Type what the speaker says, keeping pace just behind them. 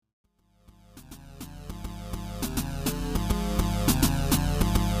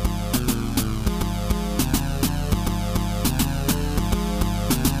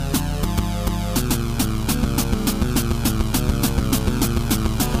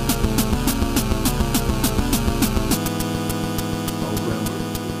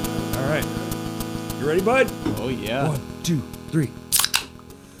ready, bud? Oh, yeah. 1, 2, 3.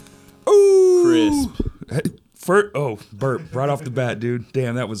 Ooh! Crisp. Burp right off the bat, dude.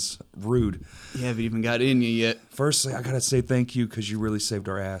 Damn, that was rude. You haven't even got in you yet. Firstly, I gotta say thank you because you really saved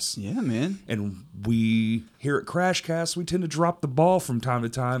our ass. Yeah, man. And we, here at Crashcast, we tend to drop the ball from time to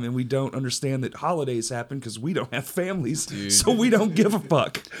time, and we don't understand that holidays happen because we don't have families, Dude. so we don't give a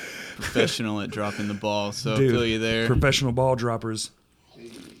fuck. Professional at dropping the ball, so Dude, I feel you there. Professional ball droppers.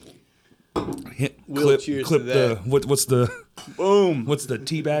 Will, cheers clip to that. what's the Boom. what's the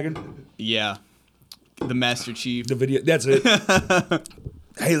teabagging? Yeah. The Master Chief. The video. That's it.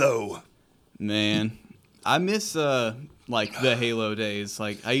 Halo. Man, I miss like the Halo days.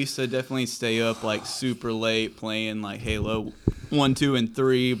 Like I used to definitely stay up like super late playing like Halo 1, 2, and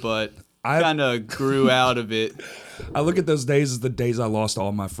 3, but I kind of grew out of it. I look at those days as the days I lost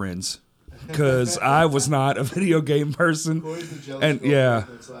all my friends because I was not a video game person. And yeah,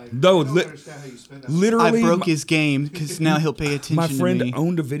 no, literally, I broke his game because now he'll pay attention. My friend to me.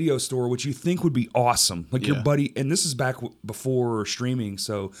 owned a video store, which you think would be awesome, like your Yeah. buddy. And this is back before streaming,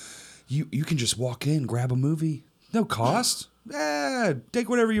 so you can just walk in, grab a movie, no cost. Yeah, take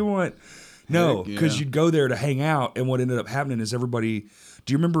whatever you want. No, Heck yeah. because you'd go there to hang out, and what ended up happening is everybody.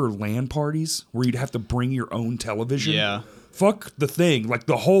 Do you remember LAN parties where you'd have to bring your own television? Yeah. Fuck the thing, like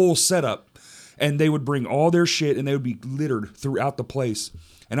the whole setup. And they would bring all their shit and they would be littered throughout the place.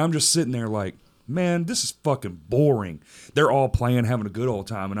 And I'm just sitting there like, man, this is fucking boring. They're all playing, having a good old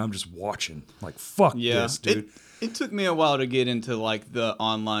time, and I'm just watching. Like, fuck this, dude. It took me a while to get into like the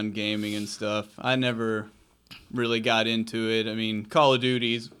online gaming and stuff. I never really got into it. I mean, Call of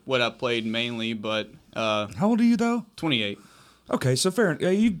Duty's what I played mainly, but How old are you, though? 28. Okay, so fair.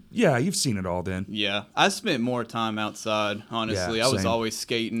 You've seen it all then. Yeah, I spent more time outside, honestly. Yeah, I was same. always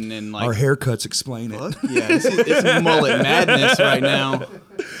skating and like... Our haircuts explain it. Yeah, it's mullet madness right now.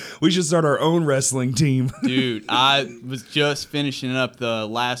 We should start our own wrestling team. Dude, I was just finishing up the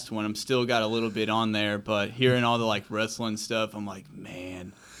last one. I'm still got a little bit on there, but hearing all the like wrestling stuff, I'm like,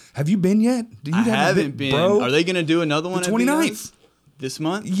 man. Have you been yet? I haven't been. Bro. Are they going to do another one? The at 29th. Vino's this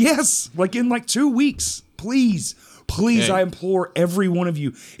month? Yes, like in like 2 weeks. Please, Okay. I implore every one of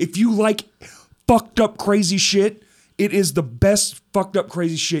you. If you like fucked up crazy shit, it is the best fucked up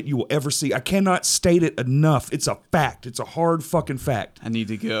crazy shit you will ever see. I cannot state it enough. It's a fact. It's a hard fucking fact. I need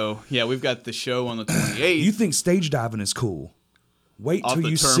to go. Yeah, we've got the show on the 28th. You think stage diving is cool? Wait Off till the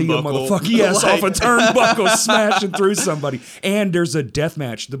you see a turnbuckle. motherfucker. Yes, Like- off a turnbuckle smashing through somebody. And there's a death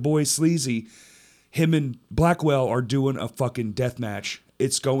match. The boy Sleazy, him and Blackwell are doing a fucking death match.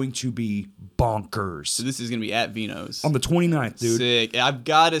 It's going to be bonkers. So this is going to be at Vino's. On the 29th, dude. Sick. I've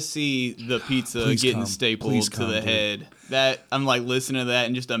got to see the pizza Please getting come. stapled Please to come, the dude. head. That I'm like listening to that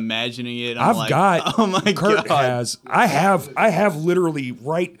and just imagining it. I've got. Oh my Kurt god. has. I have literally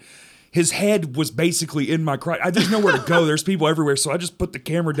right. His head was basically in my crotch. There's nowhere to go. There's people everywhere, so I just put the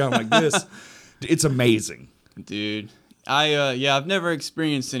camera down like this. It's amazing. Dude. I've never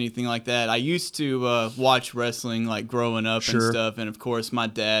experienced anything like that. I used to watch wrestling like growing up and Sure. stuff, and of course my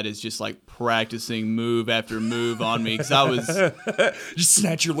dad is just like practicing move after move on me because I was Just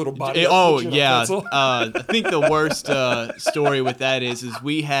snatch your little body. up, oh put you in a yeah. pretzel. I think the worst story with that is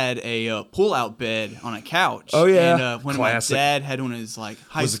we had a pull-out bed on a couch. Oh, yeah. And when Classic. my dad had one of his like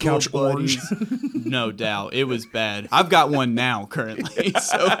high Was the school couch orange? buddies, no doubt it was bad. I've got one now currently.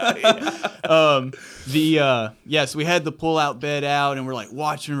 So so we had the pull-out bed out and we're like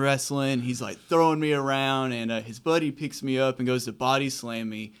watching wrestling. He's like throwing me around and his buddy picks me up and goes to body slam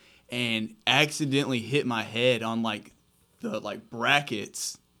me and accidentally hit my head on like the like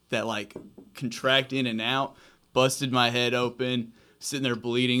brackets that like contract in and out, busted my head open, sitting there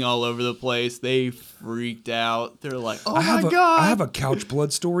bleeding all over the place. They freaked out. They're like, "Oh my god!" I have a couch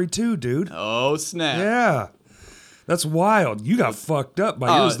blood story too, dude. Oh snap! Yeah, that's wild. You got fucked up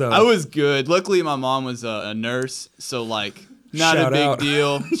by yours though. I was good. Luckily, my mom was a nurse, so like not Shout a big out.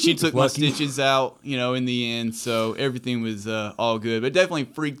 deal. She took my Lucky. stitches out, in the end, so everything was all good. But definitely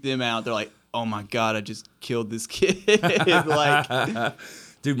freaked them out. They're like, "Oh my god, I just killed this kid!" Like.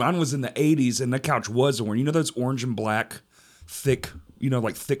 Dude, mine was in the 80s, and the couch was orange. You know those orange and black, thick,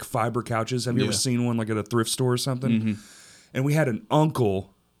 like thick fiber couches? Have you ever Yeah. seen one like at a thrift store or something? Mm-hmm. And we had an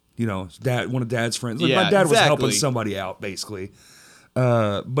uncle, one of Dad's friends. Like, Yeah, my dad was helping exactly. somebody out, basically.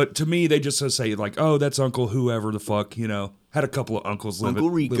 But to me, they just say like, "Oh, that's Uncle whoever the fuck," Had a couple of uncles live Uncle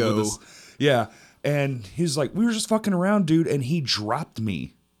live Rico. with us. Yeah, and he's like, "We were just fucking around, dude," and he dropped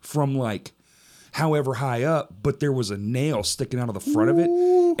me from like however high up, but there was a nail sticking out of the front of it,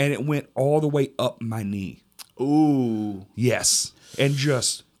 and it went all the way up my knee. Ooh. Yes, and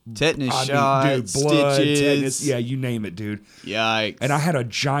just Tetanus I mean, shots, dude, blood, stitches. tetanus, yeah, you name it, dude. Yikes. And I had a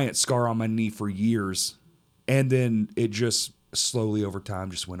giant scar on my knee for years, and then it just slowly over time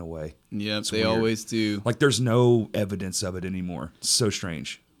just went away. Yep, It's they weird. always do. Like there's no evidence of it anymore. It's so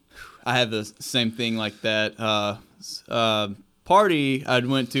strange. I have the same thing like that. Party I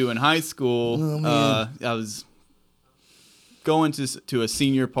went to in high school. Oh, man. I was going to a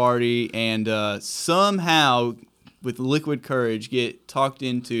senior party, and somehow with liquid courage get talked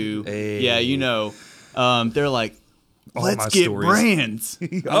into. Hey. Yeah, you know. They're like, All let's my get stories. brands. I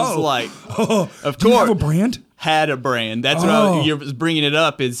was Oh. like, of Do you have course. a brand? Had a brand. That's Oh. what you're bringing it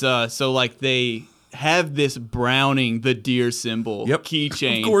up is so like they have this Browning the deer symbol Yep.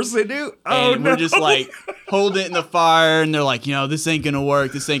 keychain. Of course they do. Oh And no. we're just like holding it in the fire, and they're like, this ain't gonna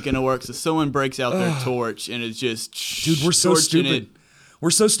work. This ain't gonna work. So someone breaks out their torch, and it's just Dude, we're so torching stupid. it. We're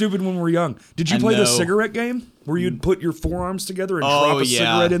so stupid when we're young. Did you I play the know. cigarette game where you'd put your forearms together and Oh, drop a yeah.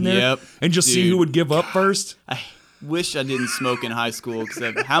 cigarette in there Yep. and just see Dude. who would give up first? I wish I didn't smoke in high school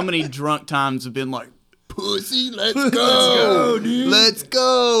because how many drunk times have been like, pussy, let's go, go, dude. let's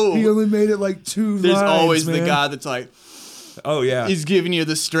go. He only made it like 2 There's lines, always the man. guy that's like, Oh yeah. he's giving you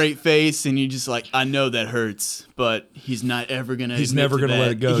the straight face, and you just like, I know that hurts, but he's not ever gonna. He's admit never to gonna let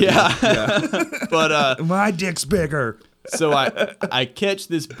that. it go. Yeah, dude. but My dick's bigger. so I catch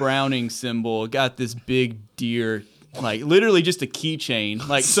this Browning symbol, got this big deer, like literally just a keychain,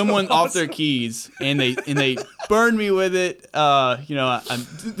 like someone off their keys, and they burned me with it. I'm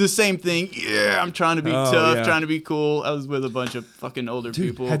the same thing. Yeah, I'm trying to be Oh, tough, yeah. trying to be cool. I was with a bunch of fucking older Dude,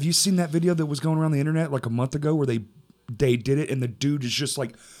 people. have you seen that video that was going around the internet like a month ago where they did it and the dude is just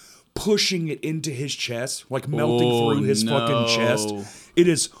like pushing it into his chest, like melting Oh, through his fucking no. chest? It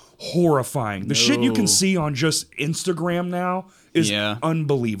is horrifying. The shit you can No. see on just Instagram now is Yeah.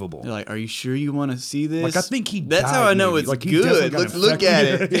 unbelievable. They're like, are you sure you want to see this? Like I think he That's died, how I know maybe. it's Like, he definitely good. got Let's look at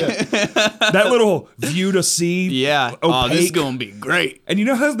infected. it. Yeah. That little view to see. Yeah. Oh, this is opaque. gonna be great. And you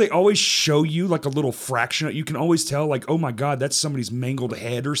know how they always show you like a little fraction? You can always tell, like, oh my God, that's somebody's mangled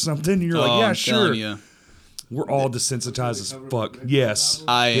head or something. And you're like, yeah, I'm sure. telling you. We're all desensitized as fuck. Yes.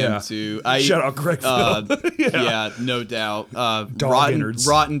 I am Yeah. too. Shout out Greg Uh, Phil. yeah, no doubt. innards.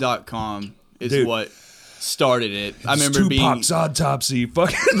 Rotten.com is Dude. what started it. I It's remember being Tupac's autopsy.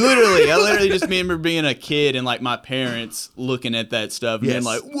 Fucking I literally just remember being a kid and like my parents looking at that stuff and Yes. being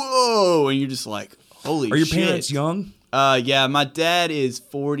like, "Whoa!" And you're just like, "Holy Are your shit!" parents young? Yeah, my dad is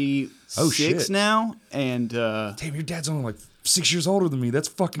 46 Oh, shit. now, and Damn, your dad's only like 6 years older than me. That's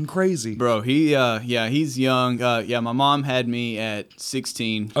fucking crazy. bro, he's young. My mom had me at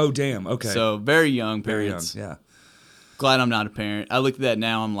 16, Oh, damn. Okay. so very young very young. parents. Yeah. Glad I'm not a parent. I look at that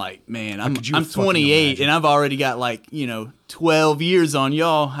now. I'm like, man, I'm could you 28 fucking and I've already got like 12 years on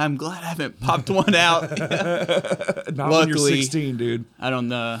y'all. I'm glad I haven't popped one out. Not when you're Luckily- 16, dude. I don't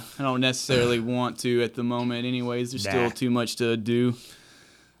necessarily want to at the moment. Anyways, there's Nah. still too much to do.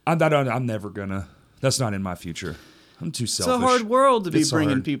 I'm never gonna. That's not in my future. I'm too It's selfish. a hard world to be It's bringing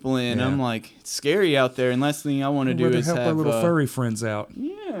hard. people in. Yeah. I'm like, it's scary out there. And last thing I want to I'd do rather is help our have little furry friends out.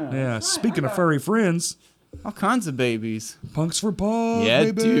 yeah, Yeah. Speaking of furry friends, all kinds of babies. Punks for Paws. Yeah,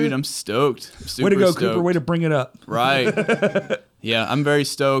 baby. dude, I'm stoked. I'm super Way to go, stoked. Cooper. Way to bring it up. Right. Yeah, I'm very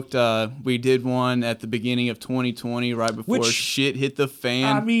stoked. We did one at the beginning of 2020, right before Which- shit hit the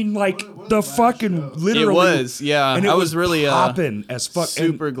fan. I mean, like the fucking literally. it was, yeah. And it I was was really popping as fuck. And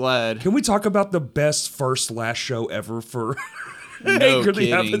super glad. can we talk about the best first last show ever for No Anchor the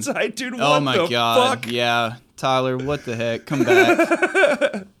kidding. Appetite, dude? What Oh my the god. fuck? Yeah, Tyler, what the heck? Come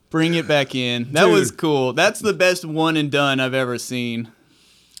back. Bring it back in. That Dude. was cool. That's the best one and done I've ever seen.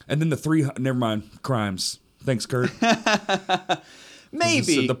 And then the three. Never mind. Crimes. Thanks, Kurt.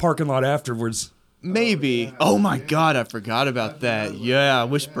 Maybe. The parking lot afterwards. Maybe. Oh my god, I forgot about that. Yeah, I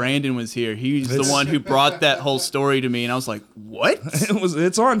wish Brandon was here. He's the It's- one who brought that whole story to me, and I was like, "What?"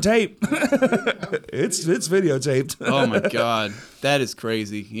 It's on tape. it's videotaped. Oh my god, that is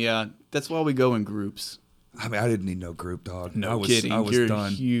crazy. Yeah, that's why we go in groups. I mean, I didn't need no group, dog. No I was, kidding. I was You're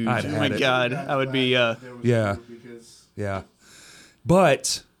done. huge. I'd Oh had my it. god, I would be. Yeah. Yeah.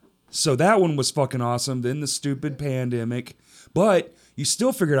 But so that one was fucking awesome. Then the stupid pandemic. But you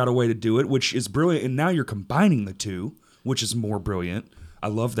still figured out a way to do it, which is brilliant. And now you're combining the two, which is more brilliant. I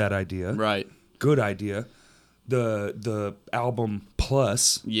love that idea. Right. Good idea. The album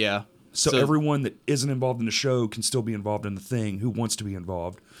plus. Yeah. So everyone that isn't involved in the show can still be involved in the thing who wants to be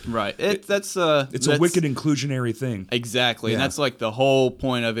involved. Right. It's a wicked inclusionary thing. Exactly. Yeah. And that's like the whole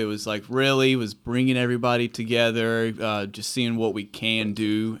point of it was like really was bringing everybody together, just seeing what we can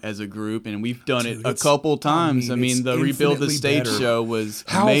do as a group. And we've done it a couple times. I mean, the Rebuild the Stage show was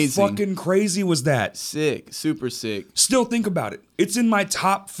amazing. How fucking crazy was that? Sick. Super sick. Still think about it. It's in my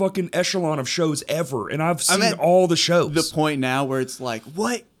top fucking echelon of shows ever. And I've seen all the shows. The point now where it's like,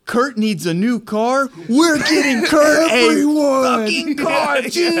 what? Kurt needs a new car? We're getting Kurt Everyone. a fucking car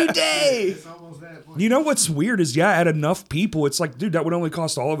today. You know what's weird is, at enough people, it's like, dude, that would only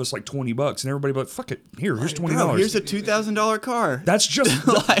cost all of us like $20, and everybody be like, fuck it, here's $20. Bro, here's a $2,000 car. That's just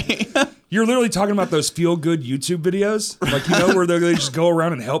like, you're literally talking about those feel good YouTube videos, like where they just go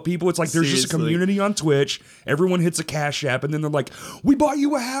around and help people. It's like there's just a community on Twitch. Everyone hits a Cash App, and then they're like, we bought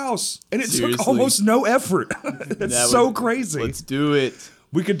you a house, and it took almost no effort. That's so crazy. Let's do it.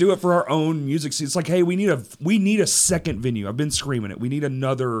 We could do it for our own music scene. It's like, hey, we need a second venue. I've been screaming it. We need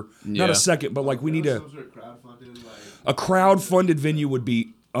another, not a second, but like we need a crowdfunded venue would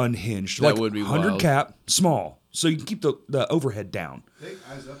be unhinged. That like would be 100 wild. cap, small, so you can keep the overhead down.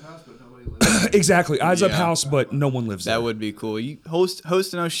 Eyes Up House, but nobody lives there. Exactly, Eyes Up Yeah. House, but no one lives there. That would be cool. You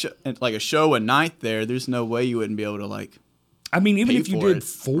hosting a show a night there. There's no way you wouldn't be able to like. I mean, even pay if you for did it,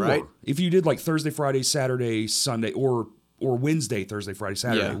 4, right? if you did like Thursday, Friday, Saturday, Sunday, or Wednesday, Thursday, Friday,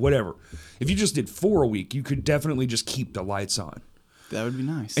 Saturday, Yeah. whatever. If you just did 4 a week, you could definitely just keep the lights on. That would be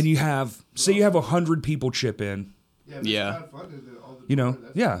nice. And you have, say you have 100 people chip in. Yeah. If Yeah. It's crowdfunded, then all the You know,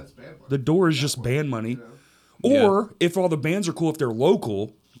 that's, yeah. That's band money. The door is just band money. You know? Or if all the bands are cool, if they're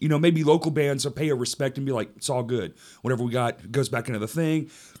local, maybe local bands will pay a respect and be like, it's all good. Whatever we got goes back into the thing.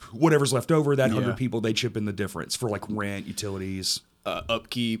 Whatever's left over, that 100 people, they chip in the difference for like rent, utilities,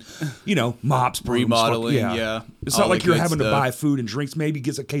 upkeep, mops, brooms, remodeling. Yeah. It's All not like the you're good having to stuff. buy food and drinks. Maybe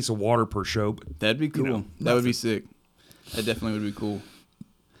gets a case of water per show. But That'd be cool. know, That would be sick. That definitely would be cool.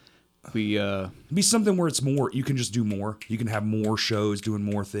 We it'd be something where it's more. You can just do more. You can have more shows, doing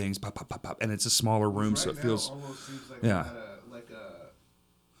more things. Pop, pop, pop, pop, and it's a smaller room, so it Right now, feels. almost seems like Yeah.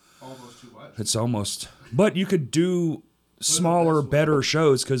 almost too much. It's almost. But you could do smaller, better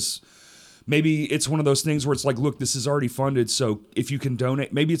shows because maybe it's one of those things where it's like, look, this is already funded, so if you can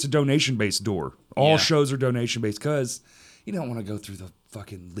donate, maybe it's a donation-based door. All Yeah. shows are donation-based because you don't want to go through the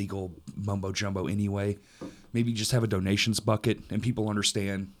fucking legal mumbo-jumbo anyway. Maybe just have a donations bucket and people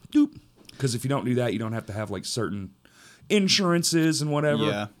understand. Doop. Because if you don't do that, you don't have to have like certain insurances and whatever.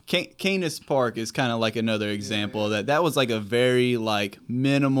 Yeah, Canis Park is kind of like another example of that. That was like a very like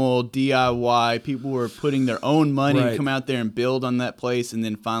minimal DIY. People were putting their own money to Right. come out there and build on that place, and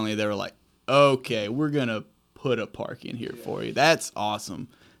then finally they were like, "Okay, we're gonna put a park in here for you." That's awesome.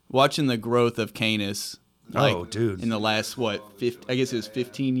 Watching the growth of Canis, like, Oh, dude. in the last I guess it was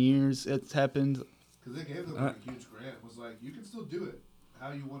 15 years it's happened. Because they gave them like a huge grant. Was like, you can still do it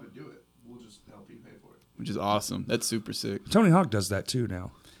how you want to do it. We'll just help you pay for it. Which is awesome. That's super sick. Tony Hawk does that too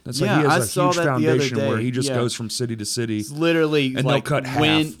now. That's Yeah, like he I has a saw huge that the other foundation where day. he just Yeah. goes from city to city. It's literally And they'll like cut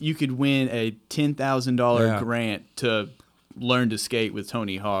win. half. You could win a $10,000 Yeah. grant to learn to skate with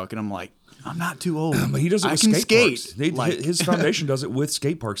Tony Hawk, and I'm like, I'm not too old. But he does it I with can skate skate. parks. Like- His foundation does it with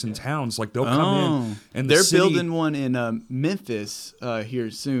skate parks in towns. Like they'll come in and the they're city, building one in Memphis here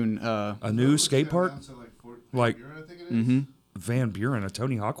soon. a new skate park. Down to like Like- Buren, I think it is. Van Buren, a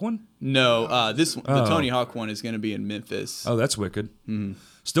Tony Hawk one. No, the Oh. Tony Hawk one is going to be in Memphis. Oh, that's wicked. Mm-hmm.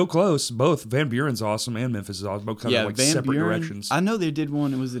 Still close. Both Van Buren's awesome and Memphis is awesome. Both kind of like Van separate Buren. directions. I know they did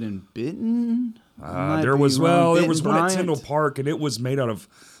one. Was it in Benton? Might There be was wrong. there was Benton one at Bryant? Tyndall Park, and it was made out of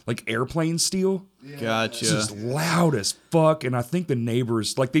like airplane steel. Gotcha. It's just loud as fuck, and I think the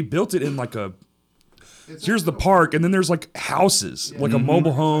neighbors like they built it in like a. Here's the park, and then there's like houses, like a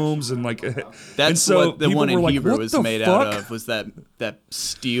mobile homes, and like. That's and so what the people one in were like, Heber "What was the made fuck?" out of. Was that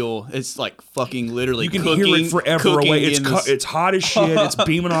steel? It's like fucking literally. You can cooking, hear it forever cooking away. It's in this- it's hot as shit. It's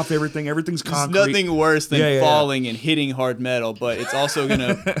beaming off everything. Everything's There's concrete. nothing worse than Yeah, yeah, yeah. falling and hitting hard metal, but it's also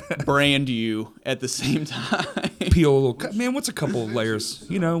gonna brand you at the same time. Peel a little. Man, what's a couple of layers?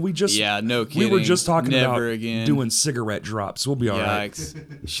 We just. Yeah, no We were kidding. just talking Never about again. doing cigarette drops. We'll be all right.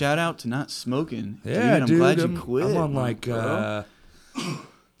 Yikes! Shout out to not smoking. Yeah, dude, I'm glad you I'm quit. on like. bro.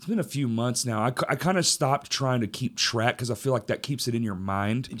 It's been a few months now. I kind of stopped trying to keep track because I feel like that keeps it in your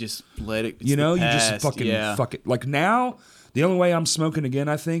mind. just let it. It's You know, the you just past, fucking yeah. fuck it. Like now, the only way I'm smoking again,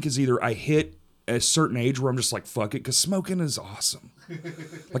 I think, is either I hit a certain age where I'm just like, fuck it, because smoking is awesome.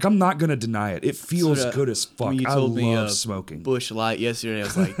 Like, I'm not going to deny it. It feels Sorta, good as fuck. when you I told me, love smoking. Bush Light yesterday. I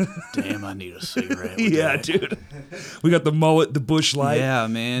was like, damn, I need a cigarette. with Yeah, that. dude. We got the mullet, the Bush Light, Yeah,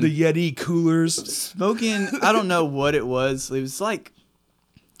 man. the Yeti coolers. Smoking, I don't know what it was. It was like,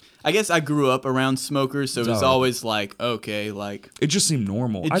 I guess I grew up around smokers, so it was Oh. always like, okay, like It just seemed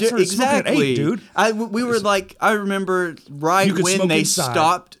normal. it I ju- started smoking at 8, dude. We were like, I remember right You could when smoke they inside.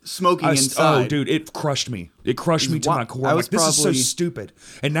 stopped smoking inside. Oh, dude, it crushed me. It crushed me to wa- my core. I I'm was like, this is so probably- stupid.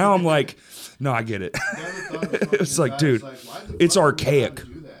 And now I'm like, no, I get it. Never thought of smoking It's like, inside. dude, It's like, why the it's fuck would we archaic. wanna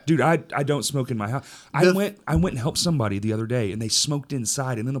do that? Dude, I don't smoke in my house. I The- went and helped somebody the other day, and they smoked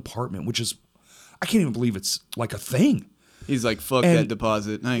inside in an apartment, which is, I can't even believe it's like a thing. He's like, fuck And- that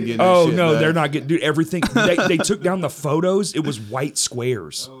deposit. I ain't getting that Oh shit no, back. they're not getting. Dude, everything they took down the photos. It was white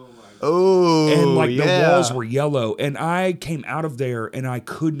squares. Oh, And like yeah. the walls were yellow, and I came out of there, and I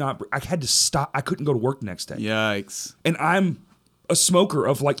could not. I had to stop. I couldn't go to work the next day. Yikes. And I'm a smoker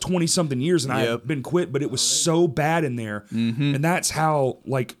of like 20 something years, and Yep. I've been quit, but it was so bad in there, and that's how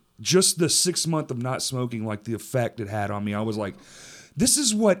like just the 6 month of not smoking, like the effect it had on me. I was like, this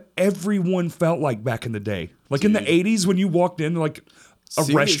is what everyone felt like back in the day, like in the 80s when you walked in like a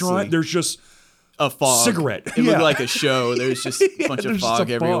Seriously. restaurant. There's just A fog. Cigarette. It Yeah. looked like a show. There's just a bunch of there's just fog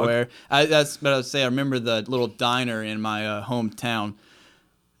a fog. everywhere. That's what I would say. I remember the little diner in my hometown.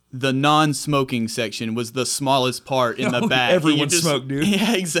 The non-smoking section was the smallest part in the Oh, back. everyone You just- smoked, dude.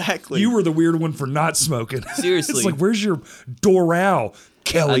 Yeah, exactly. you were the weird one for not smoking. Seriously. It's like, where's your Doral, I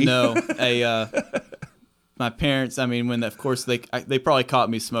Kelly? know. My parents, I mean, when of course they probably caught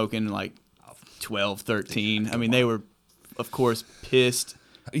me smoking like 12, 13. I mean, they were, of course, pissed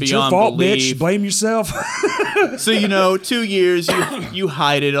It's your beyond fault, belief. bitch. Blame yourself. So 2 years you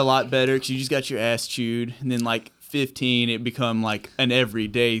hide it a lot better because you just got your ass chewed, and then like 15 it become like an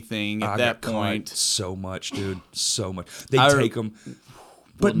everyday thing at I that got caught point. so much, dude. So much. They I- take them.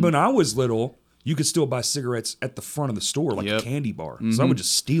 But when I was little, you could still buy cigarettes at the front of the store, like Yep. a candy bar. So I would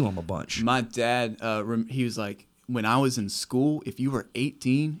just steal them a bunch. My dad, he was like, when I was in school, if you were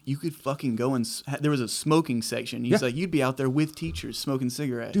 18, you could fucking go and there was a smoking section. He's Yeah. like, you'd be out there with teachers smoking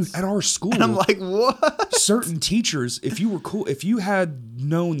cigarettes. Dude, at our school, and I'm like, what? certain teachers, if you were cool, if you had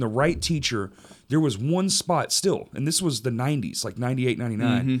known the right teacher, there was one spot still, and this was the 90s, like 98,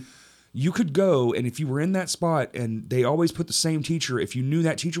 99. You could go, and if you were in that spot, and they always put the same teacher, if you knew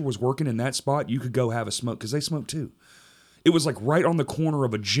that teacher was working in that spot, you could go have a smoke, because they smoked too. It was like right on the corner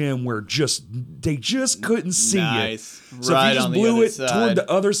of a gym where they just couldn't see Nice. you. So Right if you on just the blew other it toward side. the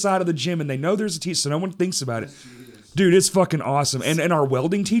other side of the gym, and they know there's a teacher, so no one thinks about it. Dude, it's fucking awesome. And our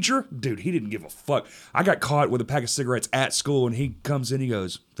welding teacher, dude, he didn't give a fuck. I got caught with a pack of cigarettes at school, and he comes in, he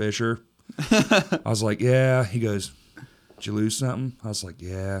goes, Fisher. I was like, yeah. He goes, did you lose something? I was like,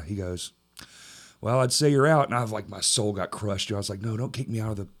 yeah. He goes, well, I'd say you're out. And I was like, my soul got crushed. I was like, no, don't kick me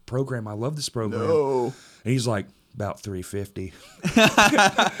out of the program. I love this program. No. And he's like, about 350.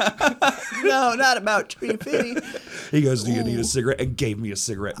 No, not about 350. He goes, do you need a cigarette? And gave me a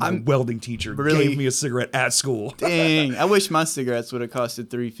cigarette. My welding teacher really- gave me a cigarette at school. Dang, I wish my cigarettes would have costed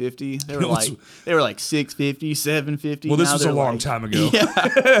 $3.50. They were It was- like $6.50, $7.50. Well, this Now was a they're long like- time ago.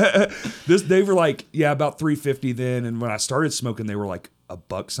 They were like, yeah, about 350 then. And when I started smoking, they were like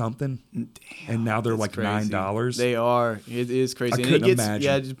 $1 something. And now they're like Crazy. $9. They are. It is crazy. I And couldn't it gets, imagine.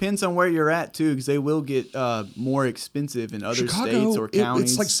 Yeah, it depends on where you're at too, because they will get more expensive in other states or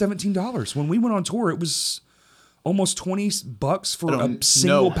counties. It's like $17. When we went on tour, it was almost $20 for a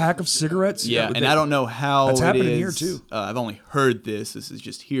single know. pack of cigarettes. Yeah, but and I don't know how That's it happening is. here, too. I've only heard this. This is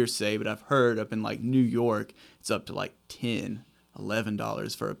just hearsay, but I've heard up in like New York, it's up to like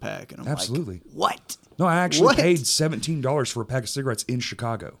 $11 for a pack, and I'm Absolutely. like, what? No, I actually What? paid $17 for a pack of cigarettes in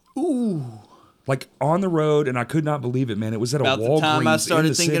Chicago. Ooh. Like on the road, and I could not believe it, man. It was at About a the Walgreens time I in started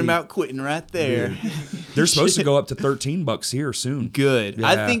the thinking city. about quitting right there. They're supposed to go up to $13 here soon. Good. Yeah.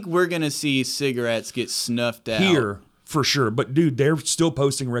 I think we're gonna see cigarettes get snuffed out Here for sure, but dude, they're still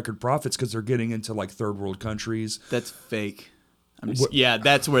posting record profits because they're getting into like third world countries. That's fake. Yeah,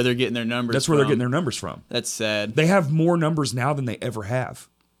 that's where they're getting their numbers. That's where they're from. getting their numbers from. That's sad. They have more numbers now than they ever have.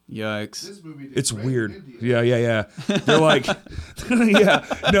 Yikes. This movie did It's great weird. in India. Yeah. They're like, yeah,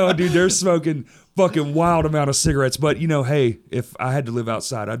 no, dude, they're smoking fucking wild amount of cigarettes. But you know, hey, if I had to live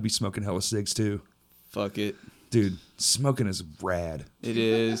outside, I'd be smoking hella cigs too, Fuck it. dude. Smoking is rad. It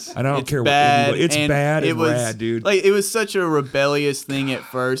is. I don't It's care what bad, anybody- it's bad and rad, dude. Like it was such a rebellious thing at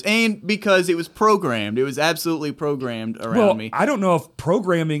first, and because it was programmed, it was absolutely programmed around Well, me. I don't know if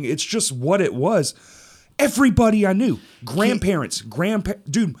programming. It's just what it was. Everybody I knew, grandparents,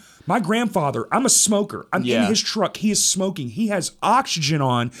 dude, my grandfather, I'm a smoker. I'm Yeah. in his truck. He is smoking. He has oxygen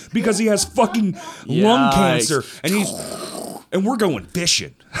on because he has fucking Yikes. lung cancer. And we're going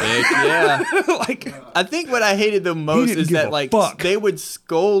fishing. Heck yeah. Like, I think what I hated the most didn't is give that a like fuck. they would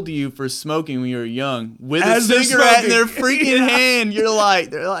scold you for smoking when you were young with As a they're cigarette in their smoking. freaking Yeah. hand.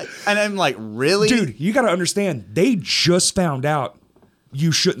 They're like, and I'm like, really? dude, you got to understand, they just found out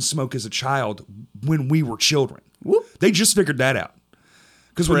you shouldn't smoke as a child when we were children. Whoop. They just figured that out.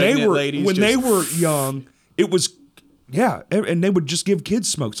 Because when Pregnant ladies they just- were young, it was and they would just give kids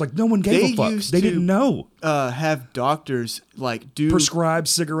smokes. Like no one gave They a fuck. used They to- didn't know. Have doctors like do Prescribe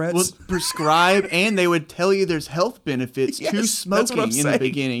cigarettes. well, prescribe, and they would tell you there's health benefits Yes, to that's what I'm smoking in the saying.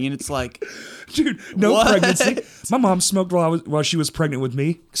 beginning, and it's like, Dude, no What? pregnancy. My mom smoked while she was pregnant with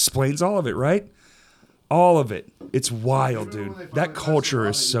me. Explains all of it, right? All of it. It's wild, Remember when dude. they finally That passed culture a law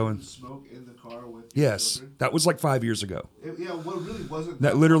is that you so. couldn't smoke in the car with your Yes, children? that was like 5 years ago. What really wasn't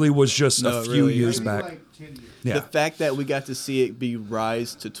That literally was just No, a it few really years maybe back. like 10 years. Yeah. the fact that we got to see it be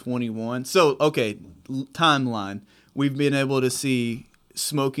rise to 21. So, okay, timeline. We've been able to see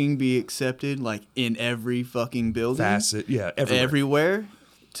smoking be accepted like in every fucking building, Facet. Yeah. Everywhere. everywhere,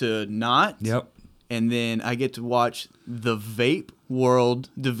 to not. Yep. And then I get to watch the vape world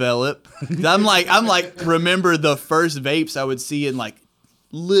develop. I'm like, remember the first vapes I would see in like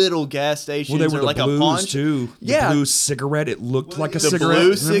little gas stations Well, they were or the like a blues pawn too. The Yeah. blue cigarette. It looked like a The cigarette.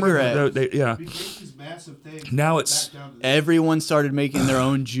 blue Remember? cigarette. Yeah. Became these massive things. Now back it's- down to Everyone started making their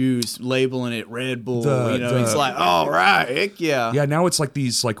own juice, labeling it Red Bull. It's The- like, all right, heck yeah. Yeah. Now it's like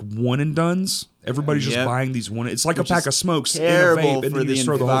these like one and dones. Everybody's just Yep. buying these one. It's like Which a pack is of smokes in a terrible vape, and for then you the just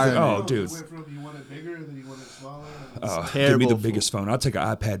throw the whole thing. environment. Oh, dude. It went from you want it bigger, then you want it smaller. Give me terrible the for- biggest phone. I'll take an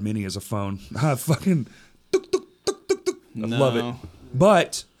iPad Mini as a phone. I fucking tuk, tuk, tuk, tuk, tuk. I love it. No.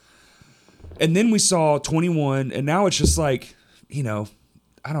 But and then we saw 21, and now it's just like,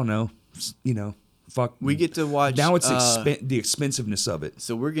 I don't know, fuck. We get to watch. Now it's the expensiveness of it.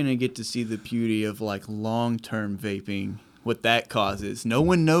 So we're gonna get to see the beauty of like long-term vaping, what that causes. No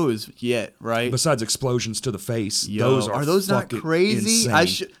one knows yet, right? Besides explosions to the face, Yo, those are those not fucking crazy? insane. I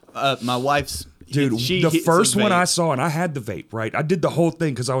should. My wife's Dude, she the hits first a one I vape. saw, and I had the vape, right? I did the whole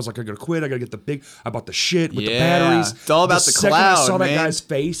thing because I was like, I gotta quit. I gotta get the big. I bought the shit with the Yeah. batteries. It's all about the second I cloud, saw that man. guy's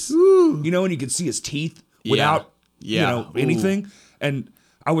face, and you could see his teeth without, Yeah. Ooh. anything. And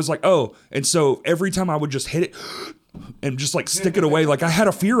I was like, oh. And so every time I would just hit it and just like stick it away, like I had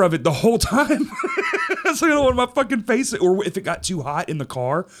a fear of it the whole time. So I don't want my fucking face, or if it got too hot in the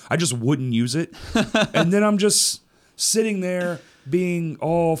car, I just wouldn't use it. And then I'm just sitting there being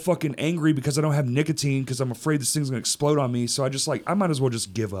all fucking angry because I don't have nicotine because I'm afraid this thing's gonna explode on me. So I might as well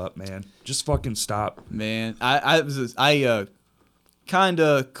just give up, man. Just fucking stop. Man, I kind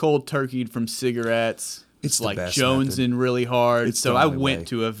of cold turkeyed from cigarettes. It's the like best jonesing really hard. It's So the I only went way.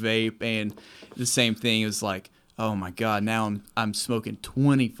 to a vape, and the same thing. It was like, oh my god, now I'm smoking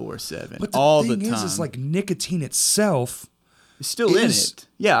 24/7 But the all thing the time. is like nicotine itself. it's still in is- it.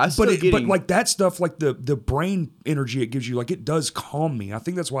 Yeah, I still But getting. like that stuff, like the brain energy it gives you, like it does calm me. I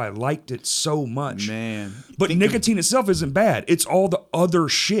think that's why I liked it so much. man, But think of- nicotine itself isn't bad. It's all the other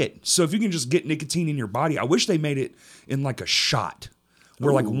shit. So if you can just get nicotine in your body, I wish they made it in like a shot,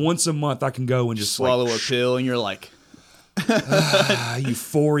 where like once a month I can go and just swallow like, a pill, and you're like,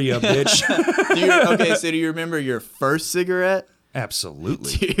 euphoria, bitch. okay. So do you remember your first cigarette?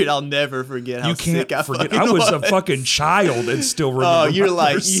 Absolutely. Dude, I'll never forget how You sick can't I forget. fucking I was a was. fucking child and still remember. Oh, you're my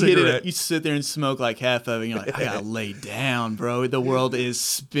like, first you hit cigarette. it. You sit there and smoke like half of it. And you're like, I gotta lay down, bro. The world is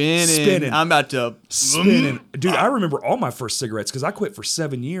spinning. Spinning. I'm about to Spinning. Dude, I remember all my first cigarettes because I quit for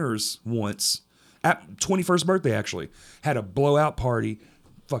 7 years once. At 21st birthday, actually. Had a blowout party.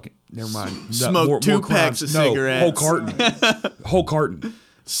 Fucking, never mind. No, Smoked two packs crimes. of No, cigarettes. whole carton. Whole carton.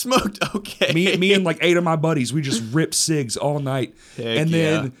 Smoked. Okay. Me and like 8 of my buddies, we just ripped cigs all night. Heck and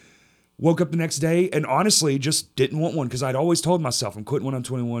then yeah. woke up the next day and honestly just didn't want one because I'd always told myself I'm quitting when I'm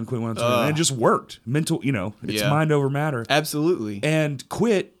 21, quitting when I'm 21. And it just worked. Mental, it's Yeah. mind over matter. Absolutely. And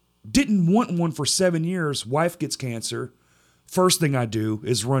quit. Didn't want one for 7 years. Wife gets cancer. First thing I do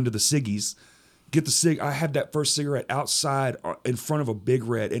is run to the ciggies. Get the cig. I had that first cigarette outside in front of a Big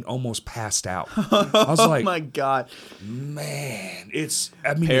Red and almost passed out. I was Oh like, my god. man, it's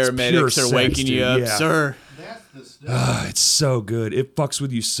pure Paramedics are sex, waking you dude. up, Yeah. sir. That's the stuff. It's so good. It fucks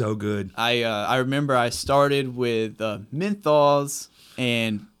with you so good. I remember I started with menthols,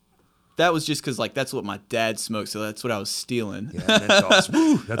 and that was just because like that's what my dad smoked, so that's what I was stealing. Yeah, menthols.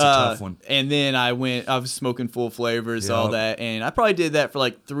 Woo, that's a tough one. And then I was smoking full flavors, Yep. all that, and I probably did that for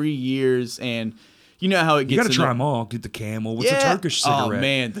like 3 years. And you know how it gets. You got to in try the- them all. Get the Camel. What's a Turkish cigarette? Oh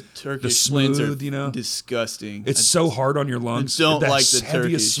man, the Turkish blends are smooth, disgusting. It's so hard on your lungs. don't That like the heaviest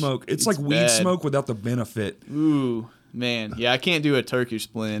Turkish. smoke. It's It's like weed bad. smoke without the benefit. Ooh, man. Yeah, I can't do a Turkish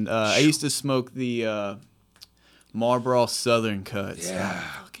blend. I used to smoke the Marlboro Southern Cuts. Yeah.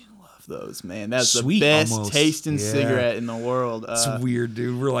 I fucking love those, man. That's Sweet, the best almost. tasting Yeah. cigarette in the world. It's weird,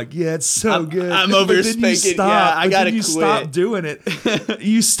 dude. We're like, yeah, it's so good. I'm over But here then you spanking. stop, Yeah, I but gotta then you quit. stop doing it.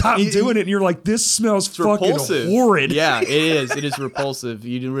 You stop doing it, and you're like, this smells It's fucking repulsive. horrid. Yeah, it is. It is repulsive.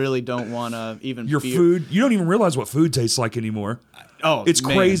 You really don't want to even Your feel- food, you don't even realize what food tastes like anymore. Oh, It's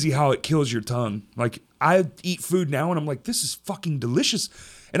man. crazy how it kills your tongue. Like, I eat food now, and I'm like, this is fucking delicious.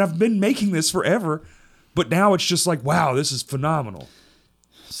 And I've been making this forever, but now it's just like, wow, this is phenomenal.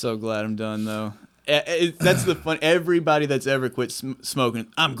 So glad I'm done though. That's the fun. Everybody that's ever quit smoking,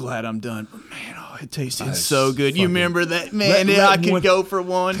 I'm glad I'm done. But man, oh, it tasted so good. You fucking- remember that, man? Let I could one- go for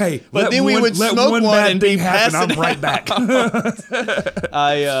one. Hey, but let then we one- would let smoke one one bad and thing be happen. passing I'm right back.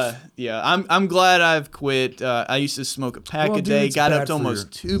 I'm glad I've quit. I used to smoke a pack Well, a dude, day. it's Got bad up to for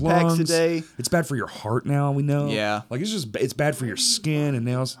almost your 2 packs a lungs. day. It's bad for your heart now, we know. Yeah. Like, it's bad for your skin and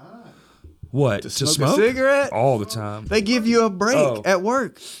nails. What? To smoke a cigarette? All the time. They give you a break Oh. at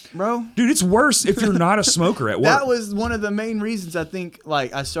work, bro. Dude, it's worse if you're not a smoker at work. That was one of the main reasons I think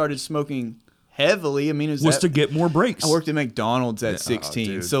like I started smoking heavily. I mean, it was to get more breaks. I worked at McDonald's at oh, 16.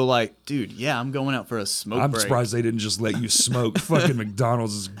 dude. So like, dude, yeah, I'm going out for a smoke I'm break. surprised they didn't just let you smoke. Fucking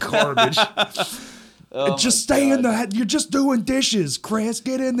McDonald's is garbage. Oh just my stay in God. the. You're just doing dishes, Chris.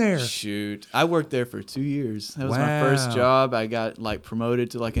 Get in there. Shoot, I worked there for 2 years. That was my Wow. first job. I got like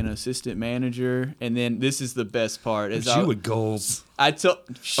promoted to like an assistant manager, and then this is the best part. Is You with goals. I told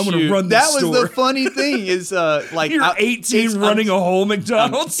I'm gonna run this that was store. the funny thing is like You're 18 it's- running a whole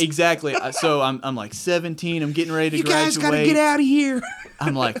McDonald's. exactly. So I'm like 17. I'm getting ready to you graduate. guys gotta get out of here.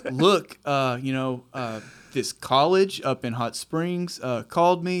 I'm like, look, this college up in Hot Springs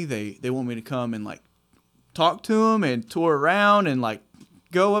called me. They want me to come and like talk to them and tour around and like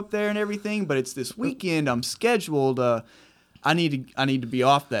go up there and everything. But it's this weekend. I'm scheduled. I need to be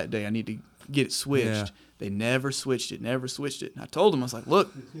off that day. I need to get it switched. Yeah. They never switched it. And I told them, I was like,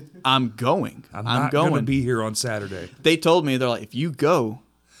 look, I'm going. I'm not gonna be here on Saturday. They told me, they're like, if you go,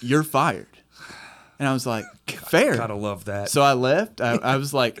 you're fired. And I was like, fair. Gotta love that. So I left. I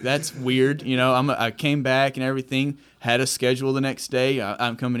was like, that's weird. You know, I came back and everything, had a schedule the next day.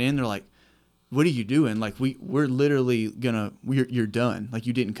 I'm coming in. They're like, what are you doing? Like, we're literally you're done. Like,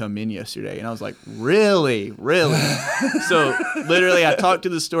 you didn't come in yesterday. And I was like, really? So literally I talked to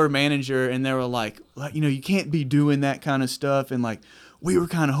the store manager and they were like, you can't be doing that kind of stuff. And like, we were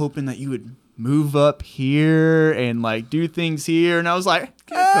kind of hoping that you would move up here and like do things here. And I was like,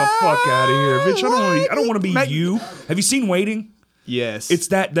 Get the fuck out of here, bitch! I don't want to be you. Have you seen Waiting? yes. It's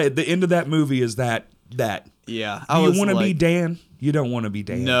that the end of that movie is that. yeah. Do you want to be Dan? You don't want to be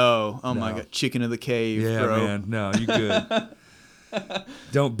Dan. No. Oh my No. God. Chicken of the cave, Yeah, bro. man. No, you good.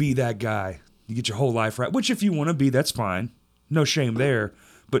 Don't be that guy. You get your whole life right. Which, if you want to be, that's fine. No shame there.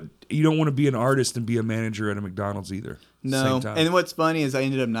 But you don't want to be an artist and be a manager at a McDonald's either. No. Same time. And what's funny is I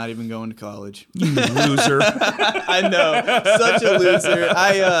ended up not even going to college. You loser. I know. Such a loser.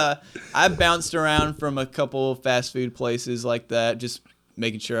 I bounced around from a couple fast food places like that, just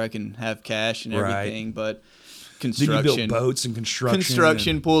making sure I can have cash and Right. everything. But Then you construction. built boats and construction.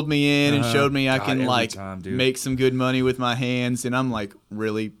 Construction pulled me in and showed me I God, can every like time, dude. make some good money with my hands, and I'm like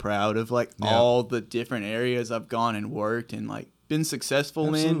really proud of like Yeah. all the different areas I've gone and worked and like been successful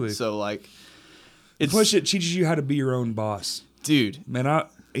Absolutely. in. So like, And plus, it teaches you how to be your own boss. dude, Man,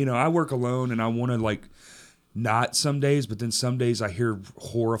 I work alone and I want to like not some days, but then some days I hear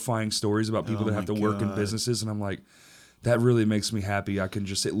horrifying stories about people Oh that have to my work in God. businesses, and I'm like, that really makes me happy. I can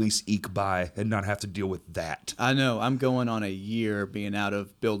just at least eke by and not have to deal with that. I know I'm going on a year being out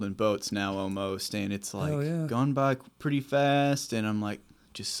of building boats now almost, and it's like yeah. gone by pretty fast, and I'm like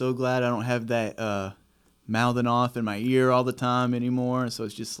just so glad I don't have that mouthing off in my ear all the time anymore. So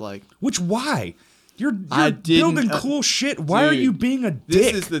it's just like, Why? You're I didn't, building cool shit. Why are dude, you being a dick?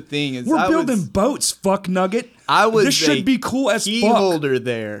 this is the thing is We're I building was, boats, fuck nugget. I was This a should be cool as key fuck. holder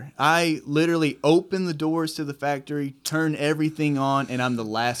there. I literally opened the doors to the factory, turned everything on, and I'm the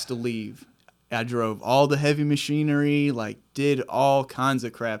last to leave. I drove all the heavy machinery, like did all kinds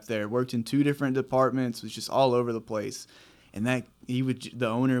of crap there. Worked in 2 different departments, was just all over the place. And that the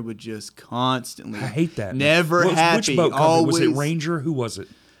owner would just constantly. I hate that. Never happy. Which boat company? Always. Was it Ranger? Who was it?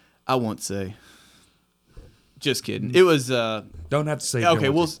 I won't say. Just kidding. It was. Don't have to say. Okay,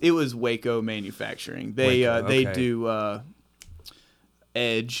 don't well, have to. it was Waco Manufacturing. They Waco, they okay. do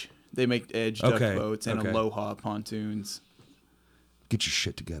Edge. They make Edge duck Okay, boats and okay. Aloha pontoons. Get your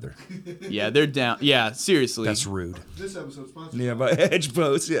shit together. Yeah, they're down. Yeah, seriously. That's rude. This episode sponsored. Yeah, but edge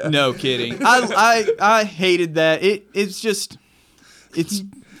boats. Yeah. No kidding. I hated that. It's just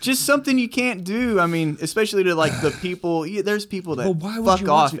something you can't do. I mean, especially to like the people. There's people that Well, why would fuck you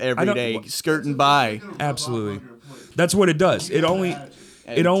want off to? I every don't- day skirting by. Absolutely. That's what it does. It only.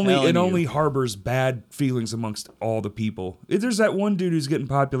 it telling only you. harbors bad feelings amongst all the people. There's that one dude who's getting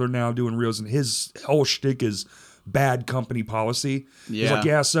popular now doing reels, and his whole shtick is bad company policy. He's Yeah. like,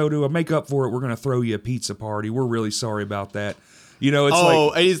 yeah, so to make up for it, we're going to throw you a pizza party. We're really sorry about that. You know, it's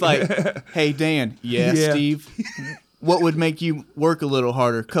And he's like, hey, Dan. Yeah, Yeah. Steve. What would make you work a little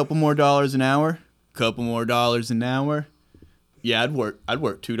harder? Couple more dollars an hour? Couple more dollars an hour? Yeah, I'd work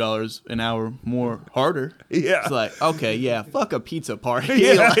 $2 an hour more harder. Yeah. It's like, okay, yeah, fuck a pizza party.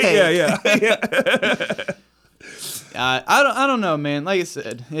 yeah, Like, yeah. I don't know, man. Like I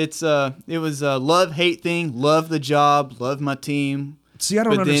said, it was a love-hate thing. Love the job, love my team. See, I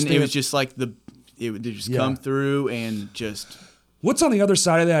don't But understand. then it was just like it would just Yeah. come through and just What's on the other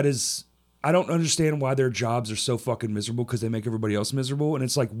side of that is I don't understand why their jobs are so fucking miserable because they make everybody else miserable. And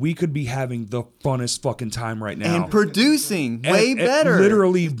it's like we could be having the funnest fucking time right now. and producing way And better.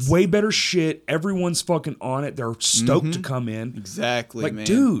 literally way better shit. Everyone's fucking on it. They're stoked to come in. Exactly, Like, man.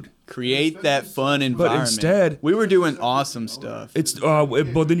 dude. Create that fun environment. instead- we were doing awesome stuff. It's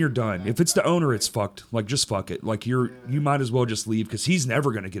but then you're done. If it's the owner, it's fucked. Like just fuck it. Like you might as well just leave because he's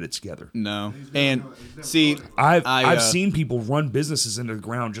never gonna get it together. No. And see, I've seen people run businesses into the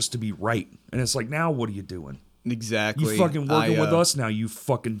ground just to be right, and it's like now what are you doing? exactly. You fucking working with us now, you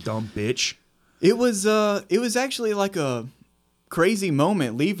fucking dumb bitch. It was actually like a crazy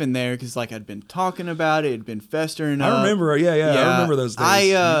moment leaving there because like I'd been talking about it, it'd been festering up. I remember, yeah, I remember those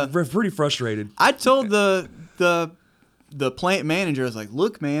days. We're pretty frustrated. I told the plant manager, I was like,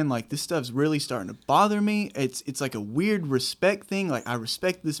 look, man, like this stuff's really starting to bother me. It's like a weird respect thing. Like I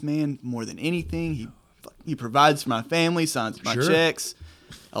respect this man more than anything. He provides for my family, signs my Sure. checks,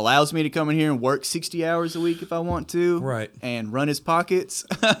 allows me to come in here and work 60 hours a week if I want to. Right. And run his pockets.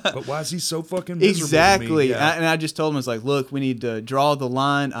 But why is he so fucking miserable? Exactly. To me? Yeah. And I just told him, I was like, look, we need to draw the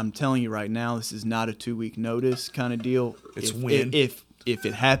line. I'm telling you right now, this is not a 2-week notice kind of deal. It's win. If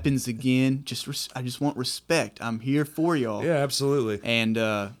it happens again, I just want respect. I'm here for y'all. Yeah, absolutely. And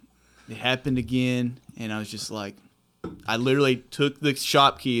it happened again, and I was just like, I literally took the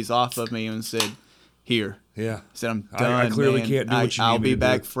shop keys off of me and said, here. Yeah. I said, I'm I done, clearly man. can't do what you I'll need me be to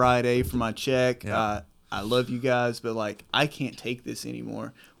back do. Friday for my check. Yeah. I love you guys, but like I can't take this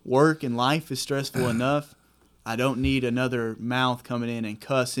anymore. Work and life is stressful enough. I don't need another mouth coming in and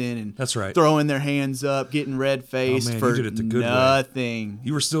cussing and That's right. throwing their hands up, getting red faced man, you for did it the good way. nothing.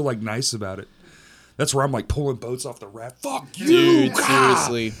 You were still like nice about it. That's where I'm like pulling boats off the raft. Fuck you, Dude, ah!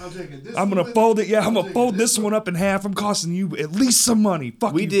 seriously. I'm taking this. I'm gonna one. fold it. Yeah, I'm gonna taking fold this one up in half. I'm costing you at least some money.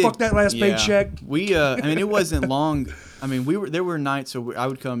 Fuck We you. did. Fuck that last Yeah. paycheck. We I mean it wasn't long. I mean there were nights where I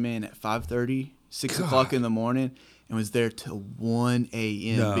would come in at 5:30, 6 o'clock in the morning and was there till 1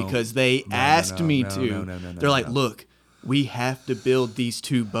 a.m. No. because they No, asked no, me no, to. no. They're like, no. look, we have to build these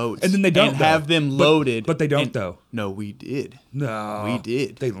 2 boats. And then they don't, and have though. them But- loaded. but they don't, And- though. No, we did. No, We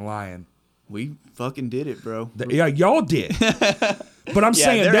did. They lying. We fucking did it, bro. Yeah, y'all did. But I'm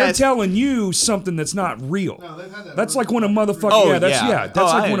saying they're they're telling you something that's not real. No, they've had that That's room. like when a motherfucker. Oh, yeah, that's yeah. That's Oh,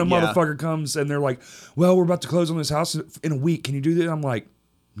 like when a yeah. motherfucker comes and they're like, "Well, we're about to close on this house in a week. Can you do that?" I'm like,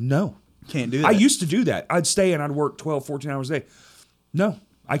 "No." Can't do that. I used to do that. I'd stay and I'd work 12, 14 hours a day. No,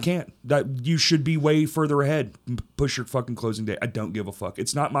 I can't. That you should be way further ahead. Push your fucking closing date. I don't give a fuck.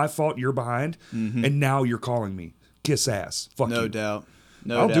 It's not my fault you're behind, and now you're calling me. Kiss ass. Fuck No you. doubt.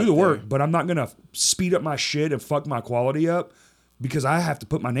 No I'll doubt do the work, there. but I'm not gonna speed up my shit and fuck my quality up because I have to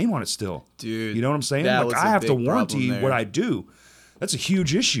put my name on it still. Dude, You know what I'm saying? that Like was I a have to big warranty problem what there. I do. That's a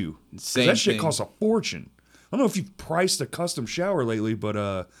huge issue. 'Cause Same that shit thing. costs a fortune. I don't know if you've priced a custom shower lately,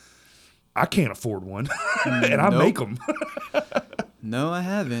 but I can't afford one, and I Nope. make them. No, I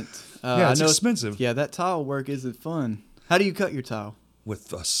haven't. Yeah, I it's know expensive. Yeah, that tile work isn't fun. How do you cut your tile?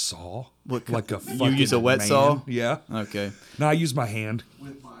 With a saw, What like a you fucking use a wet man. saw? Yeah. Okay. No, I use my hand.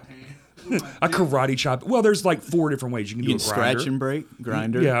 With my hand. With my I dick. karate chop. Well, there's like 4 different ways you can do You a can grinder. scratch and break,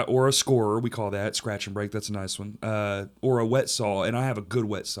 grinder. Yeah, or a scorer. We call that scratch and break. That's a nice one. Or a wet saw, and I have a good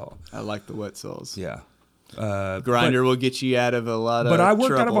wet saw. I like the wet saws. Yeah. Grinder will get you out of a lot of But I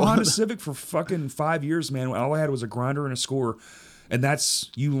worked out of trouble. a Honda Civic for fucking 5 years, man. All I had was a grinder and a scorer, and that's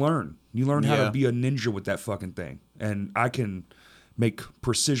you learn. You learn how Yeah. to be a ninja with that fucking thing, and I can make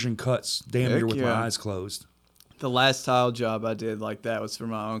precision cuts damn Heck near with my yeah. eyes closed. The last tile job I did like that was for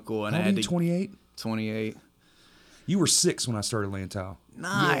my uncle, and How I old had are you, to 28? 28. You were 6 when I started laying tile.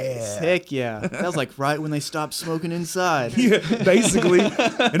 Nice. Yeah. Heck yeah. That was like right when they stopped smoking inside. Yeah, basically.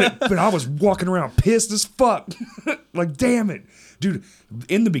 But I was walking around pissed as fuck. Like, damn it. Dude,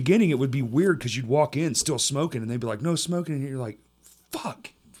 in the beginning, it would be weird because you'd walk in still smoking, and they'd be like, no smoking. And you're like,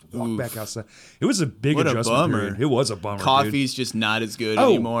 fuck. Walk Oof. back outside. It was a big What a adjustment bummer. period. It was a bummer, dude. Coffee's just not as good Oh,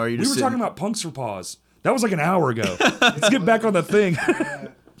 anymore. You're we just were talking about Punks for Paws. That was like an hour ago. Let's get back on the thing.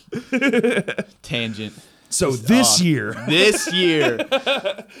 Tangent. So this year,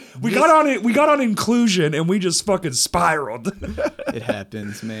 we got on inclusion and we just fucking spiraled. It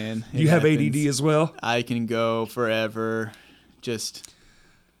happens, man. You have ADD as well? I can go forever. Just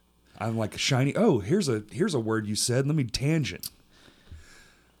I'm like shiny. Oh, here's a word you said. Let me tangent.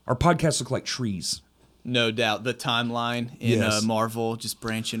 Our podcasts look like trees. no doubt the timeline in Yes. Marvel just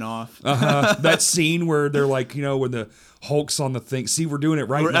branching off. That scene where they're like, when the Hulk's on the thing. See, we're doing it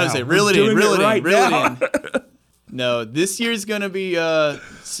right now. I was like, reel it in. No, this year's gonna be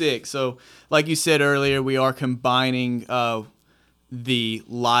sick. So, like you said earlier, we are combining the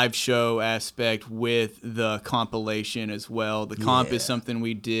live show aspect with the compilation as well. The comp is something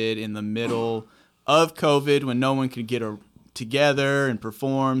we did in the middle of COVID when no one could get together and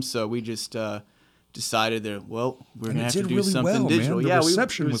perform. So we just decided that, we're And gonna it have did to do really something well, digital. man. The Yeah,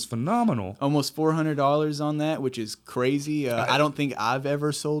 reception it was phenomenal. almost $400 on that, which is crazy. I don't think I've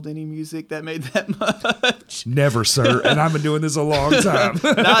ever sold any music that made that much. Never, sir. And I've been doing this a long time.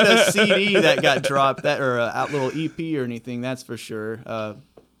 Not a CD that got dropped, or a little EP or anything. That's for sure.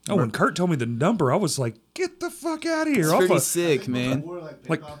 When Kurt told me the number, I was like, get the fuck out of here. It's Off pretty a- sick, man. More like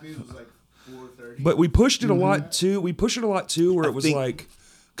Like- pick copies was like 430. But we pushed it a lot too. We pushed it a lot too, where I it was think- like,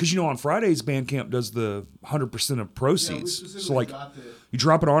 because on Fridays, Bandcamp does the 100% of proceeds. So like, you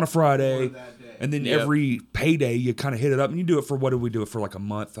drop it on a Friday, For that day. and then Yep. every payday you kind of hit it up, and you do it for what did we do it for like a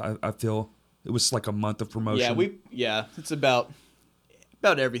month? I feel it was like a month of promotion. It's about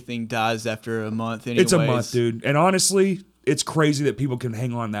everything dies after a month. Anyways. It's a month, dude. And honestly, it's crazy that people can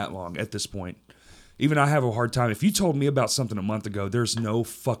hang on that long at this point. Even I have a hard time. If you told me about something a month ago, there's no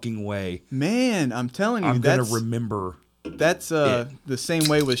fucking way Man, I'm telling you, I'm gonna that's remember. that's the same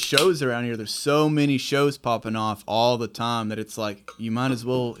way with shows around here. There's so many shows popping off all the time that it's like you might as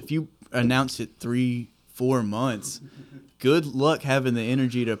well, if you announce it 3-4 months. Good luck having the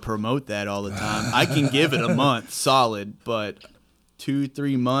energy to promote that all the time. I can give it a month solid, but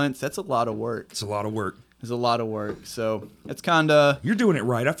 2-3 months, that's a lot of work. It's a lot of work. It's a lot of work. So it's kind of You're doing it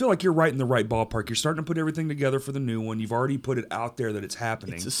right. I feel like you're right in the right ballpark. You're starting to put everything together for the new one. You've already put it out there that it's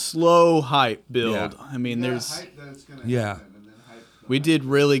happening. it's a slow hype build. Yeah. I mean, there's hype that it's gonna Yeah. happen, and then hype the we hype. did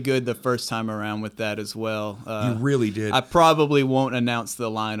really good the first time around with that as well. You really did. I probably won't announce the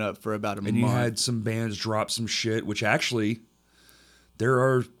lineup for about a And you month. had some bands drop some shit, which actually there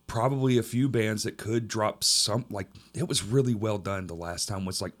are probably a few bands that could drop some. Like, it was really well done the last time.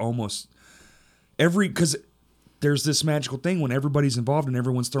 Was like almost because there's this magical thing when everybody's involved and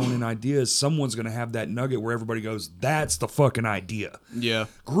everyone's throwing in ideas, someone's going to have that nugget where everybody goes, that's the fucking idea. Yeah.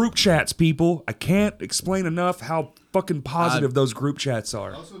 Group chats, people. I can't explain enough how fucking positive those group chats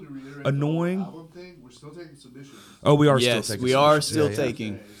are. Also, to reiterate Annoying. the whole album thing, we're still taking submissions. Oh, we are Yes, still taking we are submissions. still Yeah, yeah.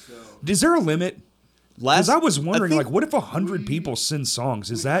 taking. Okay, so Is there a limit? Because Last I was wondering, think- like, what if 100 people send songs?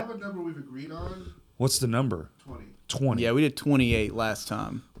 Is we that, have a number we've agreed on, what's the number? 20. 20. Yeah, we did 28 last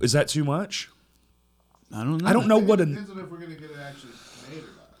time. Is that too much? I don't know. I don't know what Depends on if we're gonna get it actually made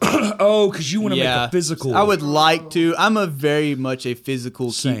or not. Oh, because you want to make a physical. I would like to. I'm a very much a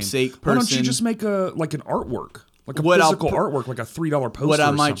physical Same. keepsake person. Why don't you just make an artwork, like a What I'll physical put- artwork, like a $3 poster? What I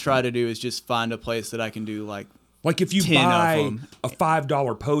or might something. try to do is just find a place that I can do like Like if you 10 of buy them. a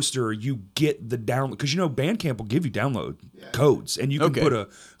 $5 poster, you get the download because Bandcamp will give you download codes, and you can Okay. put a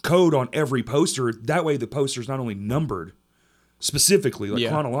code on every poster. That way, the poster is not only numbered specifically, like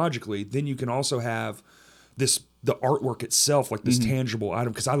Yeah. chronologically, then you can also have the artwork itself, like this Mm-hmm. tangible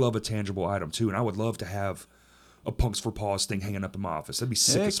item. Because I love a tangible item too, and I would love to have a Punks for Paws thing hanging up in my office. That'd be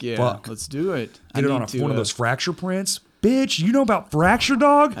sick as heck yeah. fuck. Let's do it. Get it on one of those fracture prints, bitch. You know about fracture,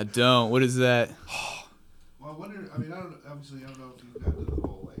 dog? I don't. What is that? Well, I wonder. I mean, I don't. Obviously, I don't know if you've got to the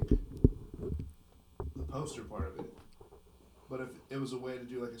whole like the poster part of it. But if it was a way to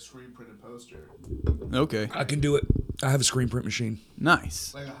do like a screen printed poster, Okay. I can do it. I have a screen print machine.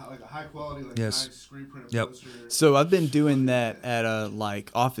 Nice. like a high quality, like Yes. nice screen printed Yep. poster. So I've been doing that at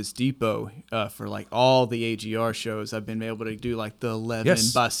like Office Depot for like all the AGR shows. I've been able to do like the 11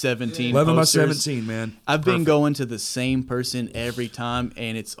 Yes. by 17 11 by posters. 17, man. I've been Perfect. going to the same person every time,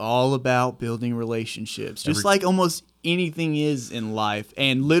 and it's all about building relationships, just Every- like almost anything is in life.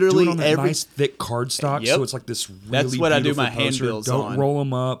 And Do literally it on that every nice thick cardstock, Yep. so it's like this really That's what I do beautiful my poster. handbills Don't on. roll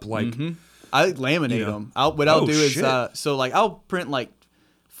them up like I laminate You know. them. What I'll Oh, do is shit. so like I'll print like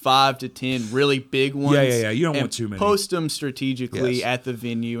 5 to 10 really big ones. yeah. You don't and want too many. Post them strategically Yes. at the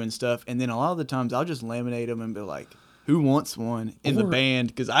venue and stuff, and then a lot of the times I'll just laminate them and be like, "Who wants one in the Or- band?"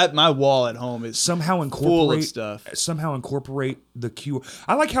 Because my wall at home is somehow full incorporate of stuff. Somehow incorporate the Q.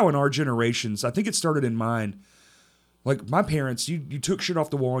 I like how in our generations, I think it started in mine. Like my parents, you took shit off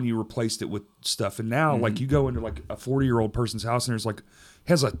the wall and you replaced it with stuff. And now, like, you go into like a 40-year-old person's house and there's like,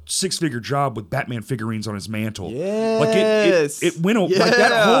 has a 6-figure job with Batman figurines on his mantle. Yes. Like it went, like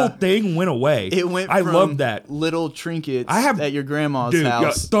that whole thing went away. It went I from love that. little trinkets I have, at your grandma's dude,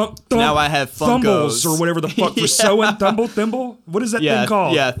 house. Yeah, now I have Thumbles Funkos. or whatever the fuck for Yeah. sewing. Thimble? What is that Yeah, thing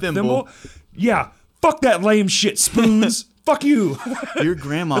called? yeah, thimble. Yeah. Fuck that lame shit. Spoons. Fuck you. Your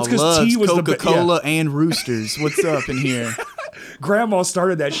grandma That's 'cause loves tea was the Coca-Cola and Roosters. What's up in here? Grandma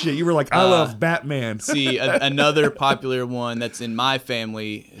started that shit. You were like, I love Batman. See, another popular one that's in my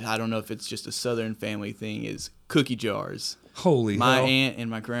family, I don't know if it's just a Southern family thing, is cookie jars. Holy My hell. aunt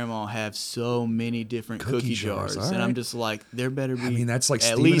and my grandma have so many different cookie jars. all And right. I'm just like, there better be mean, that's like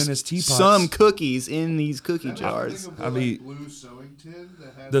at Steven least and his teapots. some cookies in these cookie jars. I mean, blue sewing tin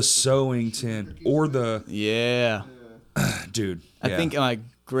that had The sewing tin or the Yeah. dude. I yeah. think my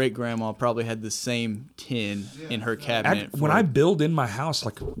great grandma probably had the same tin in her cabinet. When I build in my house,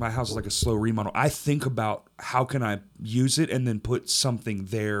 like my house is like a slow remodel, I think about how can I use it and then put something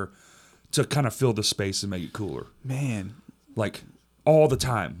there to kind of fill the space and make it cooler. Man, Like all the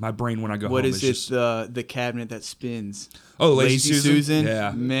time. My brain when I go what home is is it? just the cabinet that spins. oh, Lazy Susan? Yeah,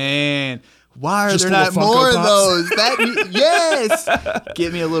 Yeah. man. Why are Just there little not Funko more of Pops. those? Yes.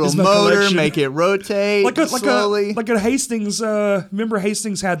 Get me a little Here's my motor, collection. make it rotate slowly. like a Hastings. Remember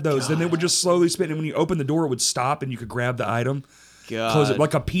Hastings had those, and it would just slowly spin. And when you open the door, it would stop, and you could grab the item. God, Close it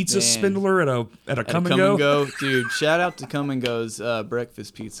like a pizza man. spindler at a come and Come go. dude. Shout out to Come and Go's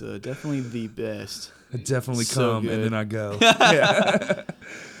breakfast pizza. Definitely the best. I definitely So come and good. then I go. Yeah.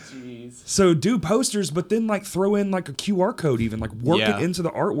 Jeez. So do posters, but then like throw in like a QR code, even like work Yeah. it into the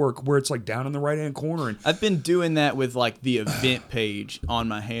artwork where it's like down in the right hand corner. And I've been doing that with like the event page on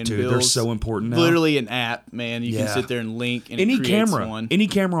my handbills. dude, they're so important now. Literally an app, man. You Yeah. can sit there and link and any it creates camera, one. any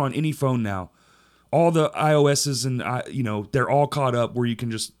camera on any phone now. All the iOSs and they're all caught up where you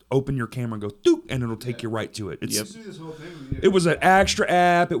can just open your camera and go doop, and it'll take you right to it. It's Yep. used to be this whole thing where you It was an extra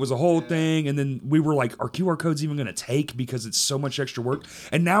app. It was a whole thing. And then we were like, are QR codes even going to take because it's so much extra work?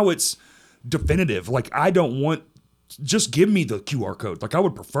 And now it's definitive. Like, I don't want, just give me the QR code. Like, I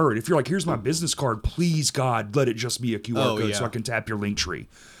would prefer it. If you're like, here's my business card, please, God, let it just be a QR code so I can tap your link tree.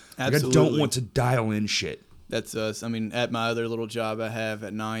 Like, I don't Absolutely. want to dial in shit. That's us. I mean, at my other little job I have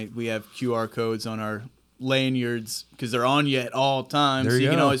at night, we have QR codes on our lanyards because they're on you at all times. There So you you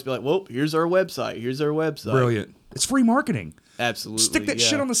can go. always be like, well, here's our website. Here's our website. Brilliant. It's free marketing. Absolutely. Stick that yeah.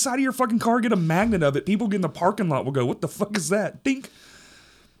 shit on the side of your fucking car, get a magnet of it. People get in the parking lot will go, what the fuck is that? Think.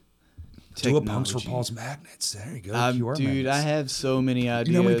 Do a Punks for Technology. Paul's magnets. There you go. QR Dude, magnets. I have so many ideas.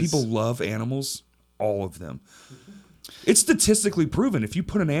 You know how many people love animals? All of them. It's statistically proven. If you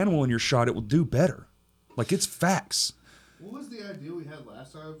put an animal in your shot, it will do better. Like, it's facts. What was the idea we had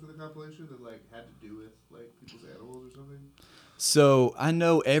last time for the compilation that like had to do with like people's animals or something? So I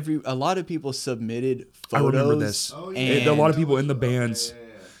know a lot of people submitted photos. I remember this. Oh, And A lot of people in the bands. Yeah.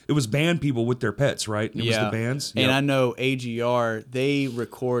 It was band people with their pets, right? It was yeah. the bands. And Yep. I know AGR, they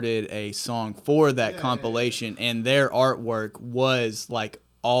recorded a song for that compilation, and their artwork was like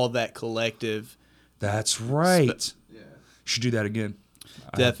all that collective. That's right. Yeah. Should do that again.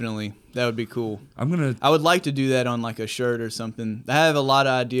 Definitely. That would be cool. I'm going to. I would like to do that on like a shirt or something. I have a lot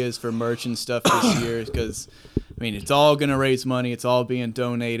of ideas for merch and stuff this year because, I mean, it's all going to raise money. It's all being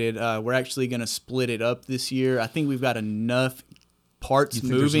donated. We're actually going to split it up this year. I think we've got enough parts You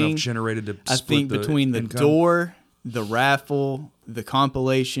think there's moving. enough generated to I split think between the income? door, the raffle, the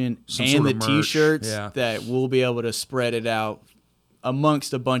compilation, Some and sort the of merch, T-shirts yeah. that we'll be able to spread it out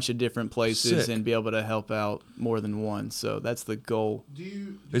amongst a bunch of different places Sick. and be able to help out more than one. So that's the goal. Do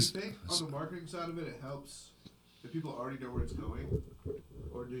you Is- think on the marketing side of it helps if people already know where it's going,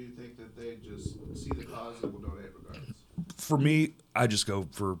 or do you think that they just see the cause and will donate regardless? For me, I just go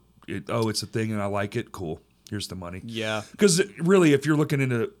for it. Oh, it's a thing and I like it. Cool. Here's the money. Yeah. Because really, if you're looking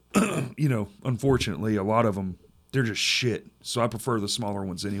into, unfortunately, a lot of them, they're just shit. So I prefer the smaller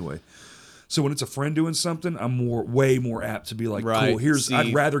ones anyway. So when it's a friend doing something, I'm way more apt to be like, Right. cool, See-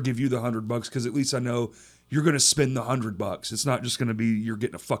 I'd rather give you the $100 because at least I know you're going to spend the $100. It's not just going to be you're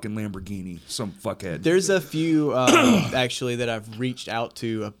getting a fucking Lamborghini, some fuckhead. There's a few actually that I've reached out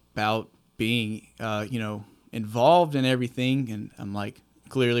to about being, involved in everything, and I'm like,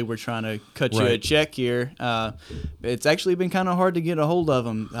 clearly we're trying to cut you a Right. check here. It's actually been kind of hard to get a hold of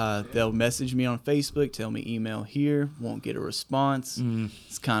them. They'll message me on Facebook, tell me email here, won't get a response.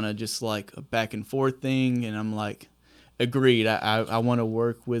 It's kind of just like a back and forth thing, and I'm like, agreed. I want to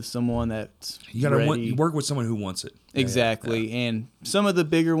work with someone that's You got ready. to work with someone who wants it. Exactly. And some of the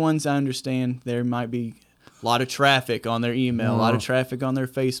bigger ones, I understand there might be a lot of traffic on their email, a lot of traffic on their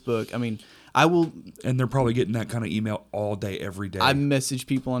Facebook. I mean, I will. And they're probably getting that kind of email all day, every day. I message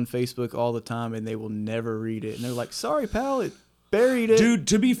people on Facebook all the time, and they will never read it. And they're like, "Sorry, pal, it buried it." Dude,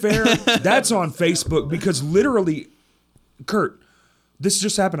 to be fair, that's on Facebook because literally, Kurt, this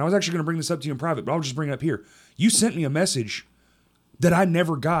just happened. I was actually going to bring this up to you in private, but I'll just bring it up here. You sent me a message that I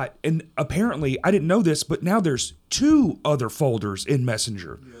never got, and apparently I didn't know this, but now there's 2 other folders in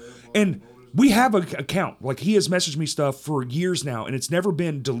Messenger, and we have an account. Like, he has messaged me stuff for years now, and it's never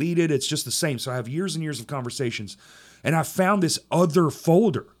been deleted. It's just the same. So I have years and years of conversations, and I found this other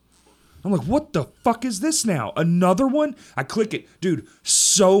folder. I'm like, what the fuck is this now? Another one? I click it. Dude,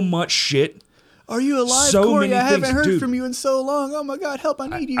 so much shit. Are you alive, So Corey? many I haven't things. heard Dude. from you in so long. Oh my God, help! I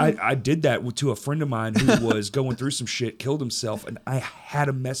need you. I did that to a friend of mine who was going through some shit, killed himself, and I had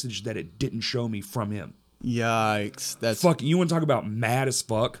a message that it didn't show me from him. Yikes! That's Fuck, you want to talk about mad as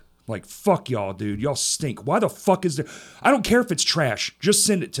fuck? Like, fuck y'all, dude. Y'all stink. Why the fuck is there? I don't care if it's trash. Just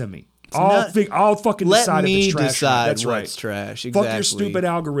send it to me. I'll fucking let decide if me it's trash. or not. decide That's what's right. trash. Exactly. Fuck your stupid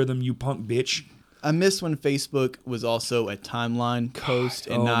algorithm, you punk bitch. I miss when Facebook was also a timeline post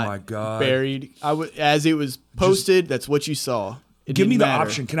and Oh not my God. buried. As it was posted, that's what you saw. It Give me didn't the matter.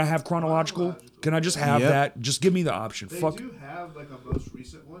 option. Can I have chronological? Can I just have Yep. that? Just give me the option. They Fuck do have like a most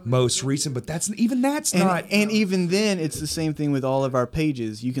recent one. most recent, but that's not. And even then, it's the same thing with all of our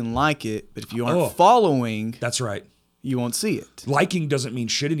pages. You can like it, but if you aren't Oh. following, That's right. you won't see it. Liking doesn't mean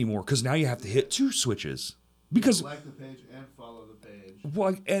shit anymore because now you have to hit 2 switches. Because Like the page and follow the page.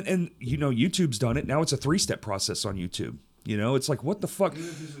 well, and you know YouTube's done it. Now it's a 3-step process on YouTube. You know, it's like what the fuck? Even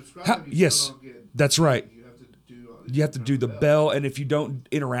if you subscribe, How- you yes, still don't get. that's right. You have to do. You have to do the bell, and if you don't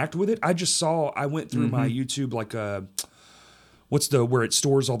interact with it, I went through my YouTube like what's the where it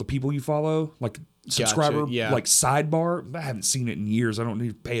stores all the people you follow, like subscriber, yeah. like sidebar. I haven't seen it in years. I don't need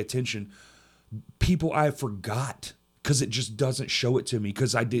to pay attention. People I forgot because it just doesn't show it to me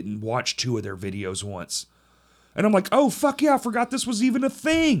because I didn't watch 2 of their videos once. And I'm like, oh, fuck yeah, I forgot this was even a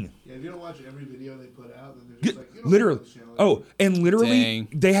thing. Yeah, if you don't watch every video they put out, then they're just like, you don't Literally. like this channel. Oh, and literally, Dang.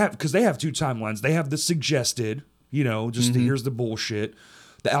 they have, because they have 2 timelines. They have the suggested, you know, just here's the bullshit,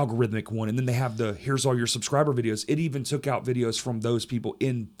 the algorithmic one. And then they have the here's all your subscriber videos. It even took out videos from those people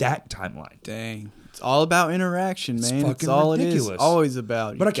in that timeline. Dang. It's all about interaction, man. It's fucking all it ridiculous. is. Always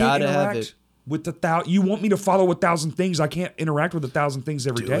about. But I You can't gotta have interact it. with you want me to follow 1,000 things. I can't interact with 1,000 things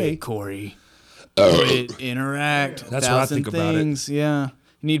every Do day. it, Corey. Do it. Interact. That's what I 1,000 think about it. things. Yeah.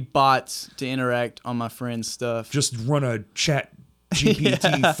 You need bots to interact on my friend's stuff. Just run a chat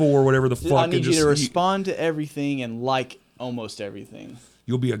GPT-4, whatever the fuck. I and need you just, to respond to everything and like almost everything.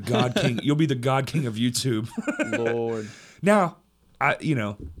 You'll be a god king. You'll be the god king of YouTube. Lord. Now, I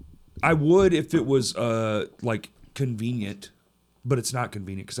would if it was like convenient, but it's not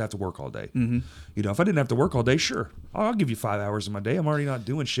convenient because I have to work all day. Mm-hmm. You know, if I didn't have to work all day, sure, I'll give you 5 hours of my day. I'm already not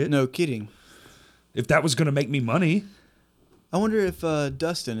doing shit. No kidding. If that was going to make me money, I wonder if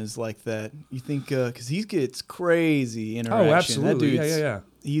Dustin is like that. You think because he gets crazy interaction. oh, absolutely, That yeah.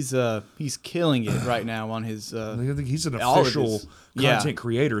 dude's, He's killing it right now on his. I think he's an all of official his- yeah. content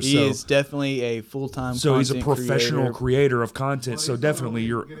creator. He So, is definitely a full-time. so he's a content professional creator of content. Well, So he's not definitely only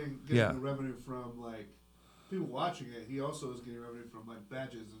you're, getting yeah. the revenue from like people watching it. He also is getting revenue from like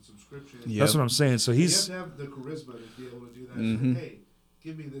badges and subscriptions. Yep. That's what I'm saying. So You he's have to have the charisma to be able to do that. Mhm. So, hey,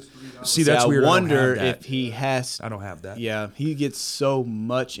 give me this $3. See, that's I weird. I don't wonder have that. if he has. I don't have that. Yeah, he gets so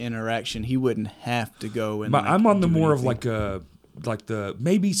much interaction. He wouldn't have to go and. But like, I'm on the do more of anything. like the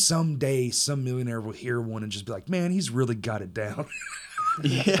maybe someday some millionaire will hear one and just be like, man, he's really got it down.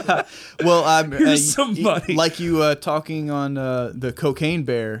 Yeah. Well, I'm Here's some money. like you talking on the Cocaine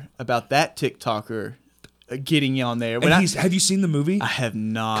Bear about that TikToker getting you on there. When And have you seen the movie? I have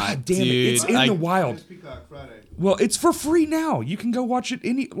not. God damn it, dude. it's in the wild. It's Peacock Friday. Well, it's for free now. You can go watch it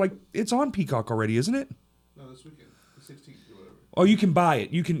it's on Peacock already, isn't it? No, this weekend, the 16th or whatever. Oh, you can buy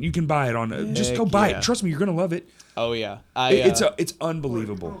it. You can buy it on. Just go Heck buy yeah. it. Trust me, you're gonna love it. Oh yeah, It's Or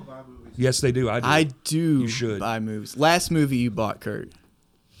unbelievable. people don't buy movies. Yes, they do. I do. I do. You should. buy movies. Last movie you bought, Kurt?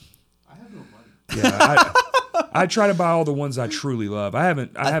 I have no money. Yeah, I try to buy all the ones I truly love. I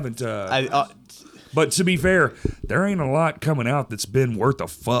haven't. But to be fair, there ain't a lot coming out that's been worth a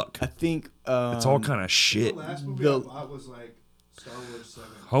fuck. I think It's all kind of The shit. last movie the- I bought was like Star Wars 7.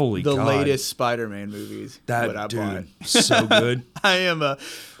 Holy the God. latest Spider-Man movies. what I That bought. dude, so good. I am a.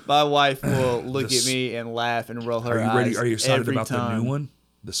 My wife will look The at me and laugh and roll her Are you eyes. ready? Are you excited every about time. the new one,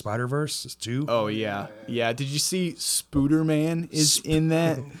 the Spider-Verse 2? Oh yeah, yeah. Did you see Spooderman is in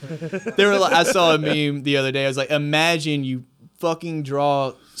that? They were like, I saw a meme the other day. I was like, imagine you fucking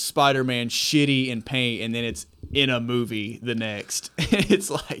draw Spider-Man shitty in paint, and then it's in a movie the next. It's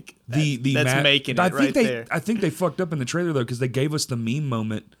like that's making it I think right they, there. I think they fucked up in the trailer though because they gave us the meme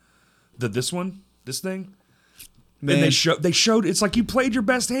moment this thing. Man, And they showed it's like you played your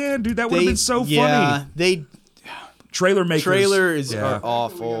best hand, dude. That would have been so funny. They Trailer makers. trailers Yeah. are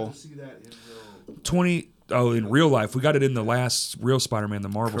awful. We got to see that in real. 20 in real life. We got it in the last real Spider-Man, the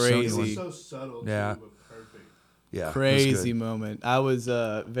Marvel Sony Crazy. It one. was so subtle. Yeah. Too, but perfect. Yeah, it was Crazy good. moment. I was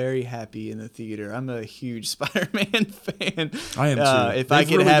very happy in the theater. I'm a huge Spider-Man fan. I am too. If I They've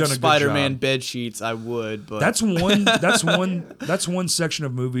could really have done a good Spider-Man job. bed sheets, I would. But That's one section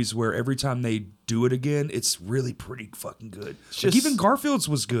of movies where every time they do it again, it's really pretty fucking good. Like just- even Garfield's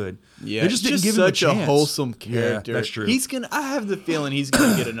was good. yeah, they just didn't give such him a a chance. wholesome character. Yeah, that's true. He's gonna. I have the feeling he's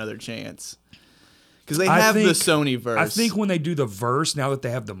gonna get another chance because they I have the think- Sony verse. I think when they do the verse, now that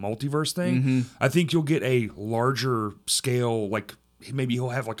they have the multiverse thing, Mm-hmm. I think you'll get a larger scale. Like maybe he'll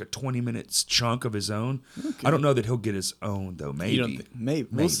have like a 20 minutes chunk of his own. I don't know that he'll get his own though. Maybe. You don't think, maybe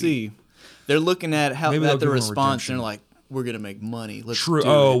Maybe. we'll see. They're looking at how Maybe they'll at the give him a response and redemption. they're like, "We're gonna make money. Let's True. do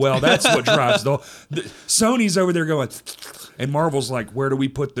Oh it." well, that's what drives the Sony's over there going, and Marvel's like, where do we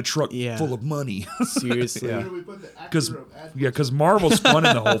put the truck Yeah. full of money? Seriously. Where do we put the Because actor of ad- because Marvel's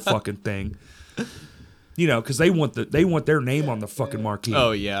funding the whole fucking thing. You know, because they want their name on the fucking marquee.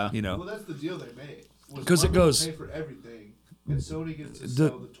 Oh yeah. You Well, know, that's the deal they made. Was 'Cause it Marvel goes- pay for everything, and Sony gets to the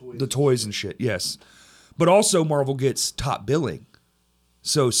sell the toys. the toys and shit. Yes, but also Marvel gets top billing.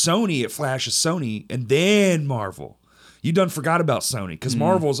 So Sony, it flashes Sony, and then Marvel. You done forgot about Sony because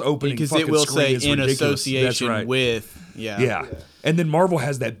Marvel's opening Because fucking it will screen say is in ridiculous. That's association right. with. Yeah. Yeah. And then Marvel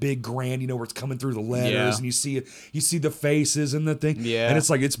has that big grand, you know, where it's coming through the letters Yeah. and you see the faces and the thing. Yeah. And it's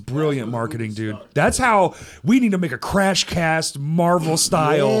like it's brilliant That's where the marketing, movie dude. starts. That's how we need to make a crash cast Marvel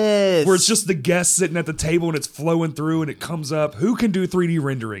style Yes. where it's just the guests sitting at the table and it's flowing through and it comes up. Who can do 3D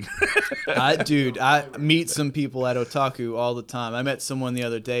rendering? I meet some people at Otaku all the time. I met someone the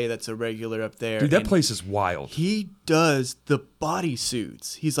other day that's a regular up there. Dude, that and place is wild. He does the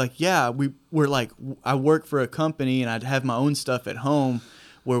bodysuits. He's like, yeah, we're like, I work for a company and I'd have my own stuff at home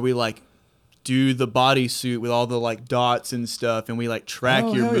where we like do the bodysuit with all the like dots and stuff and we like track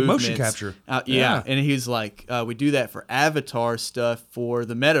Oh, your hell yeah, movements. motion capture. Yeah. Yeah. And he's like, we do that for Avatar stuff for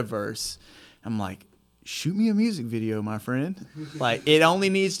the metaverse. I'm like, shoot me a music video, my friend. Like it only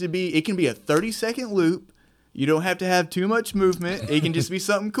needs to be, it can be a 30-second loop. You don't have to have too much movement. It can just be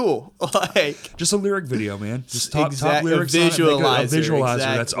something cool. Like Just a lyric video, man. Just top Exact- lyrics a on it, make visualizer. a visualizer.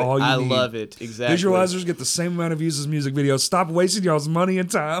 Exactly. That's all you I need. love it. Exactly. Visualizers get the same amount of views as music videos. Stop wasting y'all's money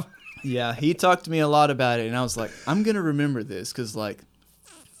and time. Yeah, he talked to me a lot about it, and I was like, I'm gonna remember this because like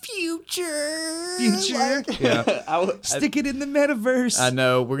future. Like, Yeah. I Stick it in the metaverse. I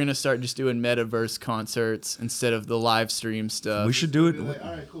know we're gonna start just doing metaverse concerts instead of the live stream stuff. We should do Be it. like,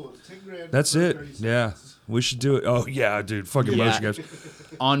 all right, cool. It's 10 grand. That's for it. 30 seconds. Yeah. We should do it. Oh yeah, dude. Fucking Yeah. motion capture.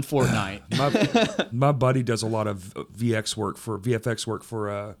 on Fortnite. My buddy does a lot of VFX work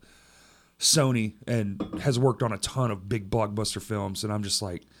for Sony and has worked on a ton of big blockbuster films. And I'm just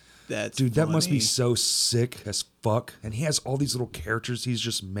like, That's dude, that must be funny. so sick as fuck. And he has all these little characters he's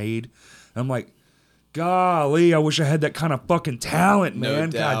just made. And I'm like, golly, I wish I had that kind of fucking talent, No man.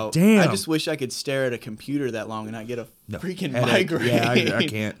 doubt. God damn. I just wish I could stare at a computer that long and not get a freaking headache. migraine. Yeah, I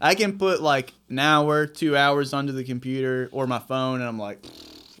can't. I can put like an hour, 2 hours onto the computer or my phone, and I'm like,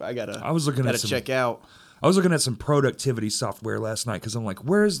 I I was looking at gotta some- check out. I was looking at some productivity software last night because I'm like,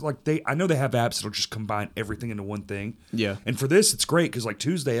 where's like I know they have apps that'll just combine everything into one thing. Yeah. And for this, it's great because like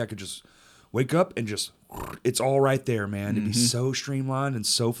Tuesday, I could just wake up and just, it's all right there, man. It'd be so streamlined and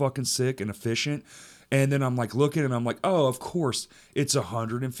so fucking sick and efficient. And then I'm like looking and I'm like, oh, of course, it's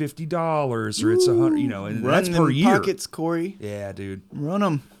 $150 or it's $100, you know, and Run that's them per year. pockets, Corey. Yeah, dude. Run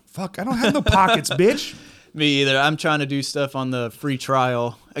them. Fuck, I don't have no pockets, bitch. Me either. I'm trying to do stuff on the free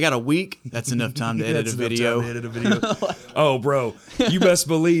trial. I got a week. That's enough time to edit a That's enough video. time to edit a video. Oh, bro, you best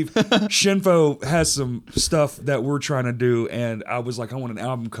believe Shinfo has some stuff that we're trying to do, and I was like, I want an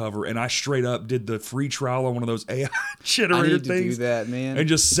album cover, and I straight up did the free trial on one of those AI generator I need to things, do that, man. and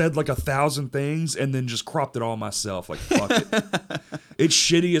just said like 1,000 things, and then just cropped it all myself. Like fuck it, it's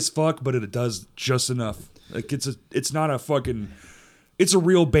shitty as fuck, but it does just enough. Like it's not a fucking. It's a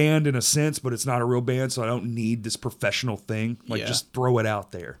real band in a sense, but it's not a real band, so I don't need this professional thing. Like, Yeah. just throw it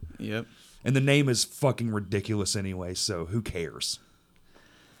out there. Yep. And the name is fucking ridiculous anyway, so who cares?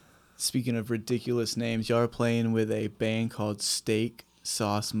 Speaking of ridiculous names, y'all are playing with a band called Steak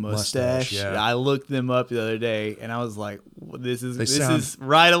Sauce Mustache. Yeah. I looked them up the other day, and I was like, "This They sound- is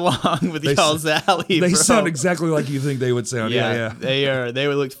right along with they y'all's alley." They bro. sound exactly like you think they would sound. Yeah. They are. They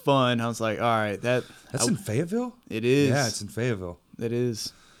looked fun. I was like, "All right, That's in Fayetteville? it is. Yeah, it's in Fayetteville. It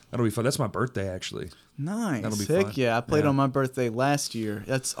is. That'll be fun. That's my birthday, actually. Nice. That'll be Heck fun. yeah. I played Yeah. on my birthday last year.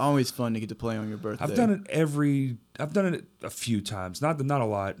 That's always fun to get to play on your birthday. I've done it a few times. Not a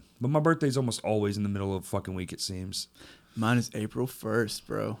lot. But my birthday's almost always in the middle of a fucking week, it seems. Mine is April 1st,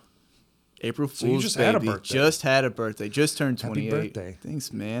 bro. April Fool's So you just had a baby. birthday. Just had a birthday. Just turned Happy 28. birthday.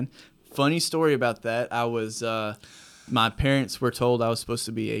 Thanks, man. Funny story about that. I was my parents were told I was supposed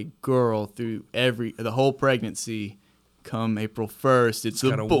to be a girl through the whole pregnancy. Come April 1st, it's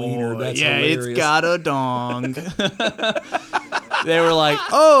got a a boy. wiener. That's yeah, hilarious. it's got a dong. They were like,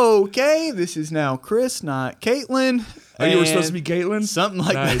 "Oh, okay, this is now Chris, not Caitlin." Oh, you were supposed to And be Caitlin? something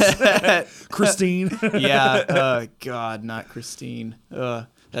like Nice. that. Christine. Yeah. God, not Christine.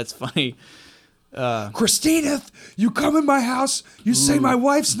 That's funny. Christina, you come in my house, you say my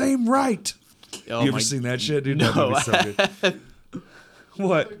wife's name right. Oh You ever my- seen that shit, dude? No. That movie's so good.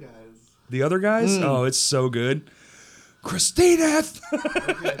 What? Guys. The other guys? Oh, it's so good. Christina,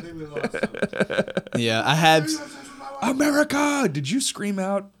 Okay, I think we lost him. Yeah, I had. America. Did you scream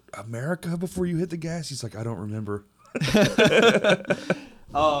out America before you hit the gas? He's like, I don't remember.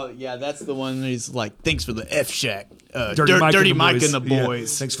 Oh yeah, that's the one. He's like, "Thanks for the F Shack, Dirty Mike and the Yeah.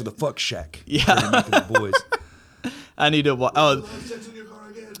 boys." Thanks for the fuck shack. Yeah. Dirty Mike and the boys. I need to. Oh, Sex in your car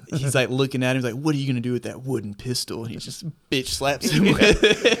again. he's like looking at him. He's like, "What are you gonna do with that wooden pistol?" And he just bitch slaps him with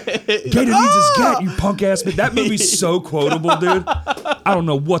it. Gator needs his gat, you punk ass bitch. That movie's so quotable, dude. I don't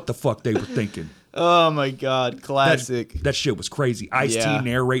know what the fuck they were thinking. Oh my god, That, classic. that shit was crazy. Ice-T Yeah.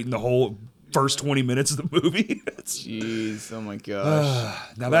 narrating the whole first 20 minutes of the movie. Jeez, oh my gosh.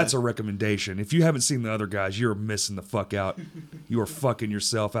 Now that's a recommendation. If you haven't seen the other guys, you're missing the fuck out. You are fucking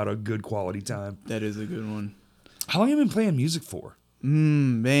yourself out of good quality time. That is a good one. How long have you been playing music for?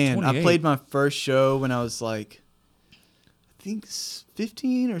 Man, 28. I played my first show when I was like, I think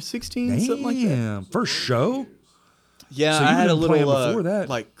 15 or 16, something like that. Damn, first show? Yeah, So I you've had a been playing little before that.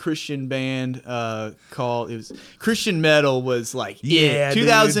 like Christian band called, it was Christian metal was like Yeah, it. dude.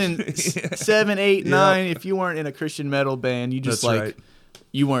 2007, 8, Yeah. 9. If you weren't in a Christian metal band, you just That's like right.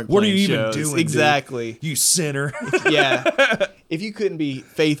 you weren't What are playing you shows. even doing? Exactly. Dude? You sinner. Yeah. If you couldn't be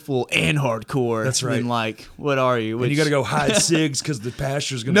faithful and hardcore, That's right. then like what are you? And you got to go hide cigs because the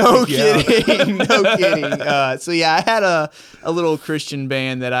pasture's going to No kick you out. kidding, no kidding. So yeah, I had a little Christian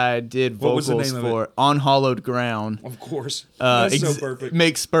band that I did What was vocals the name of for, On Hollowed Ground. Of course. That's so perfect.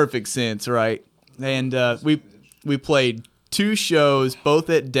 Makes perfect sense, right? And we played 2 shows, both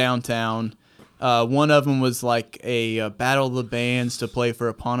at downtown. One of them was like a battle of the bands to play for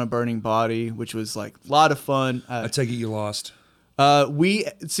Upon a Burning Body, which was like a lot of fun. I take it you lost.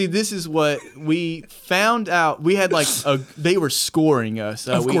 This is what we found out. We had like they were scoring us.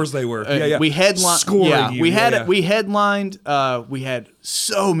 Of course they were. Yeah, yeah. We headlined. Scoring Yeah, you. we Yeah, had yeah. we headlined. We had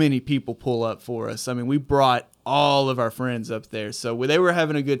so many people pull up for us. I mean, we brought all of our friends up there, so they were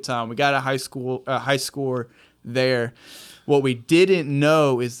having a good time. We got a high score there. What we didn't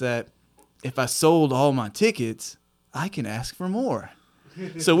know is that if I sold all my tickets, I can ask for more.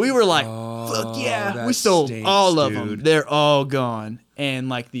 So we were like, fuck yeah. that We sold stinks, all of them. dude. They're all gone. And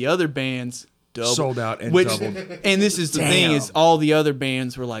like the other bands doubled. Sold out and which, doubled. And this is the thing Damn. is all the other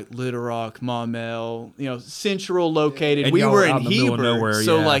bands were like Little Rock, Maumelle, central located. And we y'all were were in out in the middle of Heber. nowhere,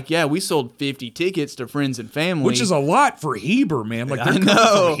 So yeah. we sold 50 tickets to friends and family. Which is a lot for Heber, man. Like, they're I coming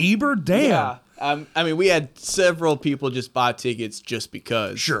know. from Heber? Damn. Yeah. I mean, we had several people just buy tickets just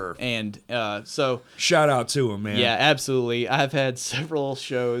because. Sure. And so Shout out to him, man. yeah, absolutely. I've had several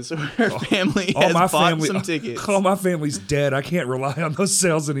shows where family All has my bought family, some tickets. all my family's dead. I can't rely on those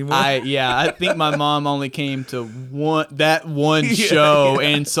sales anymore. I think my mom only came to one show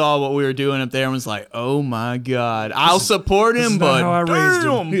and saw what we were doing up there and was like, "Oh my god, I'll support this him, is not but how I raised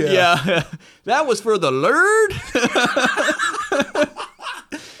him." damn." Yeah, that was for the Lord.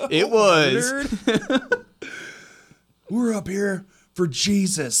 It was. Nerd. We're up here for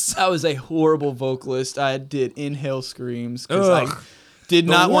Jesus. I was a horrible vocalist. I did inhale screams because I Ugh. did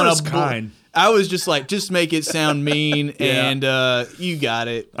The not want worst to. kind. I was just like, just make it sound mean, Yeah. and you got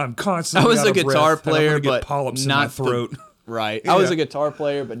it. I'm constantly I was out a of guitar breath, and I'm player, gonna get but polyps not in my throat. Right. I was Yeah. a guitar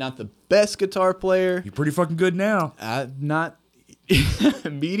player, but not the best guitar player. You're pretty fucking good now. Not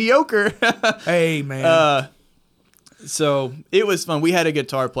mediocre. Hey, man. So it was fun. We had a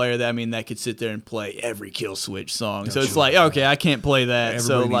guitar player that could sit there and play every Kill Switch song. So it's like, okay, I can't play that.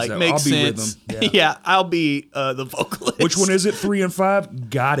 So Everybody needs like, that. makes I'll be sense. rhythm. Yeah. Yeah, I'll be the vocalist. Which one is it? 3 and 5?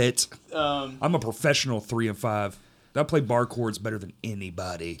 Got it. I'm a professional 3 and 5. I play bar chords better than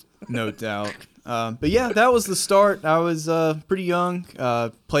anybody. No doubt. But yeah, that was the start. I was pretty young.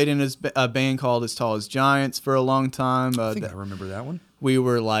 Played in a band called As Tall as Giants for a long time. I think I remember that one. we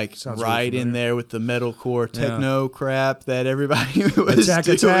were like Sounds right really in familiar. there with the metalcore techno crap that everybody was Attack,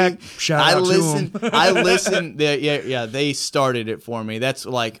 doing. Attack. Shout I out to listened. 'em. I listened. Yeah. They started it for me. That's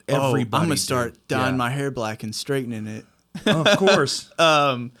like, I'm Everybody gonna start did. dyeing Yeah. my hair black and straightening it. Of course.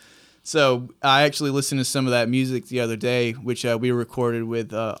 So I actually listened to some of that music the other day, which we recorded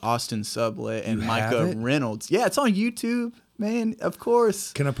with Austin Sublet and You have Micah it? Reynolds. Yeah, it's on YouTube, man. Of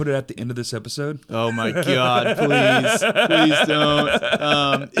course. Can I put it at the end of this episode? Oh my God! Please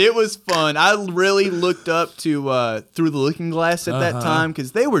don't. It was fun. I really looked up to Through the Looking Glass at that time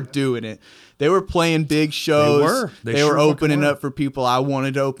because they were doing it. They were playing big shows. were. They They sure were fucking opening were. up for people I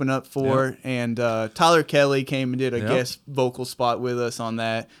wanted to open up for. And Tyler Kelly came and did a Yep. guest vocal spot with us on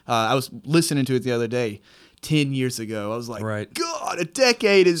that. I was listening to it the other day. 10 years ago, I was like, Right. God, a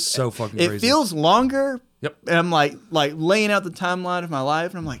decade is So fucking It crazy. feels longer. Yep. And I'm like laying out the timeline of my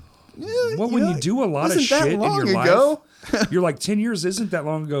life, and I'm like, Well, when you do a lot of wasn't that shit in long your ago? life, you're like 10 years isn't that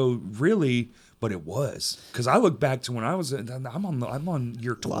long ago, really, but it was. Because I look back to when I was, I'm on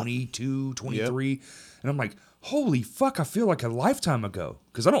year 22, 23, and I'm like, holy fuck, I feel like a lifetime ago.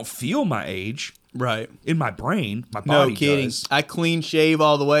 Because I don't feel my age Right. in my brain. My No body kidding. does. I clean shave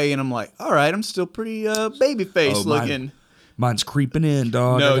all the way, and I'm like, all right, I'm still pretty baby face Oh, looking. Mine's creeping in,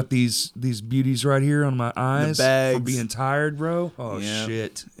 dog. No. I got these beauties right here on my eyes from bags. being tired, bro. Oh, Yeah.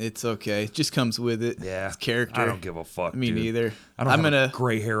 shit. It's okay. It just comes with it. Yeah. It's character. I don't give a fuck, Me dude. neither. I don't I'm have gonna.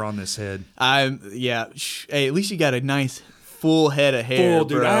 gray hair on this head. Hey, at least you got a nice full head of hair, Full,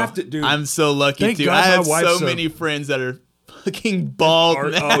 dude. bro. I have to- dude. I'm so lucky Thank too. God I my have wife's so a- many friends that are fucking bald Oh,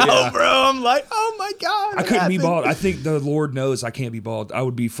 now, yeah. bro. I'm like, oh my God. I what couldn't be happened? bald. I think the Lord knows I can't be bald. I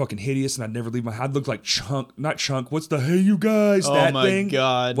would be fucking hideous, and I'd never leave my. I'd look like not Chunk. What's the hey you guys? Oh that my thing.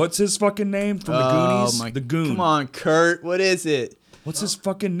 God. What's his fucking name from the Oh Goonies? my. The Goon. Come on, Kurt. What is it? What's his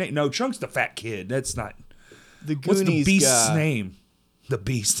fucking name? No, Chunk's the fat kid. That's not. The What's Goonies the Beast's guy. name? The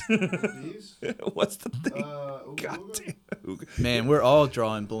Beast. These? What's the thing? Ooga God Booga? damn. Man, we're all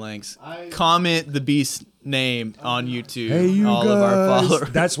drawing blanks. I- Comment the Beast name on YouTube. Hey you all guys. of our followers.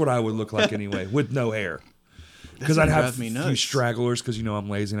 That's what I would look like anyway, with no hair. Because I'd gonna have drive me a few nuts. stragglers. Because I'm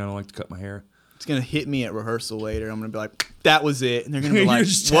lazy and I don't like to cut my hair. It's gonna hit me at rehearsal later. I'm gonna be like, "That was it," and they're gonna be You like,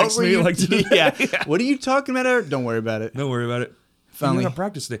 just "What text were me you?" like today. yeah. What are you talking about? Eric? Don't worry about it. Don't worry about it. Finally. Finally, on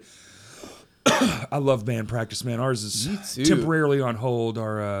practice day. I love band practice, man. Ours is Me too. temporarily on hold.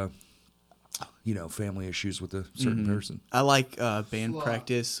 Our, family issues with a certain person. I like band Slaw.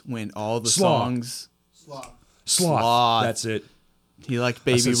 practice when all the Slaw. songs. Sloth. Sloth. Sloth. That's it. He liked I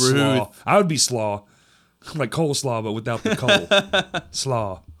Baby said Ruth. slaw. I would be slaw. Like coleslaw, but without the coal.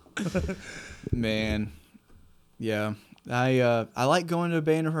 Slaw. Man, yeah. I like going to a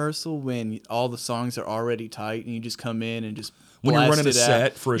band rehearsal when all the songs are already tight and you just come in and just When you're blast running a it out.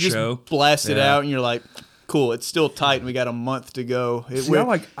 set for a You just show. blast it Yeah. out and you're like, cool, it's still tight and we got a month to go. See,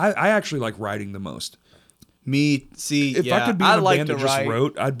 I actually like writing the most. If yeah, I could be in I a like band to that just write.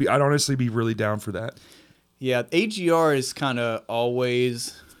 wrote, I'd honestly be really down for that. Yeah, AGR is kind of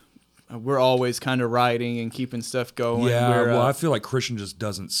always. We're always kind of writing and keeping stuff going. Yeah, We're, well, I feel like Christian just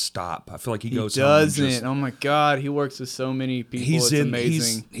doesn't stop. I feel like he he goes home and doesn't. just- Oh my God, he works with so many people. It's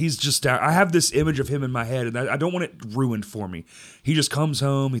amazing. He's just down. I have this image of him in my head, and I don't want it ruined for me. He just comes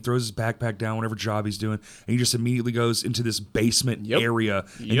home, he throws his backpack down, whatever job he's doing, and he just immediately goes into this basement Yep. area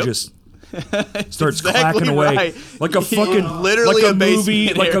and Yep. just starts Exactly clacking away right. like a fucking Literally like a movie,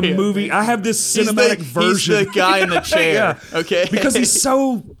 basement like area. a movie. I have this cinematic version. He's the guy in the chair. Yeah. Okay. Because he's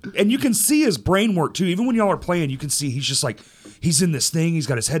so, and you can see his brain work too. Even when y'all are playing, you can see he's just like, he's in this thing. He's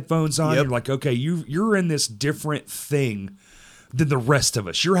got his headphones on. Yep. You're like, okay, you're in this different thing than the rest of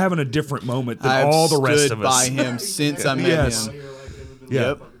us. You're having a different moment than I've all the rest stood of us. by him since I met Yes. him. You're like, everybody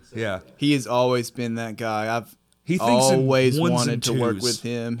Yeah. fucking said. Yeah. He has always been that guy. I've He thinks in always ones wanted and to work twos. with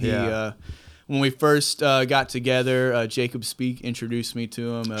him. Yeah. When we first got together, Jacob Speak introduced me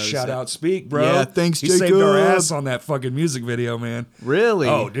to him. Shout out Speak, bro. Yeah, thanks, he saved our Jacob. ass on that fucking music video, man. Really?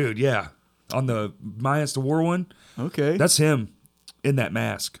 Oh, dude, yeah. On the Mayans to War one, Okay. that's him in that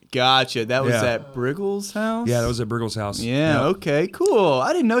mask. Gotcha. That was Yeah. at Briggle's house? Yeah, that was at Briggle's house. Yeah, Yep. okay, cool.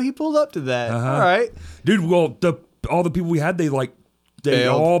 I didn't know he pulled up to that. Uh-huh. All right. Dude, well, all the people we had, they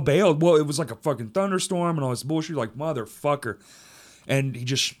Bailed. all bailed. Well, it was like a fucking thunderstorm and all this bullshit. Like, motherfucker. And he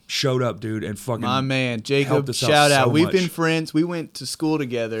just showed up, dude, and fucking. My man, helped Jacob, us out shout out. so We've much. been friends. We went to school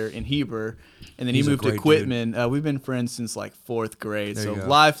together in Heber, and then He's he a moved to great Quitman. We've been friends since like 4th grade. There So you go.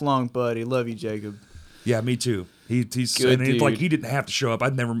 lifelong buddy. Love you, Jacob. Yeah, me too. He's Good and it's like dude. he didn't have to show up. I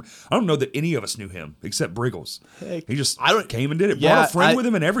don't know that any of us knew him except Briggles. Heck, He just I don't- came and did it. Yeah, Brought a friend I- with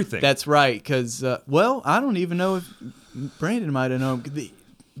him and everything. That's right. Because, I don't even know if Brandon might have known.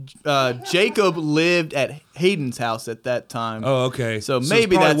 Jacob lived at Hayden's house at that time. Oh, okay. So it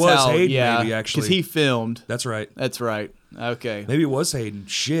maybe probably that's was how. Hayden, yeah, maybe actually. because he filmed. That's right. That's right. Okay. Maybe it was Hayden.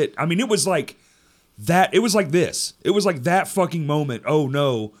 Shit. I mean, it was like that. It was like this. It was like that fucking moment. Oh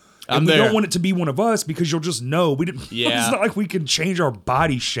no. And I'm we there. don't want it to be one of us because you'll just know. We didn't. Yeah. It's not like we can change our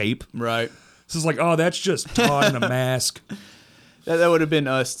body shape. Right. This is like, oh, that's just Todd in a mask. That would have been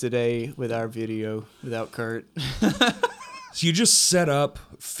us today with our video without Kurt. So you just set up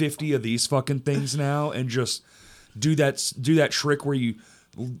 50 of these fucking things now and just do that trick where you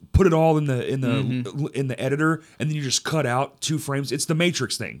put it all in the editor and then you just cut out 2 frames. It's the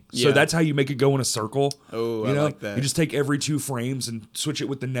Matrix thing. So Yeah. that's how you make it go in a circle. Oh, you I know? like that. You just take every 2 frames and switch it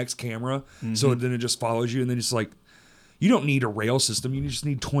with the next camera. So then it just follows you and then it's like you don't need a rail system. You just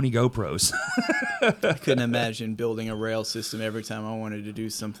need 20 GoPros. I couldn't imagine building a rail system every time I wanted to do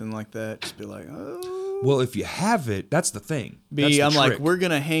something like that. Just be like, oh. Well, if you have it, that's the thing. That's the I'm like, trick. we're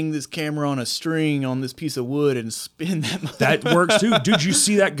going to hang this camera on a string on this piece of wood and spin that. That works too. Dude, you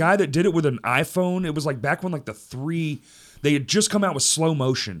see that guy that did it with an iPhone? It was like back when like they had just come out with slow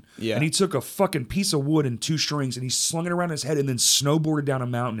motion. Yeah. And he took a fucking piece of wood and 2 strings and he slung it around his head and then snowboarded down a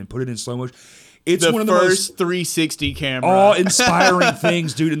mountain and put it in slow motion. It's the one of the first most 360 camera. awe-inspiring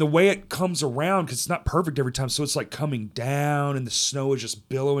things, dude. And the way it comes around, because it's not perfect every time, so it's like coming down and the snow is just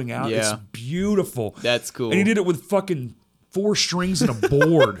billowing out. Yeah. It's beautiful. That's cool. And he did it with fucking 4 strings and a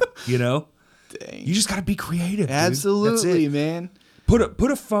board, you know? Dang. You just got to be creative, dude. That's Absolutely, it. man. Put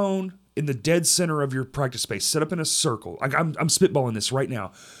a phone in the dead center of your practice space. Set up in a circle. Like I'm spitballing this right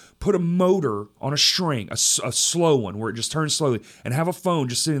now. Put a motor on a string, a slow one where it just turns slowly, and have a phone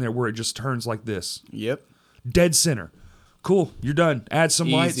just sitting there where it just turns like this. Yep. Dead center. Cool. You're done. Add some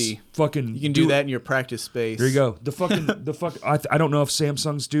Easy. lights. Fucking. You can do that in your practice space. There you go. The fuck. I don't know if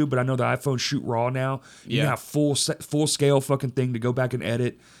Samsungs do, but I know the iPhones shoot RAW now. You Yeah. can have full scale fucking thing to go back and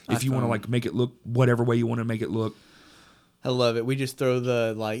edit if you want to like make it look whatever way you want to make it look. I love it. We just throw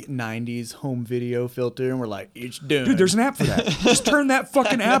the like 90s home video filter and we're like, it's done. Dude, there's an app for that. Just turn that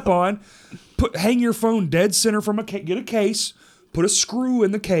fucking app on. Hang your phone dead center from get a case. Put a screw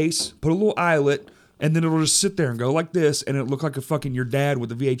in the case. Put a little eyelet, and then it'll just sit there and go like this, and it look like a fucking your dad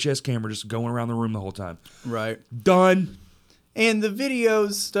with a VHS camera just going around the room the whole time. Right. Done. And the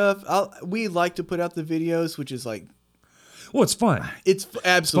videos stuff, we like to put out the videos, which is like, Well, it's fun. it's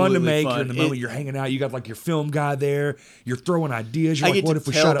absolutely Fun to make. fun. You're in the moment. You're hanging out. You got like your film guy there. You're throwing ideas. You're I like, get what to if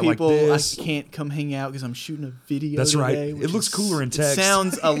we tell shot it like people this? I can't come hang out because I'm shooting a video. That's right. today, which It looks is- cooler in text. It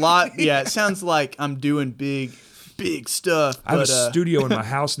sounds a lot. Yeah, it sounds like I'm doing big stuff. I have a but, studio in my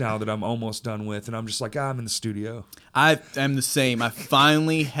house now that I'm almost done with, and I'm just like, I'm in the studio. I am the same. I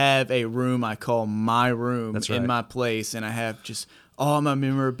finally have a room I call my room That's in right. my place, and I have just all my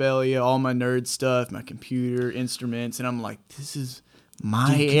memorabilia, all my nerd stuff, my computer, instruments, and I'm like, this is my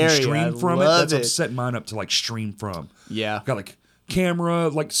Dude, can area. you stream I from it? love That's what I'm it. setting mine up to like stream from. Yeah. I've got like camera,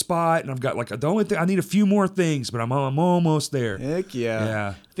 like spot, and I've got like the only thing I need a few more things, but I'm almost there. Heck yeah. Yeah.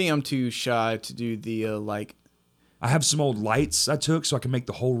 I think I'm too shy to do the like I have some old lights I took so I can make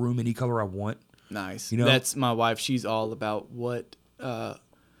the whole room any color I want. nice. You know? That's my wife. She's all about what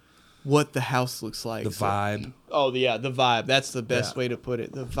the house looks like. The vibe. Oh yeah, the vibe. That's the best Yeah. way to put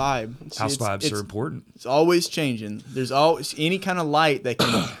it. The vibe. House It's- vibes are important. It's always changing. There's always any kind of light that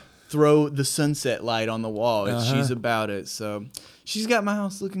can throw the sunset light on the wall. She's about it. So she's got my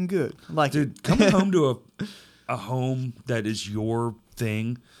house looking good. I like Dude, it. coming home to a home that is your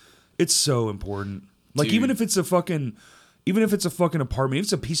thing, it's so important. Like Dude. even if it's a fucking apartment, if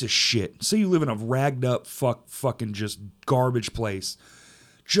it's a piece of shit. Say you live in a ragged up fucking just garbage place.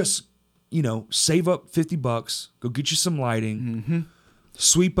 Just, save up $50, go get you some lighting.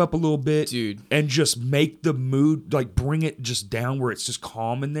 Sweep up a little bit, Dude. and just make the mood, like bring it just down where it's just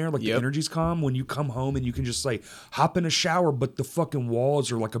calm in there, like the Yep. energy's calm. When you come home and you can just like hop in a shower, but the fucking walls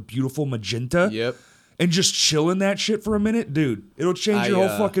are like a beautiful magenta. Yep. And just chill in that shit for a minute, dude. It'll change your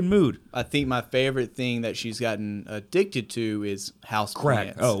whole fucking mood. I think my favorite thing that she's gotten addicted to is house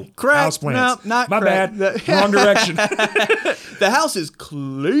Crack. plants. Oh, crack. houseplants. No, not My crack. bad. Wrong direction. The house is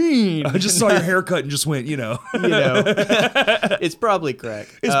clean. I just saw your haircut and just went, You know, it's probably crack.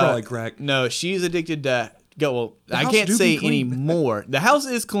 It's probably crack. No, she's addicted to. I house can't do say be clean. anymore. The house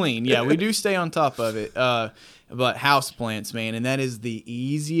is clean. Yeah, we do stay on top of it. But house plants, man, and that is the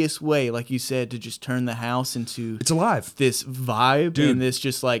easiest way, like you said, to just turn the house into It's alive. this vibe Dude, and this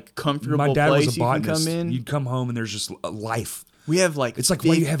just like comfortable My dad place was a you can botanist. come in. You'd come home and there's just a life. We have like It's like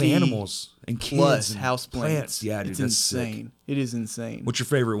why you have 50 animals and kids plus and house plants. Yeah, dude, it's that's sick. insane. It is insane. What's your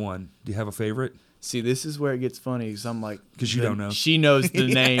favorite one? Do you have a favorite? See, this is where it gets funny because I'm like, 'Cause you don't know. She knows the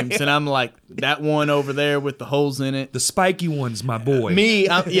names, and I'm like, that one over there with the holes in it. The spiky one's my boy.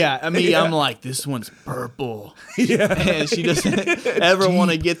 I'm like, this one's purple. Yeah, and she doesn't ever want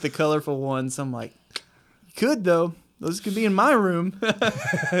to get the colorful ones. I'm like, you could though. Those could be in my room.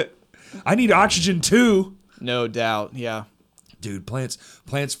 I need oxygen too. No doubt. Yeah. Dude, plants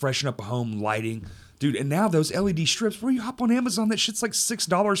freshen up a home, lighting. Dude, and now those LED strips, where you hop on Amazon, that shit's like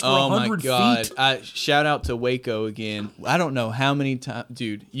 $6 for 100 feet. Shout out to Waco again. I don't know how many times,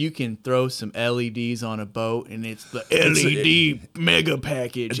 dude, you can throw some LEDs on a boat and it's the LED mega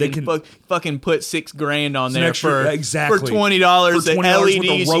package. They and can fucking put $6,000 on there extra, for exactly. for $20. For $20 The with the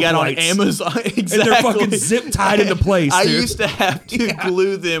LEDs rope you got lights. on Amazon. Exactly. And they're fucking zip tied into place, I dude. used to have to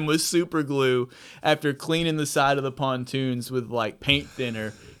glue them with super glue after cleaning the side of the pontoons with like paint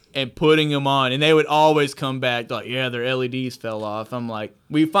thinner. And putting them on, and they would always come back like, yeah, their LEDs fell off. I'm like,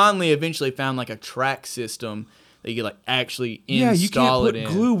 we finally eventually found like a track system that you could like actually install it in. You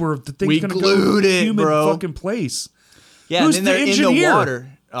can't put glue where the thing's We gonna glued go it, human bro. fucking place. Yeah, Who's and then the they're in engineer? the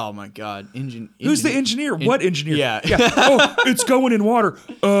water. Oh my god, Who's the engineer? What engineer? Yeah. Oh, it's going in water.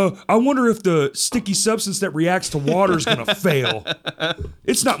 I wonder if the sticky substance that reacts to water is going to fail.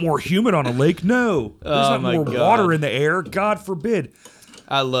 It's not more humid on a lake. No. There's not my more God. water in the air. God forbid.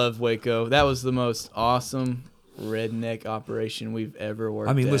 I love Waco. That was the most awesome redneck operation we've ever worked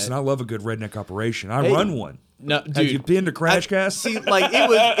I mean, at. listen, I love a good redneck operation. I run one. No, dude. Have you been to Crash Cast? See, like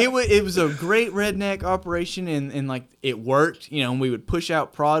it was a great redneck operation, and like it worked, you know. And we would push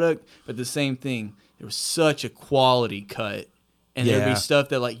out product, but the same thing. There was such a quality cut, and there'd Yeah. be stuff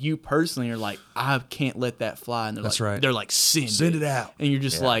that like you personally are like, I can't let that fly, and That's right. They're like, send it out. and you're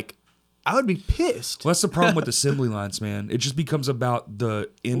just Yeah. like, I would be pissed. Well, that's the problem with assembly lines, man. It just becomes about the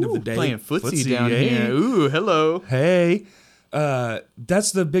end of the day. Playing footsie down hey. here. Ooh, hello. Hey,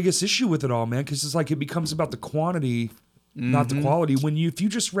 that's the biggest issue with it all, man. Because it's like it becomes about the quantity, not the quality. If you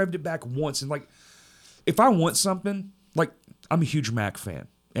just revved it back once, and like, if I want something, like I'm a huge Mac fan,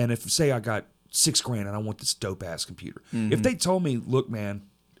 and if say I got $6,000 and I want this dope ass computer, if they told me, look, man,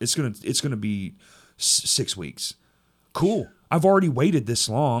 it's gonna be 6 weeks, cool. I've already waited this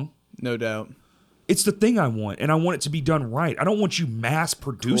long. No doubt. It's the thing I want, and I want it to be done right. I don't want you mass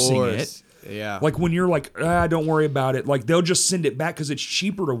producing it. Yeah. Like when you're like, don't worry about it. Like they'll just send it back because it's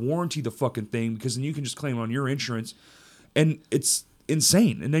cheaper to warranty the fucking thing because then you can just claim it on your insurance, and it's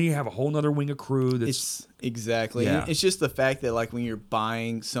insane. And then you have a whole nother wing of crew. It's exactly. Yeah. It's just the fact that like when you're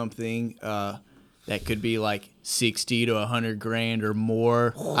buying something that could be like 60 to 100 grand or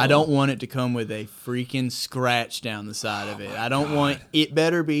more, I don't want it to come with a freaking scratch down the side of it. I don't want it.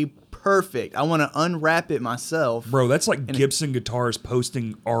 Better be perfect. I want to unwrap it myself. Bro, that's like Gibson Guitars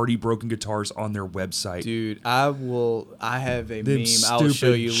posting already broken guitars on their website. Dude, I have a Them meme I'll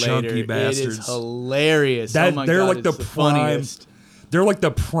show you stupid, chunky later. It bastards. is hilarious. That, Oh my they're God, like it's the the funniest. They're like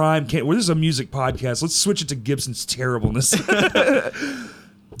the prime. Well, this is a music podcast. Let's switch it to Gibson's terribleness.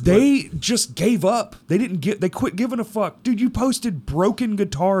 They just gave up. They quit giving a fuck. Dude, you posted broken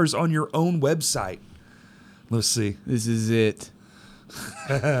guitars on your own website. Let's see. This is it.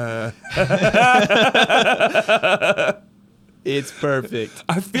 It's perfect.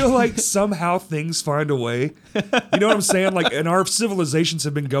 I feel like somehow things find a way. You know what I'm saying? Like, and our civilizations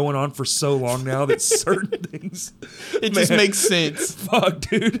have been going on for so long now that certain things. It just makes sense. Fuck,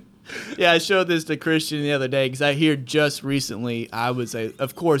 dude. Yeah, I showed this to Christian the other day because I hear just recently I was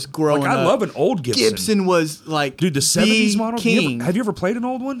of course growing Like, up. I love an old Gibson. Gibson was like Dude, the 70s model. king. Have you ever played an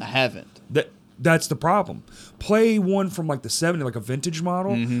old one? I haven't. That's the problem. Play one from like the 70s, like a vintage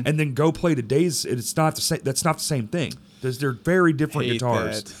model, and then go play today's. It's not the same. That's not the same thing. They're very different Hate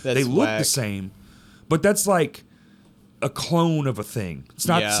guitars. that. They That's look the whack. same, but that's like a clone of a thing. It's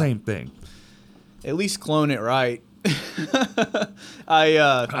not the Yeah. same thing. At least clone it right.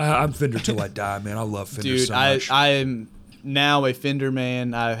 I'm Fender till I die, man. I love Fender Dude, so much. I am now a Fender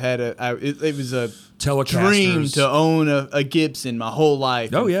man. I had it was a Telecasters. dream to own a Gibson my whole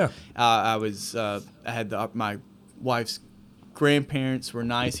life. Oh, yeah. I had my wife's grandparents were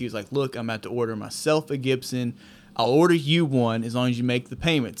nice. He was like, "Look, I'm about to order myself a Gibson. I'll order you one as long as you make the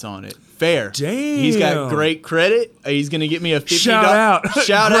payments on it." Fair. Damn. He's got great credit. He's gonna get me a $50. Shout out.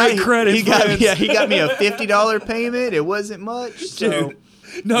 Shout Great out. credit, He got friends. he got me a $50 payment. It wasn't much. So. Dude,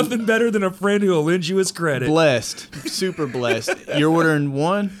 nothing better than a friend who will lend you his credit. Blessed, super blessed. You're ordering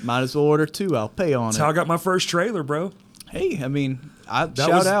one, might as well order two. I'll pay on That's it. how I got my first trailer, bro. Hey, I mean, shout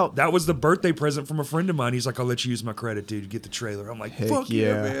was, out. That was the birthday present from a friend of mine. He's like, "I'll let you use my credit, dude. Get the trailer." I'm like, Heck "Fuck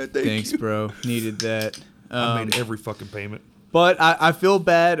yeah, man! Thanks, Thank you." bro. Needed that. I made every fucking payment. But I feel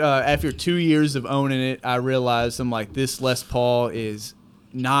bad. After 2 years of owning it, I realized I'm like, this Les Paul is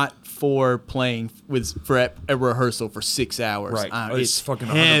not for playing for a rehearsal for 6 hours. Right. It's fucking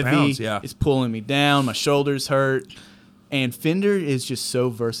 100 heavy. pounds, yeah. It's pulling me down. My shoulders hurt. And Fender is just so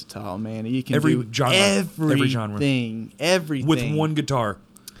versatile, man. You can Every do genre. Every genre. everything. With one guitar.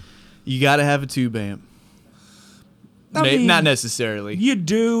 You got to have a tube amp. I mean, Not necessarily. You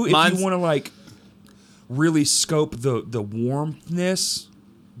do if Mine's- you want to like really scope the warmness,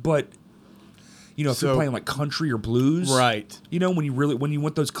 but you know if you're So- playing like country or blues, Right. You know when you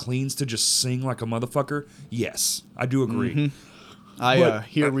want those cleans to just sing like a motherfucker. Yes, I do agree. Mm-hmm. I But-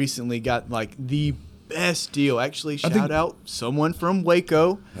 here recently got like the best deal. Actually, think- shout out someone from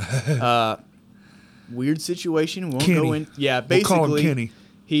Waco. Weird situation. Won't Kenny. go in. Yeah, We'll basically, call him Kenny.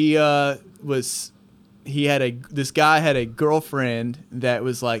 he this guy had a girlfriend that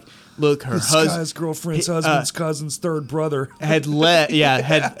was like, look, her This husband guy's girlfriend's husband's cousin's third brother. had left. Yeah,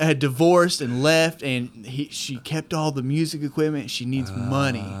 had divorced and left, and she kept all the music equipment. She needs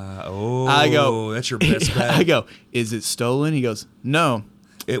money. I go, that's your best bet. I go, is it stolen? He goes, no.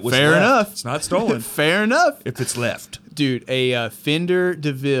 It was Fair left. enough. It's not stolen Fair enough. if it's left. Dude, a Fender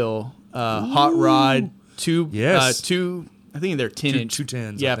DeVille hot rod, Yes. two. I think they're 10-inch. two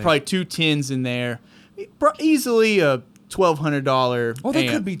 10s, I Yeah, think. probably 2 10s in there. Easily a $1,200. Oh, they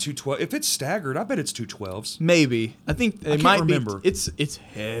amp. could be 212. If it's staggered, I bet it's 212s. Maybe. I think it can't might remember. be. It's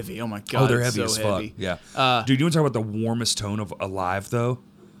heavy. Oh my god. Oh, they're it's heavy so as fuck. heavy. Yeah. Dude, you want to talk about the warmest tone of Alive, though?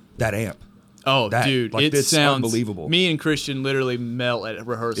 That amp. Oh, That- dude, like, it it's sounds unbelievable. Me and Christian literally melt at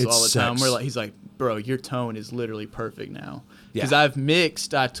rehearsal It's all the time. sex. He's like, bro, your tone is literally perfect now. Yeah. Because I've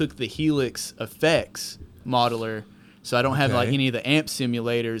mixed. I took the Helix Effects modeler, so I don't have like Okay. any of the amp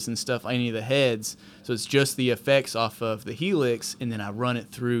simulators and stuff, any of the heads. So it's just the effects off of the Helix, and then I run it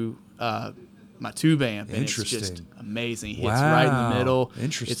through my tube amp, and it's just Interesting. amazing. Hits right in the Wow. middle.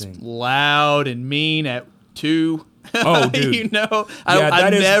 Interesting. It's loud and mean at 2. Oh, dude. you know, Yeah, I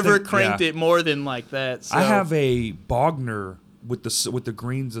that is the never thing- cranked yeah. it more than like that. So. I have a Bogner with the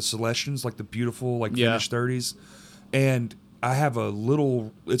greens, the Celestians, like the beautiful, like Yeah. finished 30s. And I have a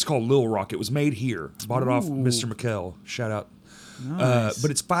little, it's called Lil Rock. It was made here. Bought it off Ooh. Mr. McKell. Shout out. Nice. But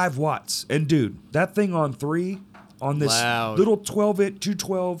it's 5 watts. And dude, that thing on 3, on this Loud. little 12-inch,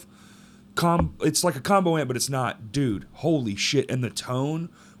 212, it's like a combo amp, but it's not. Dude, holy shit. And the tone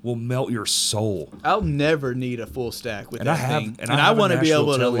will melt your soul. I'll never need a full stack with And I that have- thing. and I have a want to be Nashville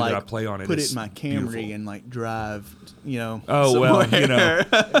able to Telly that like I play on it. put it It's in my Camry beautiful. and like drive, you know. Oh, well, somewhere. you know.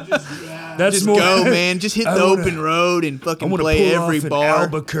 That's Just more, go, man. Just hit I the wanna- open road and I fucking want to play pull every off in bar.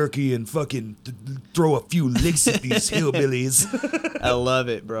 Albuquerque and fucking throw a few licks at these hillbillies. I love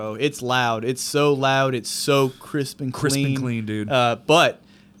it, bro. It's loud. It's so loud. It's so crisp and Crisp clean. and clean, dude. But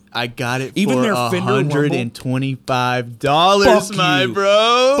I got it Even for their Fender Rumble? $125, Fuck my you.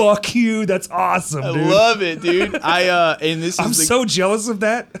 bro. Fuck you. That's awesome, I dude. love it, dude. And this I'm is the so jealous of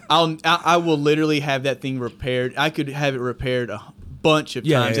that. I will literally have that thing repaired. I could have it repaired a bunch of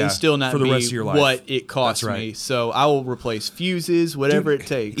Yeah, times yeah, and still not for the be rest of your life. what it cost That's right. me. So I will replace fuses, whatever Dude, it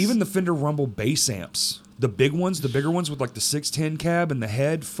takes. Even the Fender Rumble bass amps, the big ones, the bigger ones with like the 610 cab and the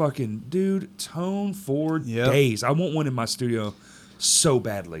head, fucking dude, tone for Yep. days. I want one in my studio so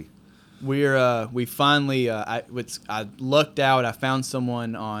badly. we finally I lucked out. I found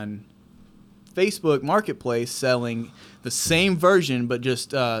someone on Facebook Marketplace selling the same version, but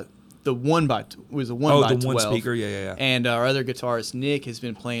just the 1x2 was a 1x12. Oh, the one speaker, yeah. And our other guitarist Nick has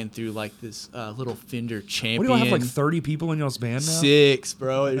been playing through like this little Fender Champion. What do you have, like 30 people in y'all's band now? 6,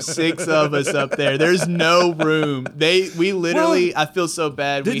 bro. There's 6 of us up there. There's no room. We literally. I feel so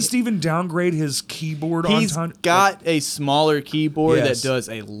bad. Didn't Steven downgrade his keyboard He's on time? got a smaller keyboard Yes. that does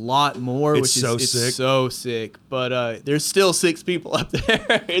a lot more, It's which so is sick. it's so sick. But there's still 6 people up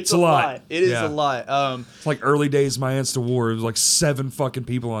there. It's a lot. It is Yeah. a lot. It's like early days My Ants to War. It was like 7 fucking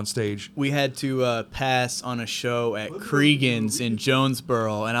people on stage. We had to pass on a show at Cregan's in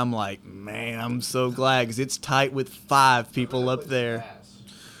Jonesboro, and I'm like, man, I'm so glad because it's tight with 5 people up there.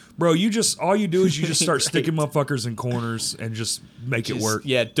 Bro, all you do is you just start sticking motherfuckers in corners and just make it Just- work.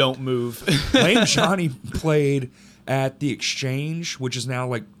 Yeah, don't move. Lame Johnny played at the Exchange, which is now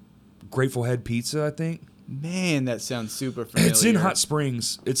like Grateful Head Pizza, I think. Man, that sounds super familiar. It's in Hot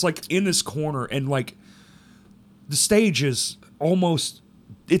Springs. It's like in this corner, and like the stage is almost.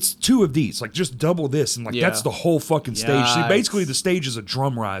 It's 2 of these, like just double this, and like Yeah. that's the whole fucking stage. See, Yikes. basically the stage is a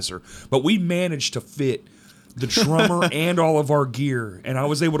drum riser, but we managed to fit the drummer and all of our gear, and I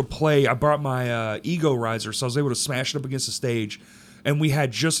was able to play. I brought my Ego riser, so I was able to smash it up against the stage, and we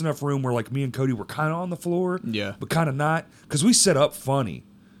had just enough room where like me and Cody were kind of on the floor, Yeah. but kind of not, because we set up funny,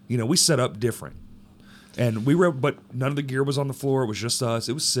 we set up different. And but none of the gear was on the floor. It was just us.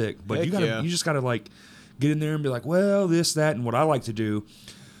 It was sick. But Heck yeah. you just gotta like get in there and be like, well, this, that, and what I like to do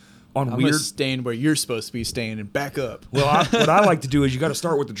on I'm weird. gonna stand where you're supposed to be standing and back up. Well, what I like to do is you got to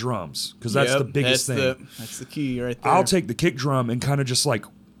start with the drums because that's Yep, the biggest thing. That's the key right there. I'll take the kick drum and kind of just like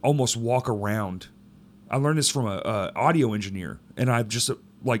almost walk around. I learned this from a audio engineer, and I've just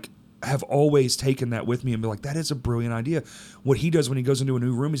like have always taken that with me and be like, that is a brilliant idea. What he does when he goes into a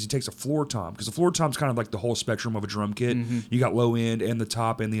new room is he takes a floor tom, because the floor tom's kind of like the whole spectrum of a drum kit. You got low end and the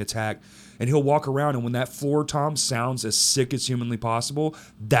top and the attack, and he'll walk around, and when that floor tom sounds as sick as humanly possible,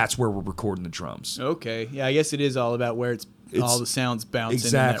 that's where we're recording the drums. Okay, yeah, I guess it is all about where it's all the sounds bouncing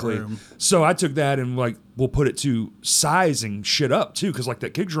Exactly. in that room. So I took that and like we'll put it to sizing shit up too, because like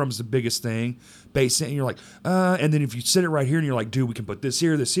that kick drum is the biggest thing. Bass, and you're like, and then if you sit it right here and you're like, dude, we can put this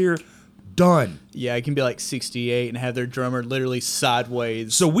here, done. Yeah, it can be like 68 and have their drummer literally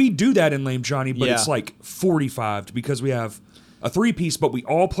sideways. So we do that in Lame Johnny, but Yeah. it's like 45 because we have a 3-piece, but we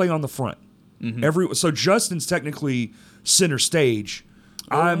all play on the front. So Justin's technically center stage.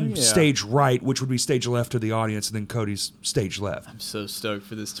 I'm yeah. stage right, which would be stage left to the audience, and then Cody's stage left. I'm so stoked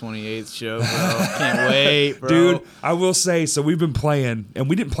for this 28th show, bro. Can't wait, bro. Dude, I will say, so we've been playing, and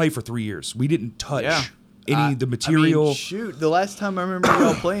we didn't play for 3 years. We didn't touch any of the material. I mean, shoot, the last time I remember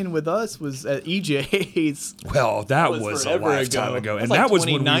y'all playing with us was at EJ's. Well, that was a forever lifetime ago. That's And like that was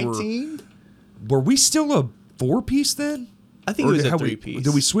when we 2019? were we still a 4-piece then? I think it was a had we- 3-piece.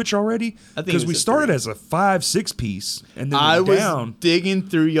 Did we switch already? I think it Because was we a started 3. as a 5-6-piece, and then I went was down. digging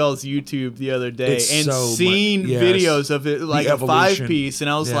through y'all's YouTube the other day It's and so seeing yes. videos of it like The a evolution. 5-piece, and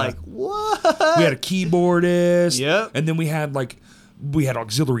I was Yeah. like, what? We had a keyboardist. Yep. And then we had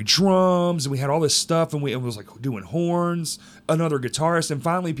auxiliary drums, and we had all this stuff, and it was like doing horns, another guitarist, and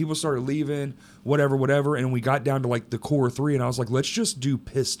finally people started leaving, whatever, and we got down to like the core 3, and I was like, let's just do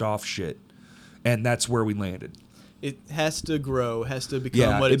pissed off shit. And that's where we landed. It has to grow, has to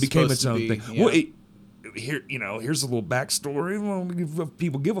become what it it's became supposed its own to be. thing. Yeah. Well, here's a little backstory. Well, if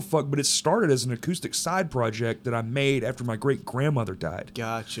people give a fuck, but it started as an acoustic side project that I made after my great grandmother died.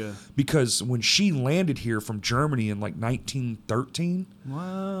 Gotcha. Because when she landed here from Germany in like 1913,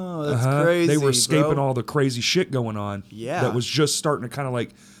 Wow, that's crazy. they were escaping bro. all the crazy shit going on. Yeah. that was just starting to kind of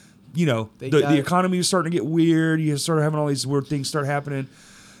like, They the got- economy was starting to get weird. You started having all these weird things start happening.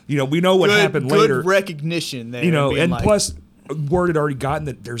 We know what good, happened good later. recognition there. And being like, plus, word had already gotten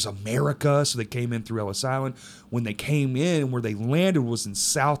that there's America, so they came in through Ellis Island. When they came in, where they landed was in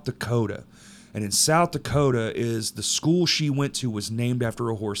South Dakota. And in South Dakota is the school she went to was named after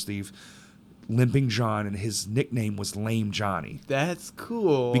a horse thief, Limping John, and his nickname was Lame Johnny that's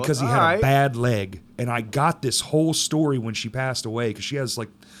cool. because he All had right. a bad leg. And I got this whole story when she passed away, because she has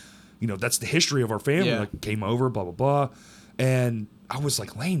that's the history of our family. Yeah. Like, came over, blah, blah, blah. And I was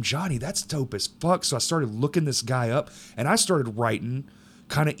like, Lame Johnny, that's dope as fuck. So I started looking this guy up, and I started writing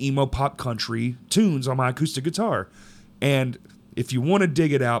kind of emo pop country tunes on my acoustic guitar. And if you want to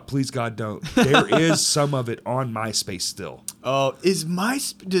dig it out, please God don't. There is some of it on MySpace still. Oh, does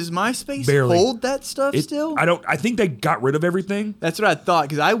MySpace Barely. hold that stuff still? I think they got rid of everything. That's what I thought,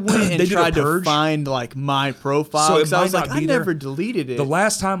 because I went They and did a tried to purge. find like my profile. So it Because I might was like, not I be there. never deleted it. The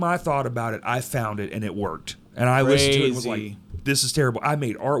last time I thought about it, I found it and it worked. And I listened to it and was like, Crazy. this is terrible. I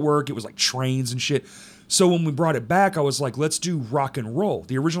made artwork. It was like trains and shit. So when we brought it back, I was like, let's do rock and roll.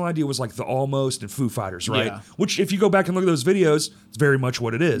 The original idea was like the Almost and Foo Fighters, right? Yeah. Which, if you go back and look at those videos, it's very much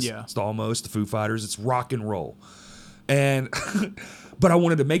what it is. Yeah. It's the Almost, the Foo Fighters. It's rock and roll. And, but I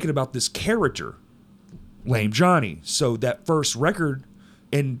wanted to make it about this character, Lame Johnny. So that first record,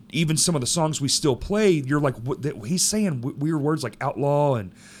 and even some of the songs we still play, you're like, what, he's saying weird words like outlaw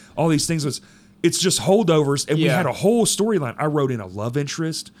and all these things. It's just holdovers, and we Yeah. had a whole storyline. I wrote in a love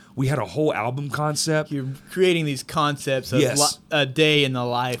interest. We had a whole album concept. You're creating these concepts of Yes. a day in the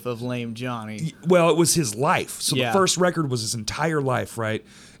life of Lame Johnny. Well, it was his life. So Yeah. the first record was his entire life, right?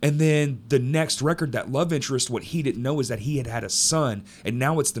 And then the next record, that love interest, what he didn't know is that he had a son, and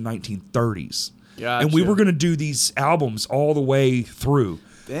now it's the 1930s. And we Gotcha. were going to do these albums all the way through.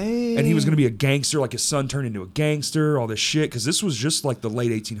 Dang. And he was going to be a gangster, like his son turned into a gangster, all this shit. Because this was just like the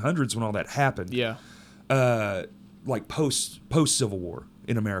late 1800s when all that happened. Yeah. Like post Civil War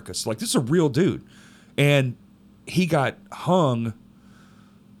in America. So like, this is a real dude. And he got hung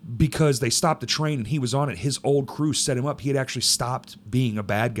because they stopped the train and he was on it. His old crew set him up. He had actually stopped being a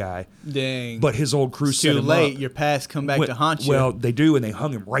bad guy. Dang. But his old crew it's set too him late. up. Your past come back to haunt you. Well, they do, and they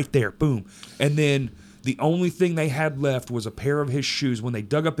hung him right there. Boom. And then the only thing they had left was a pair of his shoes. When they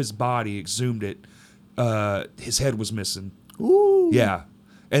dug up his body, exhumed it, his head was missing. Ooh. Yeah.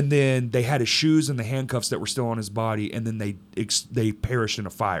 And then they had his shoes and the handcuffs that were still on his body, and then they perished in a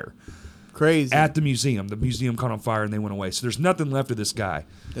fire. Crazy. at the museum. The museum caught on fire and they went away. So there's nothing left of this guy.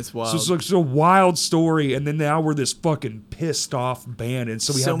 That's wild. So it's like it's a wild story, and then now we're this fucking pissed off band, and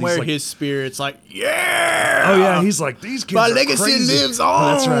so we Somewhere have these like, his spirit's like, yeah. oh yeah, he's like, these kids My are legacy crazy. lives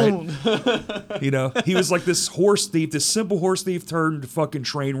Oh, that's on. right. You know, he was like this horse thief, this simple horse thief turned fucking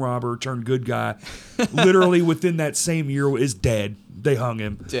train robber, turned good guy. Literally within that same year is dead. They hung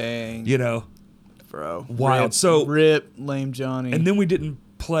him. Dang. You know, Bro. wild. Rip, So- Rip, lame Johnny. and then we didn't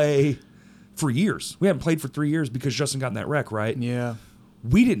play for years. We haven't played for 3 years because Justin got in that wreck, right? yeah.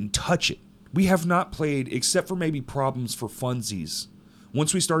 We didn't touch it. We have not played except for maybe problems for funsies.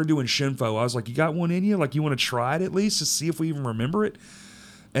 Once we started doing Shinfo, I was like, you got one in you? Like, you want to try it at least to see if we even remember it?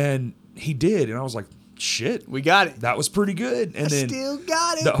 And he did. And I was like, shit, We got it. that was pretty good. And then Still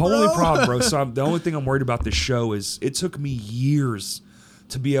got it, the only bro. problem, bro, so the only thing I'm worried about this show is it took me years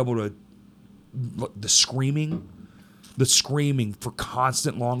to be able to, the screaming for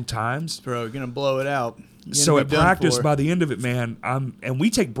constant long times. Bro, you're going to blow it out. You're So gonna at be done practice, for. by the end of it, man, and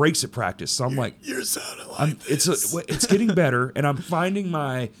we take breaks at practice. So I'm like, You're sounding like it's getting better, and I'm finding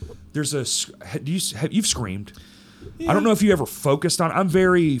you've screamed. I don't know if you ever focused on. I'm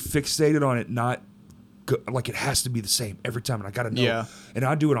very fixated on it, not like it has to be the same every time, and I got to know. Yeah. And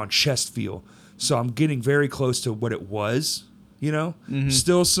I do it on chest feel, so I'm getting very close to what it was. You know,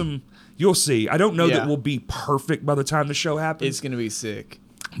 still some. You'll see. I don't know Yeah. that we'll be perfect by the time the show happens. It's going to be sick.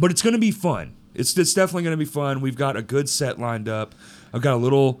 But it's going to be fun. It's definitely going to be fun. We've got a good set lined up. I've got a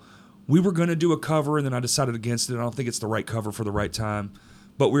little. We were going to do a cover, and then I decided against it. I don't think it's the right cover for the right time.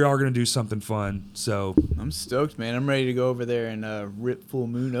 But we are going to do something fun. So I'm stoked, man. I'm ready to go over there and rip Full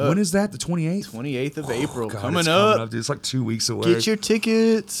Moon up. when is that? The 28th? 28th of April. God, Coming it's up. dude. It's like 2 weeks away. Get your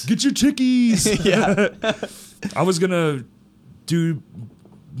tickets. Get your tickies. Yeah. I was going to do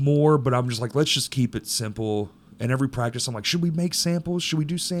more, but I'm just like, let's just keep it simple. And every practice, I'm like, should we make samples? Should we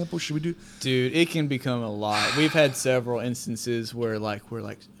do samples? Should we do? Dude, it can become a lot. We've had several instances where we're like,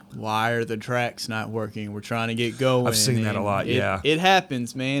 why are the tracks not working? We're trying to get going. I've seen that a and lot, it, yeah. It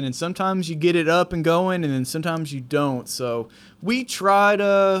happens, man. And sometimes you get it up and going, and then sometimes you don't. So we try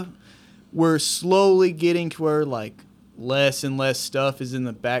to, we're slowly getting to where like less and less stuff is in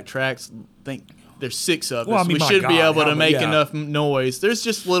the backtracks. I think there's 6 of us. Well, I mean, we my should be God, able to how- make yeah. enough noise. There's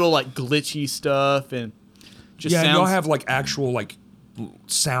just little like glitchy stuff and just Yeah, and sounds. y'all have like actual like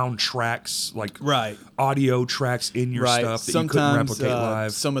sound tracks, like right. audio tracks in your Right. stuff that you couldn't replicate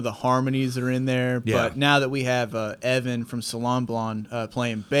live. Some of the harmonies are in there, Yeah. but now that we have Evan from Salon Blonde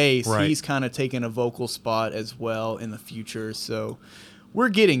playing bass, Right. he's kind of taking a vocal spot as well in the future. So we're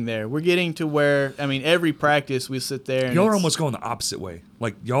getting there. We're getting to where, I mean, every practice we sit there and Y'all are it's- almost going the opposite way.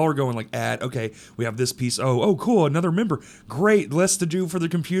 Like y'all are going like okay, we have this piece. Oh, cool, another member. Great, less to do for the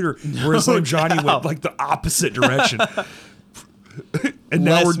computer. Whereas No Lame Johnny doubt. went like the opposite direction. And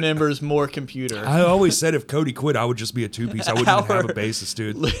now less we're. members, more computer. I always said if Cody quit, I would just be a 2-piece. I wouldn't even have a bassist,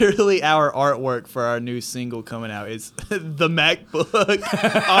 dude. Literally, our artwork for our new single coming out is the MacBook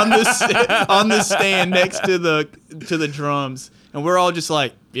on the stand next to the drums, and we're all just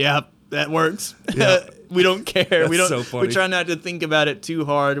like, "Yeah, that works." Yeah. We don't care. We That's don't. so funny. We try not to think about it too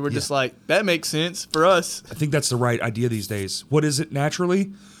hard. We're just like, "That makes sense for us." I think that's the right idea these days. What is it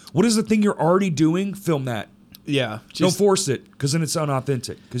naturally? What is the thing you're already doing? Film that. Yeah, Don't force it, because then it's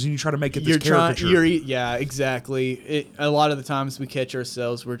unauthentic. Because then you try to make it this you're trying. caricature. Yeah, exactly. A lot of the times we catch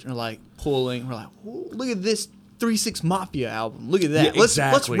ourselves. We're like pulling. We're like, "Whoa, look at this 3-6 Mafia album. Look at that. Yeah, Let's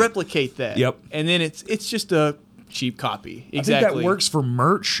exactly. replicate that." Yep. And then it's just a cheap copy. I Exactly. think that works for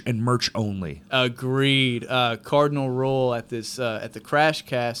merch and merch only. Agreed. Cardinal Roll at this at the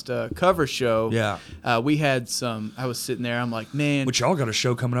Crashcast cover show. Yeah. We had some. I was sitting there. I'm like, man. Which y'all got a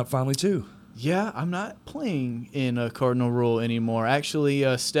show coming up finally too. Yeah, I'm not playing in Cardinal Rule anymore. I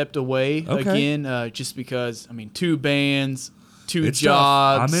actually stepped away Okay. again, just because. I mean, 2 bands, 2 It's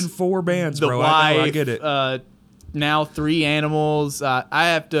jobs. tough. I'm in 4 bands, the bro. wife. I know. I get it. Now 3 animals. I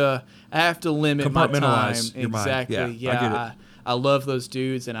have to limit my time. Compartmentalize your mind. Exactly. Yeah, I Yeah. get it. I love those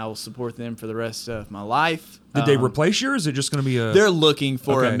dudes, and I will support them for the rest of my life. Did they replace you, or is it just going to be a? They're looking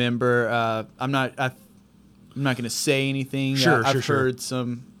for Okay. a member. I'm not going to say anything. Sure, I've sure. heard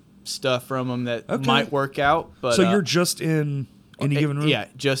some stuff from them that Okay. might work out. But so you're just in any given room. Yeah,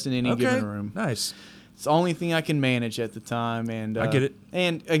 just in any Okay. given room. Nice. It's the only thing I can manage at the time, and I get it.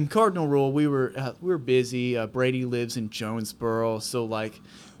 And in Cardinal Rule, we were busy. Brady lives in Jonesboro, so like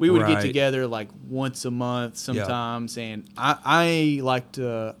we would get Right. together like once a month sometimes. And I want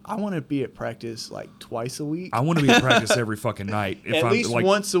to be at practice like twice a week. I want to be at practice every fucking night. If At I'm least like,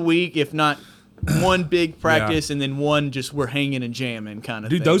 once a week, if not one big practice and then one just we're hanging and jamming kind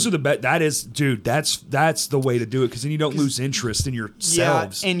of Dude, thing. those are the best. That is, dude, that's the way to do it because then you don't lose interest in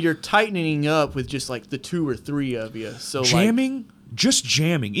yourselves. Yeah, and you're tightening up with just like the 2 or 3 of you. So Jamming, just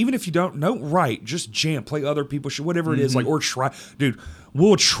jamming. Even if you don't know, right, just jam. Play other people's shit, whatever it is. Like, or try. Dude,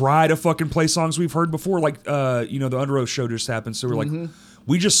 we'll try to fucking play songs we've heard before. Like, the Under Oath show just happened. So we're like,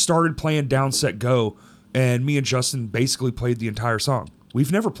 we just started playing Down, Set, Go. And me and Justin basically played the entire song.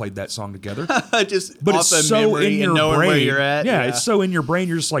 We've never played that song together. just But off it's of so memory in your and knowing brain. where you're at. Yeah, it's so in your brain.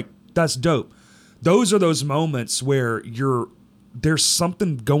 You're just like, that's dope. Those are those moments where there's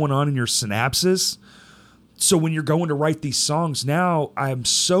something going on in your synapses. So when you're going to write these songs now, I'm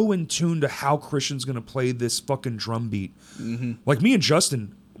so in tune to how Christian's going to play this fucking drum beat. Like me and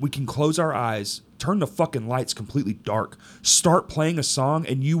Justin, we can close our eyes, turn the fucking lights completely dark, start playing a song,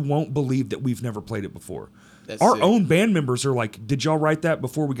 and you won't believe that we've never played it before. Our sick. own band members are like, did y'all write that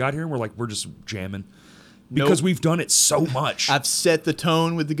before we got here? And we're like, we're just jamming. Because we've done it so much. I've set the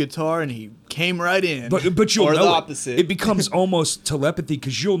tone with the guitar and he came right in. But you'll or know the it. opposite. It becomes almost telepathy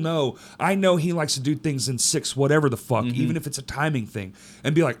because you'll know, I know he likes to do things in 6, whatever the fuck, even if it's a timing thing.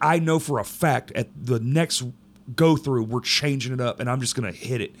 And be like, I know for a fact at the next go through, we're changing it up and I'm just going to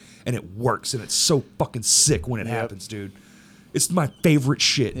hit it. And it works. And it's so fucking sick when it happens, dude. It's my favorite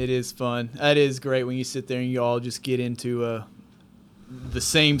shit. It is fun. That is great when you sit there and you all just get into the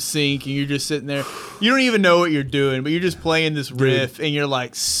same sync and you're just sitting there. You don't even know what you're doing, but you're just playing this riff and you're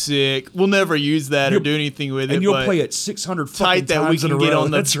like, sick. We'll never use that or do anything with it. And you'll but play it 600 fucking tight that we times in a can get row.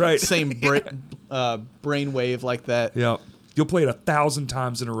 on the That's right. same brain wave like that. Yeah. You'll play it 1,000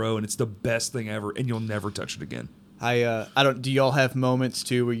 times in a row and it's the best thing ever and you'll never touch it again. I don't. Do y'all have moments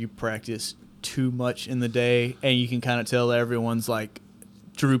too where you practice too much in the day and you can kind of tell everyone's like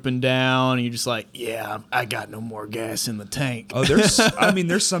drooping down and you're just like, yeah, I got no more gas in the tank. Oh, there's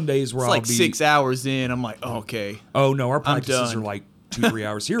some days where It's I'll like be 6 hours in. I'm like, oh, okay. Oh no, our practices are done. like 2-3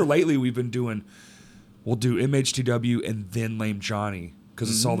 hours. Here lately we'll do MH2W and then Lame Johnny because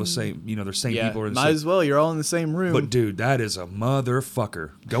it's all the same, the same Yeah, people are in the might same. as well. You're all in the same room. But dude, that is a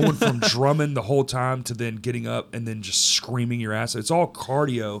motherfucker. Going from drumming the whole time to then getting up and then just screaming your ass. It's all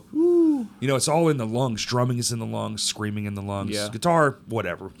cardio. Woo. It's all in the lungs. Drumming is in the lungs, screaming in the lungs. Yeah. Guitar,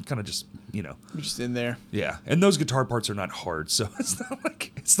 whatever. Kind of just, You're just in there. Yeah. And those guitar parts are not hard, so it's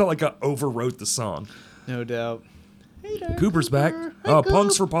not like I overwrote the song. No doubt. Hey there, Cooper's back. Oh,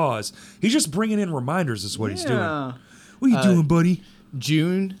 Punks for Pause. He's just bringing in reminders is what he's doing. Yeah. What are you doing, buddy?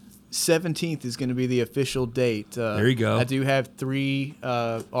 June 17th is going to be the official date. There you go. I do have 3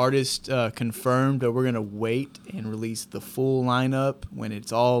 artists confirmed, but we're going to wait and release the full lineup when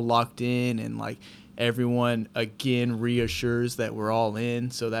it's all locked in and like everyone again reassures that we're all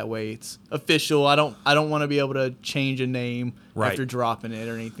in, so that way it's official. I don't want to be able to change a name after dropping it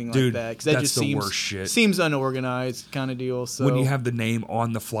or anything Dude, like that because that that's just the seems worst shit. Seems unorganized kind of deal. So When you have the name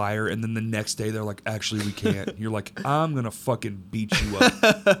on the flyer and then the next day they're like, actually, we can't. You're like, I'm going to fucking beat you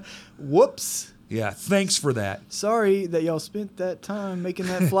up. whoops. Yeah, thanks for that. Sorry that y'all spent that time making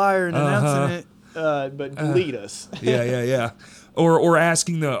that flyer and announcing it, but delete us. Yeah. Or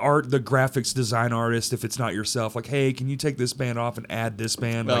asking the graphics design artist if it's not yourself, like, hey, can you take this band off and add this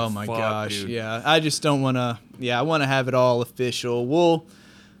band? Like, Oh my fuck, gosh, dude. yeah. I just don't want to. Yeah, I want to have it all official.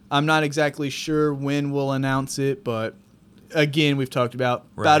 I'm not exactly sure when we'll announce it, but again, we've talked about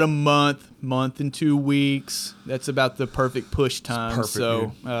a month and 2 weeks. That's about the perfect push time. perfect,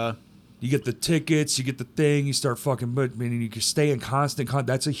 so. You get the tickets, you get the thing, you start fucking, but meaning you can stay in constant contact.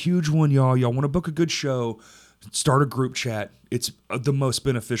 That's a huge one, y'all. Y'all want to book a good show, start a group chat. It's the most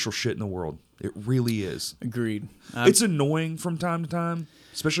beneficial shit in the world. It really is. Agreed. It's annoying from time to time,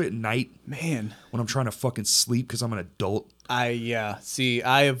 especially at night Man. when I'm trying to fucking sleep because I'm an adult. See,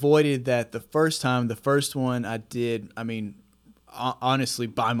 I avoided that the first time. The first one I did, honestly,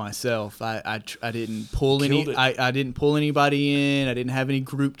 by myself. I didn't pull Killed it. I didn't pull anybody in. I didn't have any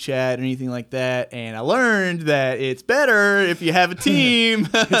group chat or anything like that. And I learned that it's better if you have a team.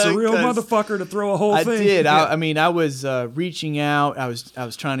 It's a real 'Cause motherfucker to throw a whole I thing. did. Yeah. I was reaching out. I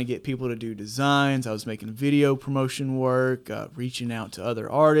was trying to get people to do designs. I was making video promotion work, reaching out to other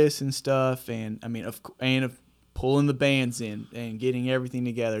artists and stuff. And of pulling the bands in and getting everything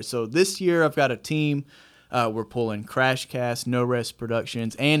together. So this year I've got a team. We're pulling Crash Cast, No Rest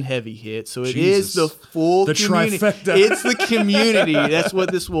Productions, and Heavy Hit. So it is Jesus. the full The community. trifecta. It's the community. That's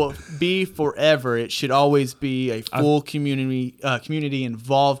what this will be forever. It should always be a full community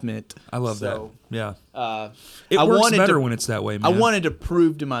involvement. I love that. Yeah. It I works wanted better to- when it's that way, man. I wanted to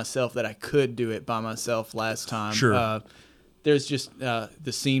prove to myself that I could do it by myself last time. Sure. there's just the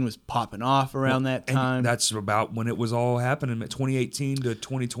scene was popping off around that time. And that's about when it was all happening. 2018 to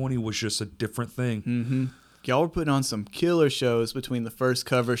 2020 was just a different thing. Mm-hmm. Y'all were putting on some killer shows between the first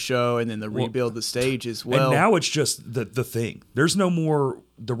cover show and then the rebuild the stage as well. And now it's just the thing. There's no more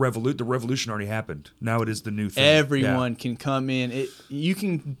the revolution already happened. Now it is the new thing. Everyone can come in. You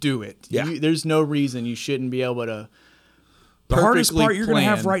can do it. Yeah. There's no reason you shouldn't be able to. The hardest part you're going to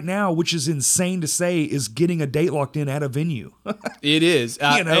have plan. right now, which is insane to say, is getting a date locked in at a venue. It is.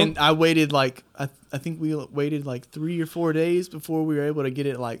 You know? And I waited I think we waited like 3 or 4 days before we were able to get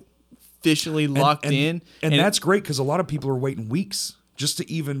it like officially locked in. And that's great because a lot of people are waiting weeks just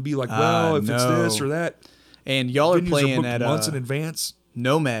to even be like, well, if it's this or that. And y'all are Venues playing booked at months in advance.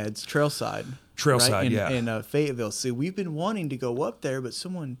 Nomads Trailside. Trailside, right? yeah. In Fayetteville. See, we've been wanting to go up there, but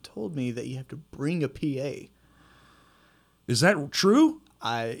someone told me that you have to bring a PA. Is that true?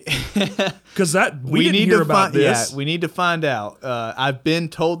 Because we we didn't need hear to about this. Yeah, we need to find out. I've been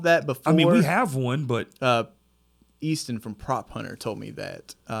told that before. I mean, we have one, but Easton from Prop Hunter told me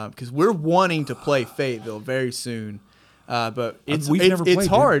that because we're wanting to play Fayetteville very soon. But it's never played,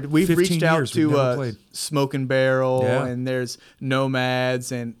 hard. dude. We've 15 reached out years, we've never to played. Smoke and Barrel, Yeah. and there's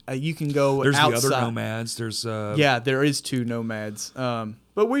Nomads, and you can go there's outside. the other Nomads. There's Yeah, there is 2 Nomads.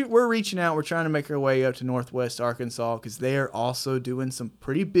 But we're reaching out. We're trying to make our way up to Northwest Arkansas because they are also doing some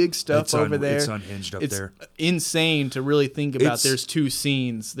pretty big stuff over there. It's unhinged up there. It's insane to really think about. It's- There's 2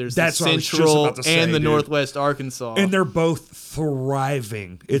 scenes. There's the That's what I was just Central about to say, and the dude. Northwest Arkansas. And they're both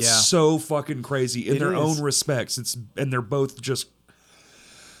thriving. It's Yeah. so fucking crazy in It their is. own respects. And they're both just.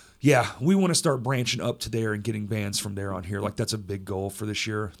 Yeah, we want to start branching up to there and getting bands from there on here. Like that's a big goal for this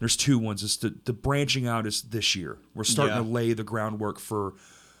year. There's 2 ones. It's the branching out is this year. We're starting to lay the groundwork for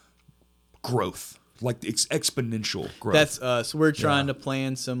growth, like it's exponential growth. That's us. We're trying to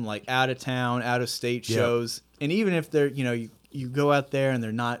plan some like out of town, out of state Yeah. shows, and even if they're you go out there and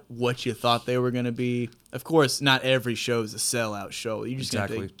they're not what you thought they were going to be. Of course, not every show is a sellout show. You're just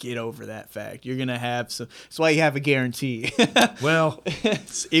going to get over that fact. You're going to have some. That's why you have a guarantee. Well,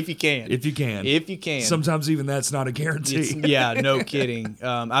 if you can. if you can. If you can. Sometimes even that's not a guarantee. Yeah, no kidding.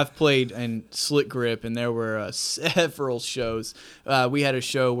 I've played in Slick Grip, and there were several shows. We had a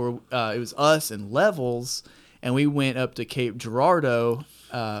show where it was us and Levels, and we went up to Cape Girardeau,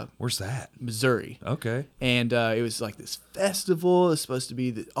 Where's that? Missouri. Okay. And it was like this festival. It's supposed to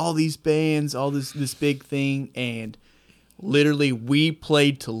be all these bands, all this big thing. And literally we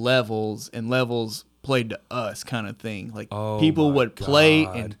played to Levels and Levels played to us kind of thing. Like people would play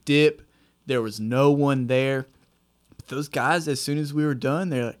and dip. There was no one there. But those guys, as soon as we were done,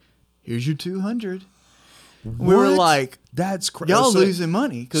 they're like, here's your 200. We were like, that's crazy. y'all losing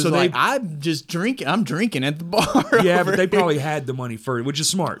money because so I'm just drinking. I'm drinking at the bar. Yeah, over but they here. probably had the money first, which is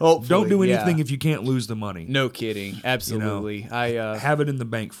smart. Hopefully, Don't do anything yeah. if you can't lose the money. No kidding. Absolutely. I Have it in the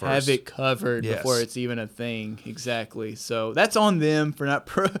bank first. have it covered Yes. before it's even a thing. Exactly. So that's on them for not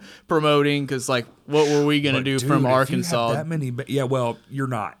promoting because, like, what were we going to But, do dude, from if you have Arkansas? that many, yeah, well, you're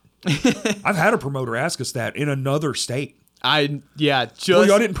not. I've had a promoter ask us that in another state. Well, Well, just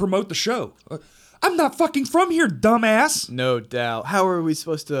y'all didn't promote the show. I'm not fucking from here, dumbass. no doubt. How are we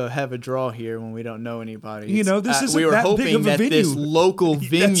supposed to have a draw here when we don't know anybody? You know, this isn't we were that big hoping of a that this venue. local That's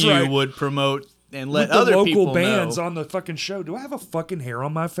venue right. would promote and let With other the people local bands know. on the fucking show. Do I have a fucking hair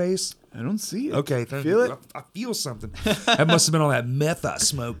on my face? I don't see it. Okay, thank Feel you. it? I feel something. That must have been all that meth I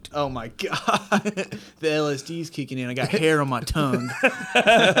smoked. Oh my god, the LSD's kicking in. I got hair on my tongue.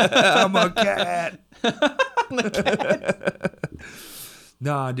 I'm a cat.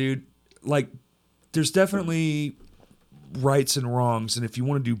 Nah, dude. Like, there's definitely rights and wrongs, and if you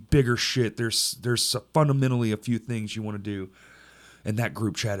want to do bigger shit, there's fundamentally a few things you want to do, and that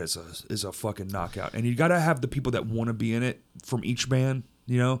group chat is a fucking knockout. And you got to have the people that want to be in it from each band.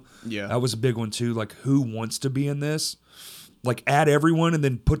 You know, Yeah. that was a big one too. Like, who wants to be in this? Like, add everyone, and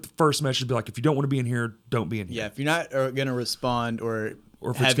then put the first message. Be like, if you don't want to be in here, don't be in here. Yeah, if you're not gonna respond or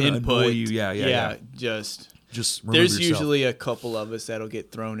Or if have it's gonna input, annoy you, yeah. Just remove there's yourself. usually a couple of us that'll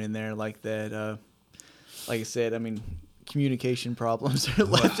get thrown in there like that. Like I said, I mean, communication problems are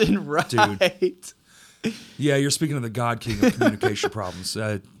left and right. Dude. Yeah, you're speaking of the God King of communication problems.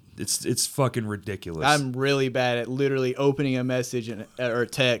 It's fucking ridiculous. I'm really bad at literally opening a message or a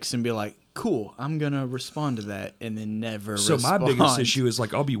text and be like, "Cool, I'm gonna respond to that," and then never. So respond. my biggest issue is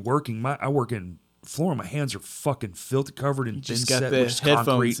like I'll be working. I work in Florida. My hands are fucking filthy, covered in just thin got set, the which is headphones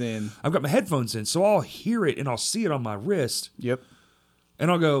concrete. in. I've got my headphones in, so I'll hear it and I'll see it on my wrist, Yep.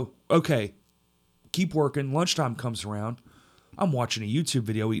 and I'll go, okay, keep working. Lunchtime comes around. I'm watching a YouTube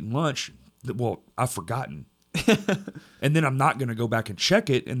video eating lunch. Well, I've forgotten. And then I'm not going to go back and check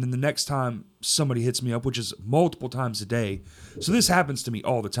it. And then the next time somebody hits me up, which is multiple times a day. So this happens to me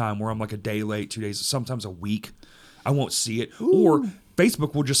all the time where I'm like a day late, 2 days, sometimes a week. I won't see it. Ooh. Or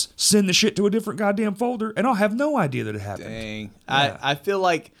Facebook will just send the shit to a different goddamn folder and I'll have no idea that it happened. Dang. Yeah. I feel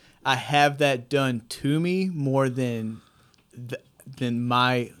like I have that done to me more than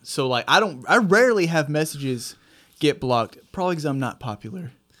my, so like I rarely have messages get blocked, probably because I'm not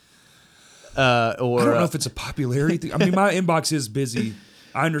popular. Or I don't know if it's a popularity thing. I mean, my inbox is busy.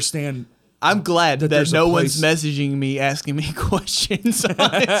 I understand. I'm glad that there's a no one's place- messaging me asking me questions,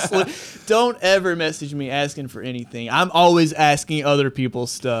 honestly. Don't ever message me asking for anything. I'm always asking other people's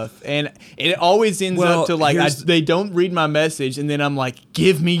stuff. And it always ends Well, up to like, here's- they don't read my message, and then I'm like,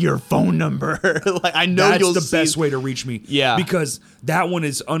 give me your phone number. Like, I know That's you'll the see. best way to reach me. Yeah. Because that one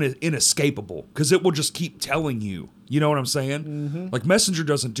is inescapable because it will just keep telling you. You know what I'm saying? Mm-hmm. Like Messenger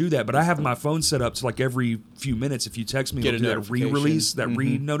doesn't do that, but I have my phone set up to like every few minutes if you text me, Get it'll a do that notification. re-release, that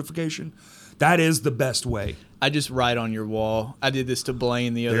read notification. That is the best way. I just write on your wall. I did this to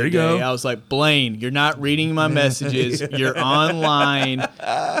Blaine the other There you day. go. I was like, Blaine, you're not reading my messages. You're online.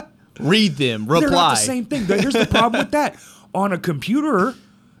 Read them. Reply. They're not the same thing. Here's the problem with that. On a computer,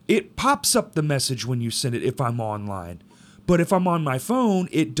 it pops up the message when you send it if I'm online. But if I'm on my phone,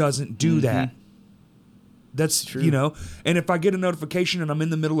 it doesn't do that. That's True. you know, and if I get a notification and I'm in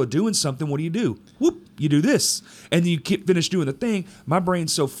the middle of doing something, what do? Whoop, you do this, and then you finish doing the thing. My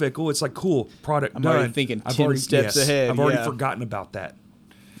brain's so fickle; it's like, cool, product I'm done. already thinking 10 steps ahead, I've already yeah. forgotten about that.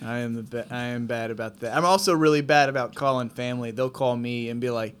 I am bad about that. I'm also really bad about calling family. They'll call me and be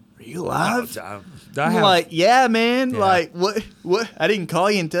like, "Are you alive?" I I'm have, like, "Yeah, man. Yeah. Like, what? I didn't call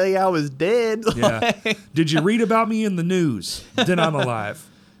you and tell you I was dead." yeah. Like, Did you read about me in the news? Then I'm alive.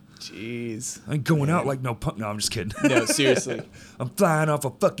 jeez. I ain't going out like no punk. No, I'm just kidding. No, seriously. I'm flying off a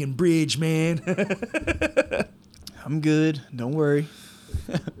fucking bridge, man. I'm good. Don't worry.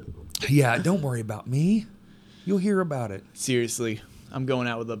 Yeah, don't worry about me. You'll hear about it. Seriously. I'm going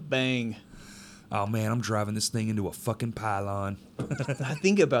out with a bang. Oh man, I'm driving this thing into a fucking pylon. I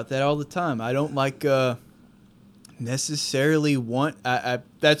think about that all the time. I don't like necessarily want. I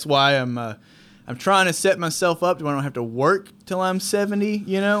that's why I'm trying to set myself up to where I don't have to work till I'm 70.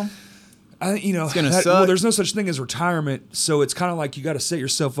 You know. It's gonna well, suck. there's no such thing as retirement, so it's kind of like you got to set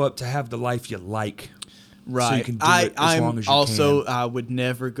yourself up to have the life you like. Right. So you can do it as long as you also, can. I would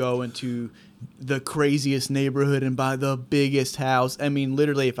never go into the craziest neighborhood and buy the biggest house. I mean,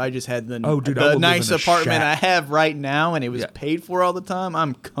 literally, if I just had the, Oh, dude, I would live nice in a apartment shack. I have right now and it was Yeah. paid for all the time,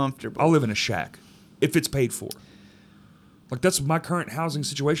 I'm comfortable. I'll live in a shack if it's paid for. Like that's my current housing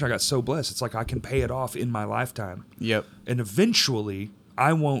situation. I got so blessed. It's like I can pay it off in my lifetime, Yep. and eventually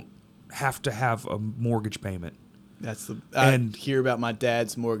I won't have to have a mortgage payment. That's the. I And- hear about my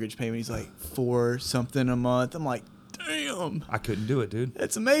dad's mortgage payment. He's like $4 something a month. I'm like, damn, I couldn't do it, dude.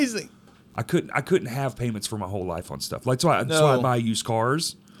 that's amazing. I couldn't have payments for my whole life on stuff. Like that's why I No. buy used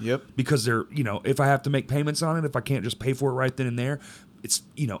cars. Yep. Because they're, if I have to make payments on it, if I can't just pay for it right then and there, it's,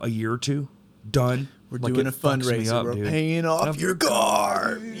 a year or two done. We're Like, doing it a fucks me fundraiser. up, We're dude. paying off your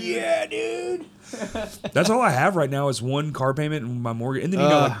car. Yeah, dude. That's all I have right now is one car payment and my mortgage. And then,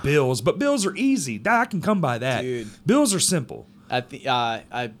 like bills. But bills are easy. I can come by that. Dude. Bills are simple.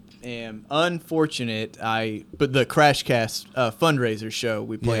 I am unfortunate. But the Crash Cast fundraiser show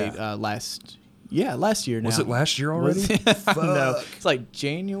we played last year now. Was it last year already? Was it? Fuck. No, it's like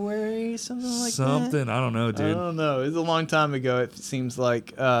January, something like that. Something. I don't know, I dude. don't know. It was a long time ago. It seems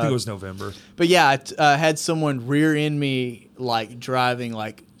like. I think it was November. But yeah, I had someone rear end me like driving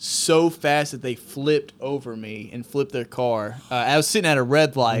like so fast that they flipped over me and flipped their car. I was sitting at a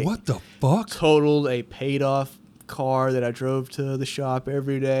red light. What the fuck? Totaled a paid off car that I drove to the shop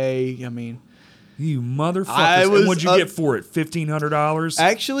every day. I mean, You motherfuckers. I And was what'd you up- get for it? $1,500?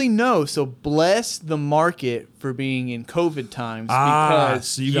 actually no. So bless the market for being in COVID times because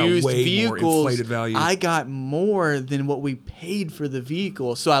so you got used way more vehicles, inflated value. I got more than what we paid for the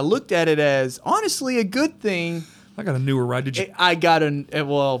vehicle. So I looked at it as honestly a good thing. I got a newer ride. Did you? I got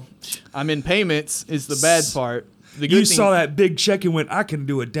I'm in payments is the bad part. The good You thing, saw that big check and went, I can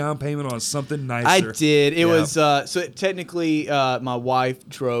do a down payment on something nicer. I did. It Yeah. was so technically my wife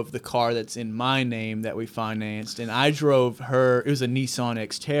drove the car that's in my name that we financed, and I drove her. It was a Nissan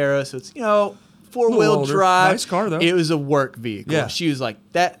Xterra, so it's four-wheel Little older. drive. Nice car, though. It was a work vehicle. Yeah. She was like,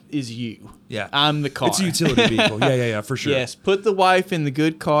 "That is you. Yeah. I'm the car. It's a utility vehicle. Yeah, for sure. Yes, put the wife in the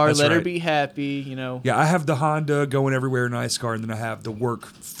good car. That's let her right. be happy. Yeah, I have the Honda going everywhere, nice car, and then I have the work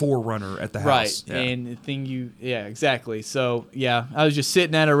 4Runner at the Right, house. Yeah. and the thing exactly. So yeah, I was just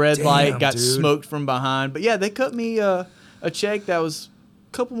sitting at a red Damn, light, got dude. smoked from behind. But yeah, they cut me a check that was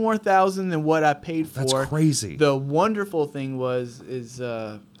couple more thousand than what I paid for. That's crazy. The wonderful thing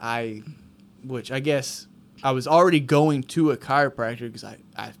which I guess I was already going to a chiropractor because I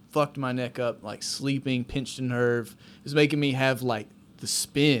fucked my neck up, like sleeping, pinched a nerve. It was making me have like the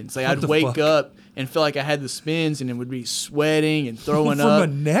spins. Like I'd wake up and feel like I had the spins and it would be sweating and throwing up. From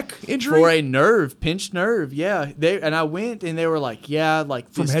a neck injury? For a nerve, pinched nerve, yeah. And I went and they were like, yeah, like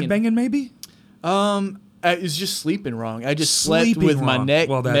From headbanging maybe? I was just sleeping wrong. I just slept with my neck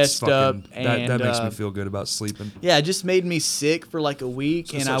messed up. And, that makes me feel good about sleeping. Yeah, it just made me sick for like a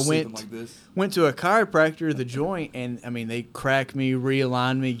week. And I went to a chiropractor, the joint, and I mean, they cracked me,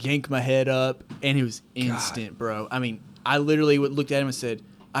 realigned me, yanked my head up, and it was instant, bro. I mean, I literally looked at him and said,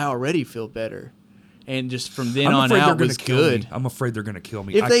 I already feel better. And just from then on out, it was good. I'm afraid they're going to kill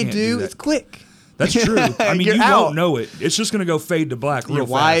me. If they do, it's quick. That's true. I mean, you won't know it. It's just going to go fade to black real fast. Your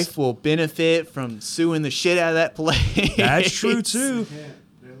wife will benefit from suing the shit out of that place. That's true, too.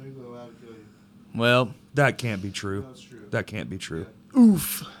 They're legally allowed to kill you. Well, that can't be true. That's true. That can't be true.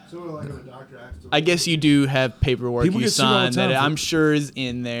 Oof. So like if a doctor acts I guess you do have paperwork People you get sued all the sign that time I'm sure is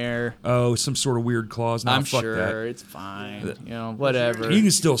in there. Oh, some sort of weird clause. No, I'm fuck sure that. it's fine. You know, whatever. You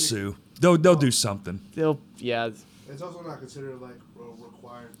can still sue. They'll do something. Yeah. It's also not considered like a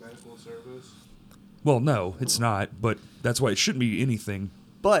required medical service. Well, no, it's not. But that's why it shouldn't be anything.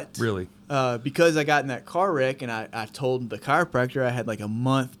 But Really. Because I got in that car wreck and I told the chiropractor I had like a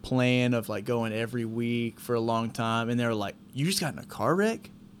month plan of like going every week for a long time, and they were like, "You just got in a car wreck?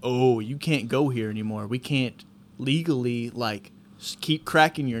 Oh, you can't go here anymore. We can't legally like keep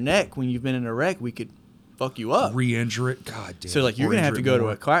cracking your neck when you've been in a wreck. We could fuck you up. Re-injure it. God damn. So like you're gonna have to go to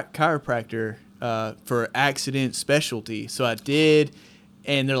a chiropractor for accident specialty." So I did.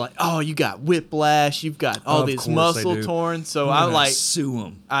 And they're like, "Oh, you got whiplash. You've got all this muscle torn." So I'm like, sue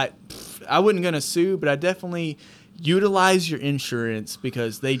them. I wasn't gonna sue, but I definitely utilize your insurance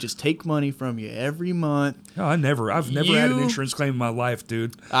because they just take money from you every month. Oh, I've never had an insurance claim in my life,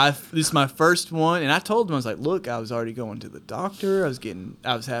 dude. This is my first one, and I told them, I was like, "Look, I was already going to the doctor.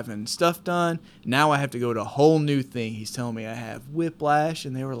 I was having stuff done. Now I have to go to a whole new thing." He's telling me I have whiplash,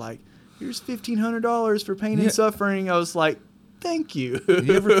 and they were like, "Here's $1,500 for pain and suffering." I was like, "Thank you."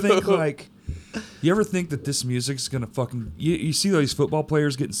 You ever think that this music's gonna fucking? You see those football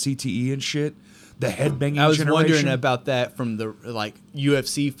players getting CTE and shit? The headbanging. I was generation? wondering about that from the like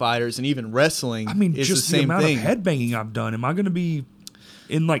UFC fighters and even wrestling. I mean, it's just the same amount thing. of headbanging I've done. Am I gonna be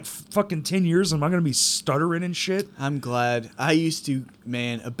in like fucking 10 years? Am I gonna be stuttering and shit? I'm glad. I used to,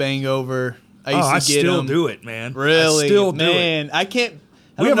 man, a bang over. I still do it, man. Really, I still do man. it. I can't.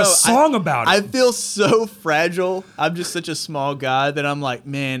 We have a song about it. I feel so fragile. I'm just such a small guy that I'm like,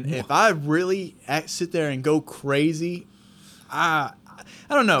 man, if I really sit there and go crazy, I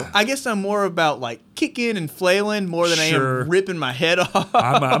don't know. I guess I'm more about like kicking and flailing more than I am ripping my head off.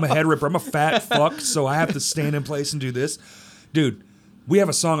 I'm a head ripper. I'm a fat fuck, so I have to stand in place and do this. Dude, we have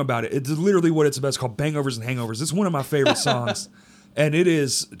a song about it. It's literally what it's about. It's called Bangovers and Hangovers. It's one of my favorite songs. And it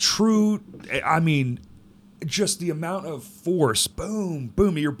is true. I mean, just the amount of force, boom,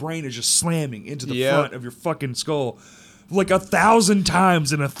 boom, your brain is just slamming into the front of your fucking skull like 1,000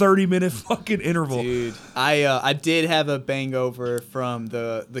 times in a 30-minute fucking interval. Dude, I did have a bangover from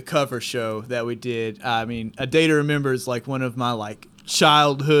the cover show that we did. I mean, A Day to Remember is like one of my like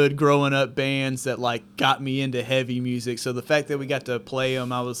childhood growing up bands that like got me into heavy music. So the fact that we got to play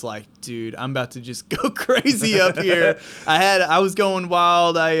them, I was like, dude, I'm about to just go crazy up here. I was going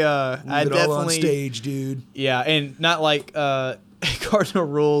wild. I definitely all on stage, dude. Yeah, and not like Cardinal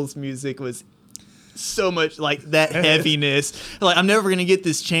Rules music was so much like that heaviness. Like I'm never gonna get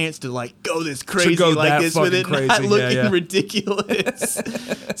this chance to like go this crazy like this with it, not looking ridiculous.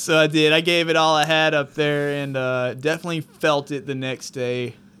 So I did. I gave it all I had up there, and definitely felt it the next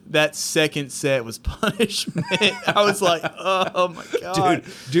day. That second set was punishment. I was like, oh my god,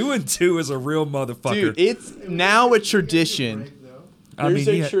 dude, doing 2 is a real motherfucker. Dude, it's now a tradition. There's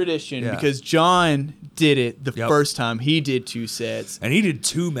a tradition because John did it the first time. He did 2 sets, and he did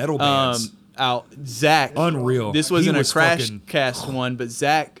 2 metal bands. Zach, unreal. This wasn't a Crash Cast one, but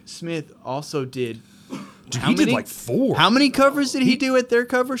Zach Smith also did. Dude, he did like 4. How many covers did he do at their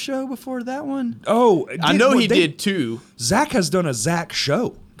cover show before that one? Oh, I know he did 2. Zach has done a Zach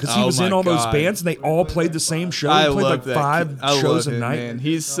show because he was in all those bands and they all played the same show. He played like 5 shows a night. Man.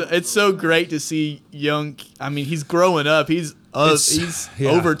 It's so great to see young. I mean, he's growing up. He's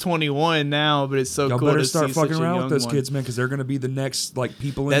over 21 now, but it's so Y'all cool better to start see fucking such a around young with those one. kids, man, because they're going to be the next like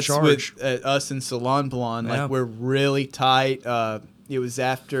people in That's charge. With us and Salon Blonde. Like we're really tight. It was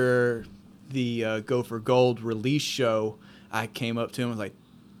after the Go for Gold release show. I came up to him and was like,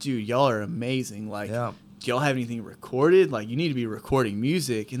 dude, y'all are amazing. Like, y'all have anything recorded? Like, you need to be recording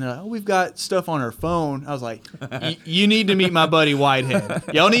music. And they're like, oh, we've got stuff on our phone. I was like, you need to meet my buddy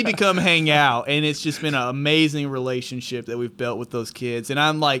Whitehead. Y'all need to come hang out. And it's just been an amazing relationship that we've built with those kids. And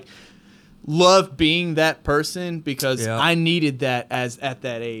I'm like, love being that person because I needed that at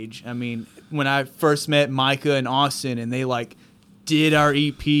that age. I mean, when I first met Micah and Austin and they like did our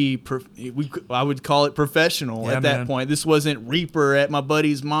EP, I would call it professional at that point. This wasn't Reaper at my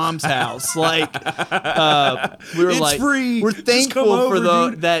buddy's mom's house. Like, we were It's free. We're Just thankful come for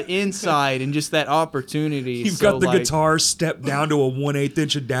over, dude. that insight and just that opportunity. You've got the guitar stepped down to a 1/8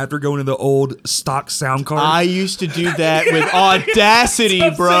 inch adapter going to the old stock sound card. I used to do that with Audacity,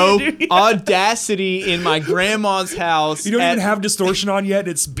 bro. Audacity in my grandma's house. You don't even have distortion on yet.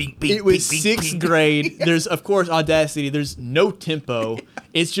 It's beep, beep, It was beep, beep, sixth beep. grade. There's, of course, Audacity. There's no tempo.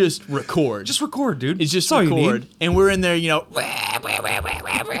 It's just record. Just record, dude. It's just That's all you record. need. And we're in there, you know. My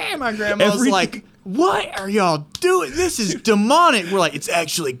grandma's Everything- like, what are y'all doing? This is demonic. We're like, it's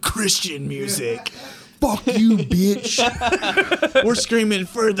actually Christian music. Fuck you, bitch. We're screaming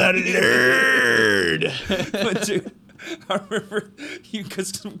for the nerd. But dude, I remember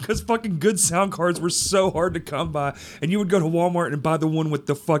because fucking good sound cards were so hard to come by, and you would go to Walmart and buy the one with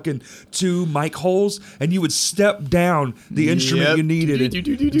the fucking 2 mic holes, and you would step down the instrument Yep. you needed. And,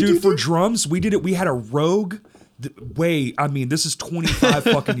 dude, for drums, we did it. We had a Rogue. This is 25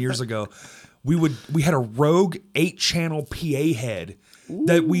 fucking years ago. We had a Rogue 8-channel PA head.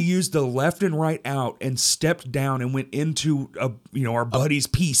 That we used the left and right out and stepped down and went into our buddy's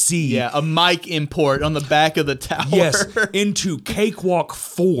PC. Yeah, a mic import on the back of the tower. Yes, into Cakewalk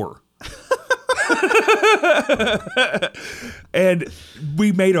 4. And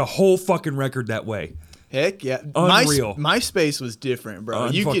we made a whole fucking record that way. Heck yeah. Unreal. MySpace was different, bro.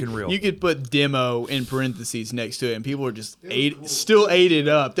 Unfucking real. You could put demo in parentheses next to it, and people were just still ate it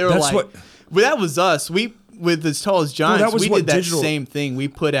up. They were That's like, well, that was us. With As Tall as Giants, that was we what did that digital- same thing. We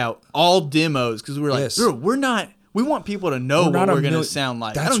put out all demos because we were like, Yes. we want people to know We're not what a we're going to mil- sound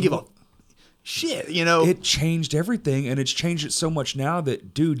like. I That's don't give what- a shit, you know. It changed everything, and it's changed it so much now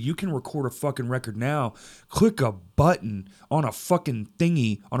that, dude, you can record a fucking record now, click a button on a fucking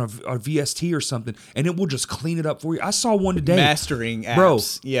thingy, on a VST or something, and it will just clean it up for you. I saw one today. Mastering apps. Bro,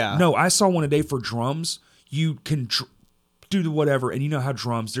 yeah. No, I saw one today for drums. You can do the whatever, and you know how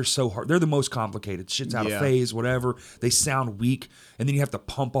drums, they're so hard. They're the most complicated. Shit's out of phase, whatever. They sound weak, and then you have to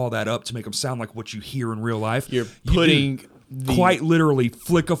pump all that up to make them sound like what you hear in real life. You're You putting do quite literally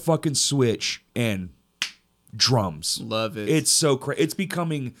flick a fucking switch and drums. Love it. It's so crazy. It's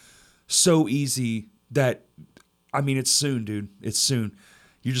becoming so easy that, I mean, it's soon, dude. It's soon.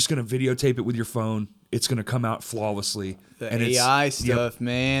 You're just going to videotape it with your phone. It's going to come out flawlessly. The and AI yep. stuff,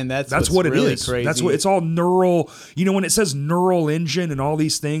 man. That's That's what's what it really is. Crazy. That's what it's all neural. You know, when it says neural engine and all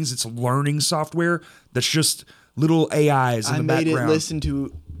these things, it's learning software that's just little AIs in I the made background. it listen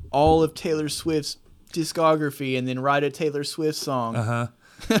to all of Taylor Swift's discography and then write a Taylor Swift song.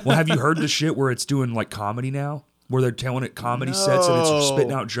 Well, have you heard the shit where it's doing like comedy now? Where they're telling it comedy sets and it's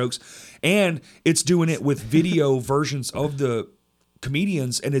spitting out jokes. And it's doing it with video versions of the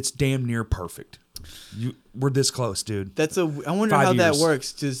comedians, and it's damn near perfect. We're this close, dude. I wonder 5 how that years.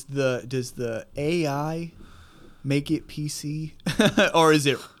 works. Does the AI make it PC, or is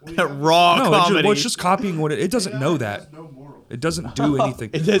it raw comedy? It's just copying what it doesn't know that. No moral. It doesn't do anything.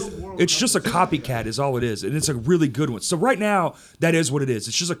 It does. It's just a copycat is all it is, and it's a really good one. So right now, that is what it is.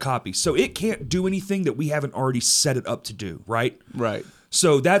 It's just a copy. So it can't do anything that we haven't already set it up to do, right? Right.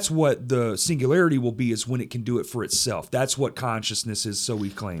 So that's what the singularity will be, is when it can do it for itself. That's what consciousness is, so we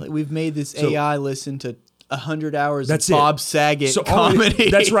claim. Like we've made this AI listen to 100 hours That's of it. Bob Saget So all comedy.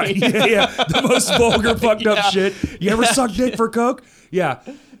 that's right. Yeah. The most vulgar, fucked up shit. You ever suck dick for coke? Yeah.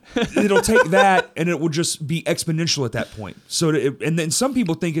 It'll take that, and it will just be exponential at that point. So, and then some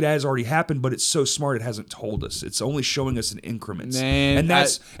people think it has already happened, but it's so smart it hasn't told us. It's only showing us in increments. Man,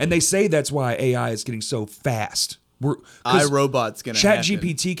 and they say that's why AI is getting so fast. iRobot's gonna happen.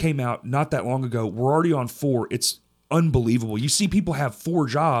 ChatGPT came out not that long ago. We're already on 4. It's unbelievable. You see people have 4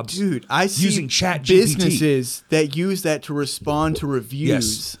 jobs. Dude, I see using ChatGPT. businesses that use that to respond to reviews.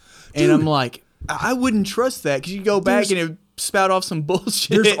 Yes. And Dude. I'm like, I wouldn't trust that because you go back and it spout off some bullshit.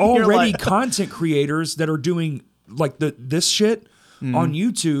 There's and you're already like, content creators that are doing like this shit on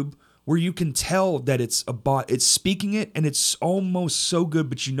YouTube, where you can tell that it's a bot. It's speaking it, and it's almost so good,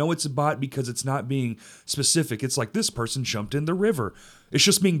 but you know it's a bot because it's not being specific. It's like, this person jumped in the river. It's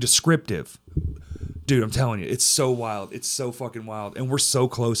just being descriptive. Dude, I'm telling you, it's so wild. It's so fucking wild. And we're so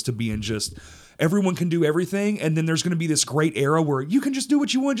close to being just everyone can do everything. And then there's going to be this great era where you can just do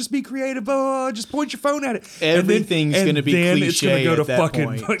what you want, just be creative. Just point your phone at it. Everything's going to be cliche it's gonna go to at fucking,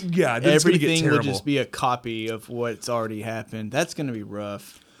 that point. Yeah, everything will just be a copy of what's already happened. That's going to be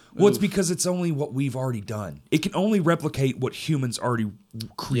rough. Well, it's because it's only what we've already done. It can only replicate what humans already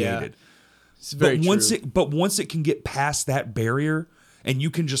created. Yeah. It's very true. But once it can get past that barrier, and you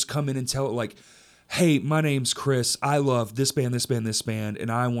can just come in and tell it like, hey, my name's Chris. I love this band, this band, this band,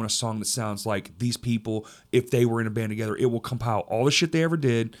 and I want a song that sounds like these people. If they were in a band together, it will compile all the shit they ever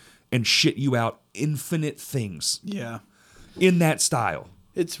did and shit you out infinite things. Yeah. In that style.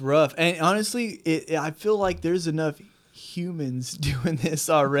 It's rough. And honestly, I feel like there's enough humans doing this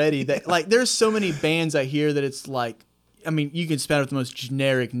already that like there's so many bands I hear that it's like, I mean, you can spout out the most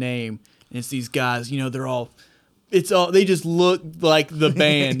generic name and it's these guys, you know, they just look like the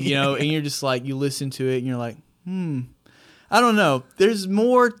band, you know, and you're just like, you listen to it and you're like, I don't know. There's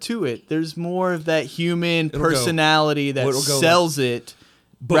more to it. There's more of that human personality that sells it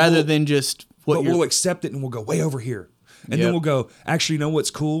rather than just what we'll accept it and we'll go way over here. And then we'll go, actually, you know what's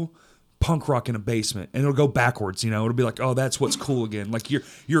cool? Punk rock in a basement, and it'll go backwards. You know, it'll be like, oh, that's what's cool again. Like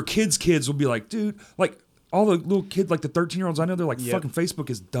your kids will be like, dude, like all the little kids, like the 13-year-olds I know, they're like, fucking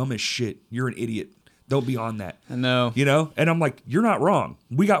Facebook is dumb as shit. You're an idiot. Don't be on that. I know. You know, and I'm like, you're not wrong.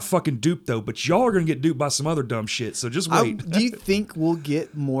 We got fucking duped though, but y'all are gonna get duped by some other dumb shit. So just wait. Do you think we'll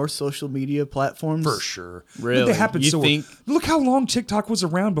get more social media platforms? For sure. Really? They happen Look how long TikTok was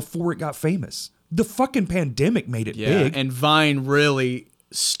around before it got famous. The fucking pandemic made it big. And Vine really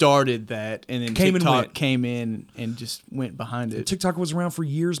started that, and then TikTok came in and just went behind it. And TikTok was around for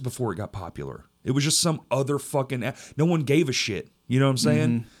years before it got popular. It was just some other fucking no one gave a shit. You know what I'm saying?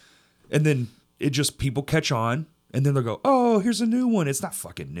 Mm-hmm. And then it just people catch on, and then they'll go, "Oh, here's a new one." It's not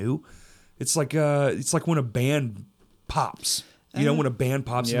fucking new. It's like when a band pops. You know, when a band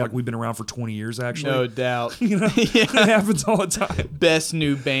pops, like we've been around for 20 years, actually. No doubt. You know, it happens all the time. Best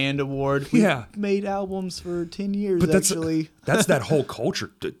new band award. We've made albums for 10 years, but that's that whole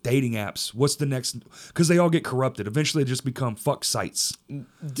culture. Dating apps. What's the next? Because they all get corrupted. Eventually, they just become fuck sites.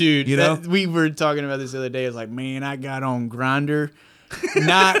 Dude, you know? We were talking about this the other day. It's like, man, I got on Grindr.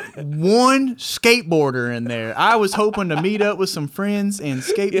 Not one skateboarder in there. I was hoping to meet up with some friends and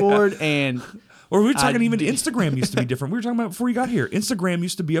skateboard and... Or we were talking Instagram used to be different. We were talking about before you got here. Instagram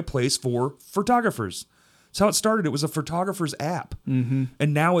used to be a place for photographers. That's how it started. It was a photographer's app. Mm-hmm.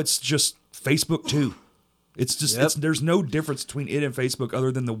 And now it's just Facebook too. It's just there's no difference between it and Facebook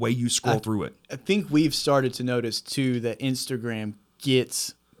other than the way you scroll through it. I think we've started to notice too that Instagram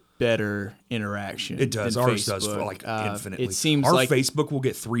gets better interaction. It does. Ours does for like infinitely. It seems our like Facebook will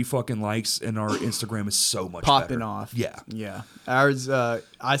get 3 fucking likes, and our Instagram is so much popping better. Off. Yeah. Ours.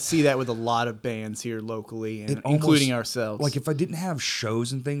 I see that with a lot of bands here locally, and including ourselves. Like if I didn't have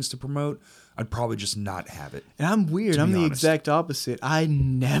shows and things to promote, I'd probably just not have it. And I'm weird. I'm the exact opposite. I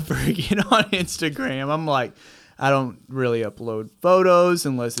never get on Instagram. I'm like, I don't really upload photos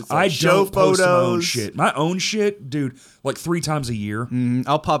unless it's like show photos. Post my own shit. My own shit, dude, like 3 times a year.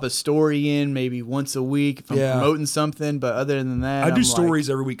 I'll pop a story in maybe once a week if I'm promoting something, but other than that, I do stories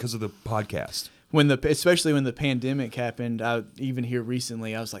every week because of the podcast. Especially when the pandemic happened, I even here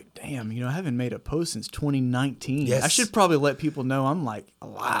recently, I was like, damn, I haven't made a post since 2019. Yes. I should probably let people know I'm like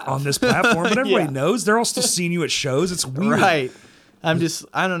alive on this platform, but everybody knows. They're all still seeing you at shows. It's weird. Right. I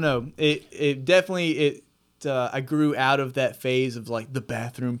don't know. It definitely I grew out of that phase of like the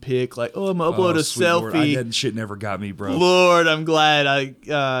bathroom pic, like, I'm gonna upload a selfie. That shit never got me, bro. Lord, I'm glad I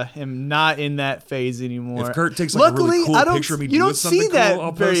am not in that phase anymore. If Kurt takes like a really cool picture of me doing something cool,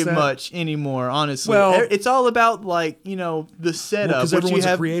 I'll post that. You don't see that very much anymore, honestly. Well, it's all about like, the setup. Because everyone's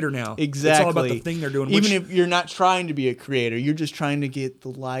a creator now. Exactly. It's all about the thing they're doing. Even if you're not trying to be a creator, you're just trying to get the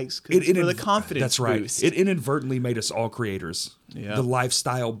likes for the confidence That's right. boost. It inadvertently made us all creators. Yeah. The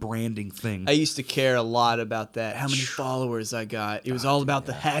lifestyle branding thing. I used to care a lot about that. How many followers I got. It was all about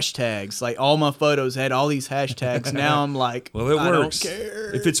the hashtags. Like all my photos had all these hashtags. Now I'm like, well, it works. Don't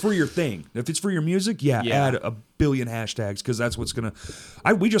care. If it's for your thing, if it's for your music, add a billion hashtags because that's what's gonna.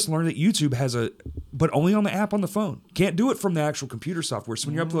 We just learned that YouTube has but only on the app on the phone. Can't do it from the actual computer software. So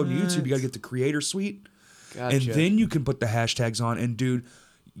when you're uploading to YouTube, you gotta get the creator suite, and then you can put the hashtags on. And dude,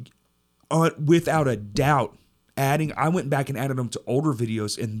 without a doubt. I went back and added them to older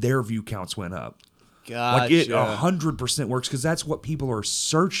videos, and their view counts went up. Gotcha. Like it 100% works because that's what people are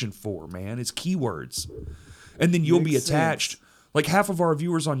searching for, man. It's keywords, and then you'll be attached. Like half of our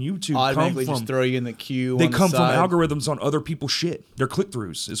viewers on YouTube automatically just throw you in the queue. They come from algorithms on other people's shit. They're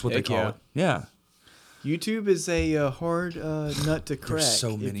click-throughs is what they call it. Yeah. YouTube is a hard nut to crack. There's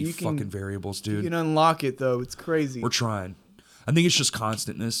so If many you can- fucking variables, You dude. can unlock it though. It's crazy. We're trying. I think it's just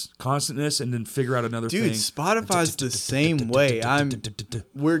constantness, and then figure out another Dude, thing. Spotify's the same way.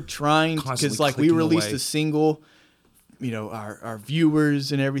 We're trying Constantly because like we clicking released away. a single, you know, our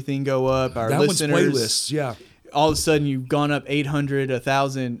viewers and everything go up. Our that listeners, one's playlists, yeah. all of a sudden you've gone up 800,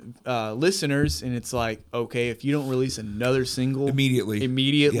 1,000 listeners, and it's like, okay, if you don't release another single Immediately.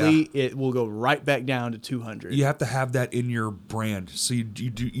 it will go right back down to 200. You have to have that in your brand, so you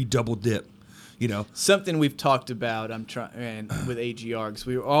double dip. You know, Something we've talked about, I'm trying with AGR, because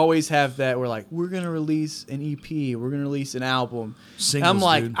we always have that. We're like, we're gonna release an EP, we're gonna release an album. Singles, I'm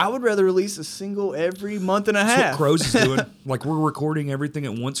like, dude. I would rather release a single every month and a That's what half. Crows is doing. Like, we're recording everything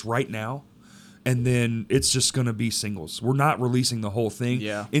at once right now, and then it's just going to be singles. We're not releasing the whole thing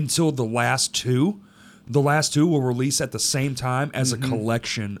until the last two. The last two will release at the same time as a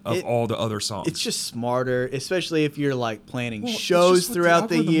collection of all the other songs. It's just smarter, especially if you're like planning Well, it's shows just what the throughout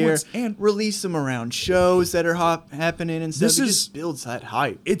the algorithm year. wants, and- release them around shows that are happening and stuff. This It is- just builds that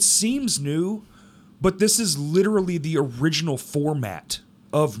hype. It seems new, but this is literally the original format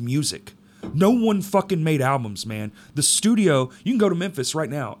of music. No one fucking made albums, man. The studio, you can go to Memphis right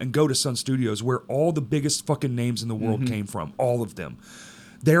now and go to Sun Studios, where all the biggest fucking names in the world came from. All of them.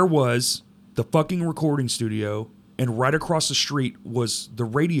 There was the fucking recording studio, and right across the street was the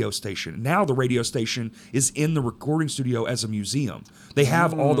radio station. Now the radio station is in the recording studio as a museum. They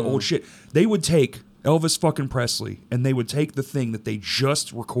have all the old shit. They would take Elvis fucking Presley, and they would take the thing that they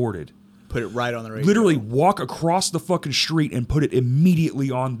just recorded, Put it right on the radio. literally walk across the fucking street and put it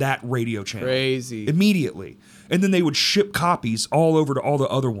immediately on that radio channel. Crazy. Immediately. And then they would ship copies all over to all the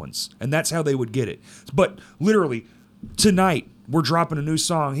other ones. And that's how they would get it. But literally, tonight, we're dropping a new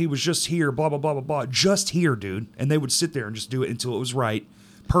song. He was just here, blah, blah, blah, blah, blah. Just here, dude. And they would sit there and just do it until it was right.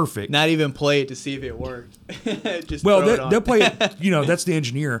 Perfect. Not even play it to see if it worked. Just Well, throw it on. they'll play it. You know, that's the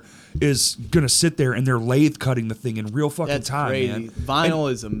engineer is going to sit there and they're lathe cutting the thing in real fucking That's time, crazy. man. Vinyl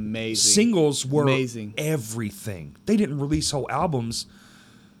And is amazing. singles were Amazing. everything. They didn't release whole albums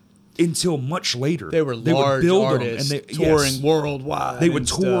until much later. They were would large build artists them and they, touring yes. worldwide. They would and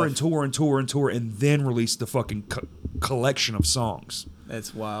tour stuff. and tour and tour and tour and then release the fucking collection of songs.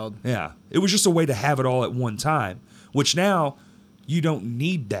 That's wild. Yeah. It was just a way to have it all at one time, which now you don't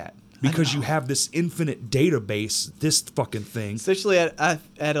need that because you have this infinite database, this fucking thing. Especially at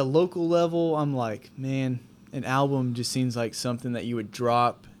a local level, I'm like, man, an album just seems like something that you would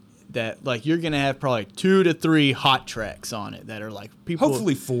drop. That like you're gonna have probably 2 to 3 hot tracks on it that are like people.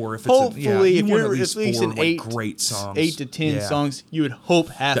 Hopefully 4 if it's Hopefully, you if want you're at least at least 4 an like, 8, great songs, 8 to 10 Yeah. songs, you would hope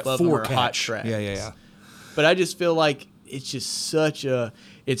half That of them 4 are hot catch. tracks. Yeah. But I just feel like it's just such a.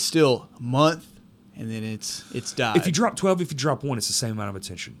 It's still a month, and then it's died. If you drop 12, if you drop 1, it's the same amount of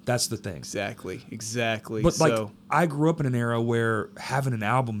attention. That's the thing. Exactly. But like, so, I grew up in an era where having an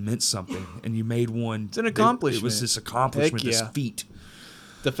album meant something, and you made one. It's an accomplishment. It was this accomplishment, Heck this yeah. feat.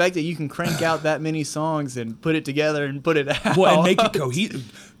 the fact that you can crank out that many songs and put it together and put it out. Well, and make it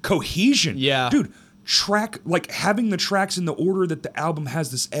cohesion. Yeah. Dude, like having the tracks in the order that the album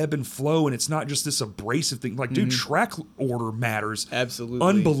has this ebb and flow, and it's not just this abrasive thing. Like, dude, track order matters. Absolutely.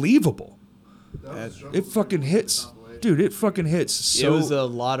 Unbelievable. That was a struggle It fucking for hits. compilation. Dude, it fucking hits. So It was a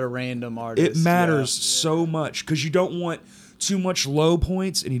lot of random artists. it matters so much because you don't want too much low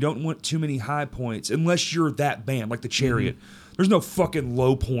points and you don't want too many high points unless you're that band like the Chariot. There's no fucking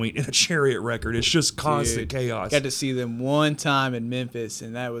low point in a Chariot record. It's just constant Dude, chaos. Got to see them one time in Memphis,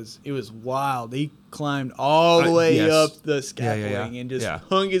 and it was wild. He climbed all the way yes. up the scaffolding and just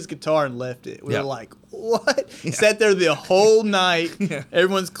hung his guitar and left it. We were like, what? Sat there the whole night.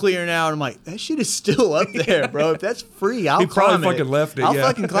 Everyone's clearing out. I'm like, that shit is still up there, bro. If that's free, I'll He probably climb it. fucking left it, I'll yeah.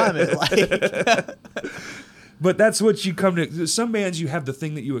 fucking climb it. Like, But that's what you come to. Some bands you have the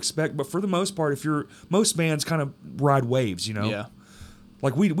thing that you expect, but for the most part, most bands kind of ride waves, you know. yeah.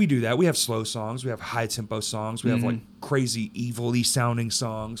 Like we do that. We have slow songs. We have high tempo songs. We have like crazy, evilly sounding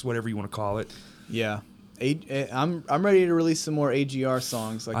songs, whatever you want to call it. Yeah. I'm ready to release some more AGR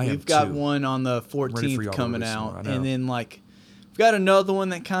songs. Like I am we've got too. one on the Ready for y'all 14th to coming release out, more, I know. and then like we've got another one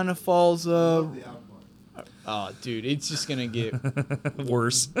that kind of falls. The album art. Oh, dude, it's just gonna get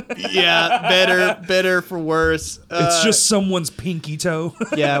Worse. better for worse. It's just someone's pinky toe.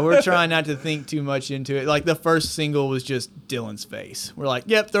 yeah. We're trying not to think too much into it. Like the first single was just Dylan's face. We're like,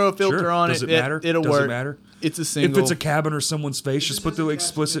 yep, throw a filter Sure. on Does it. it matter? It'll Does it work. matter? It's a single. If it's a cabin or someone's face, just put the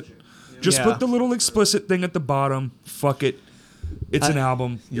explicit. Just Yeah. put the little explicit thing at the bottom. Fuck it. It's an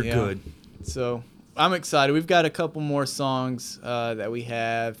album. You're yeah. good. So I'm excited. We've got a couple more songs that we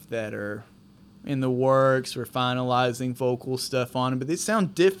have that are in the works. We're finalizing vocal stuff on them, but they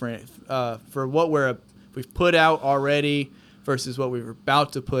sound different for what we're we've put out already versus what we were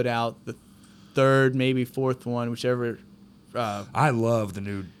about to put out, the third, maybe fourth one, whichever. I love the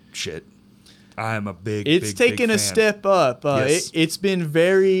new shit. I am a big. It's taken big a fan. step up. Yes. It's been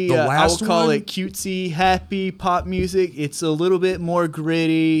very. The I will last call one- it cutesy, happy pop music. It's a little bit more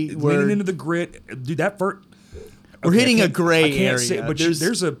gritty. Leaning into the grit, dude. That first. We're hitting I a can't- gray I can't say, area. but there's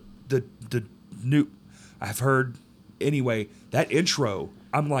the new. I've heard anyway that intro.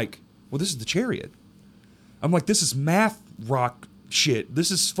 I'm like, well, this is the Chariot. I'm like, this is math rock shit. This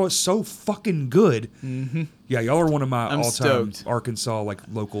is so fucking good. Mm-hmm. Yeah, y'all are one of my I'm all-time stoked. Arkansas like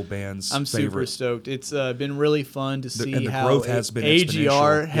local bands. I'm super favorite. stoked. It's been really fun to see and the how growth has been AGR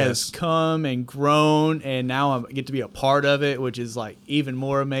exponential. has Yes. come and grown, and now I get to be a part of it, which is like even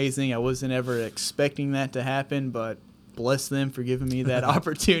more amazing. I wasn't ever expecting that to happen, but bless them for giving me that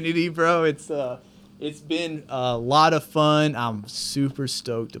opportunity, bro. It's been a lot of fun. I'm super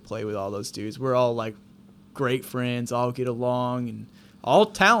stoked to play with all those dudes. We're all like great friends, all get along, and all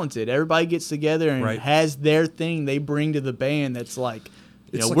talented. Everybody gets together and Right. has their thing they bring to the band that's like,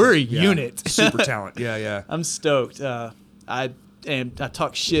 It's like we're a yeah, unit. super talent. Yeah. I'm stoked. I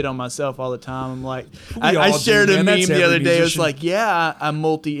talk shit on myself all the time. I'm like, We I all do, shared a man. meme That's the every other day. It was musician. like, yeah, I'm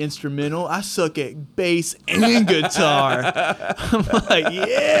multi-instrumental. I suck at bass and guitar. I'm like,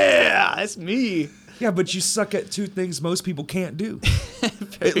 yeah, that's me. Yeah, but you suck at two things most people can't do.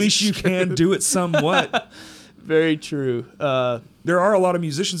 At least you can do it somewhat. Very true. There are a lot of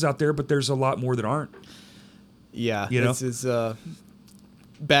musicians out there, but there's a lot more that aren't. Yeah, You know? this is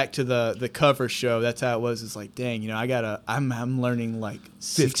back to the cover show. That's how it was. It's like, dang, I'm learning like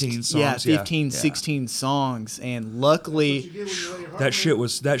 15 songs, Yeah, yeah. 15, Yeah. 16 songs, and What you luckily. get when you let your heart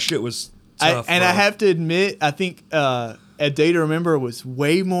That shit was tough. I bro. have to admit, I think A Day to Remember was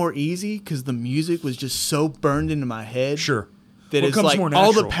way more easy because the music was just so burned into my head. Sure. That Well, it it's comes like more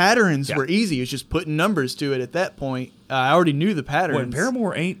all the natural. patterns Yeah. were easy. It's just putting numbers to it at that point. I already knew the patterns. Well, and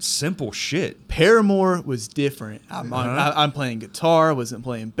Paramore ain't simple shit. Paramore was different. I'm Uh-huh. playing guitar, I wasn't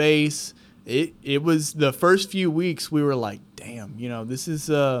playing bass. It was the first few weeks we were like, damn, this is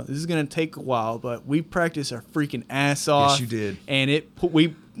gonna take a while, but we practiced our freaking ass off. you did. And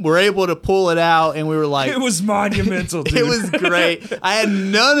we were able to pull it out, and we were like, It was monumental, dude. it was great.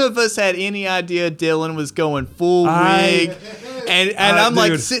 None of us had any idea Dylan was going full rig. And I'm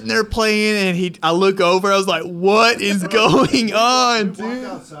like dude. sitting there playing, and I look over, I was like, what is going on, We walked dude?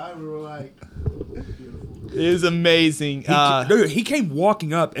 outside. We were like, beautiful. It was amazing. He came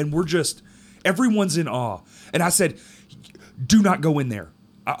walking up, and everyone's in awe. And I said, do not go in there.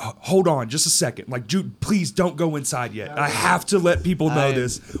 Hold on just a second. Like, dude, please don't go inside yet. I have to let people know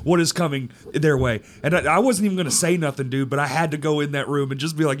what is coming their way. And I wasn't even going to say nothing, dude, but I had to go in that room and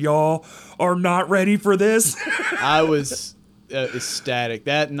just be like, y'all are not ready for this. I was ecstatic.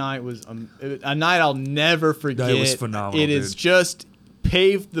 That night was a night I'll never forget. That was phenomenal, It has dude. just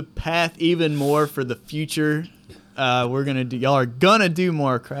paved the path even more for the future. Y'all are gonna do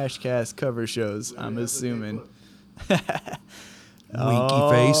more Crash Cast cover shows, I'm assuming. Winky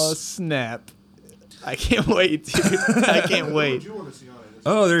Oh, face. snap. I can't wait, dude. I can't What wait. would you want to see on it?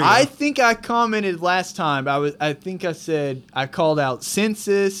 Oh, there you I go. think I commented last time. I think I said I called out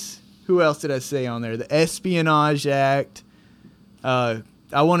Census. Who else did I say on there? The Espionage Act. I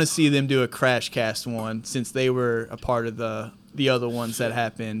want to see them do a Crash Cast one since they were a part of the other ones that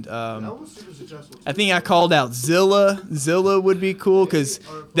happened. That was super successful. I think I called out Zilla. Zilla would be cool because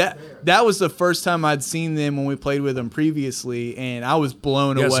that was the first time I'd seen them when we played with them previously, and I was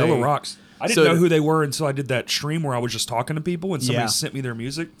blown Yeah, away. Zilla rocks. I didn't So- know who they were until I did that stream where I was just talking to people and somebody Yeah. sent me their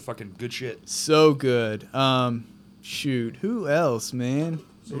music. Fucking good shit. So good. Shoot, who else, man?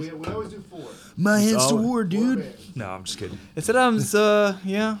 So we always do 4. My hands to all- war, dude. bands. No, I'm just kidding. I said I was,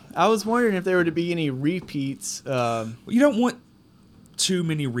 I was wondering if there were to be any repeats. You don't want too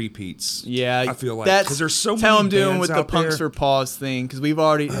many repeats. Yeah, I feel like that's because there's so how many I'm doing bands with the out Punks there. for Paws thing because they've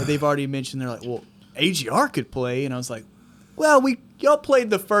already mentioned they're like, well, AGR could play, and I was like, well, y'all played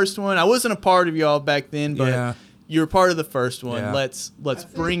the first one. I wasn't a part of y'all back then, but Yeah. you were part of the first one. Yeah. Let's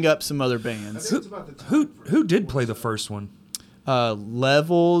bring up some other I bands. think it's about the time. Who did play the first one?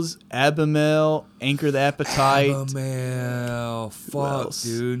 Levels, Abamel, Anchor the Appetite. Abamel. Fuck, else?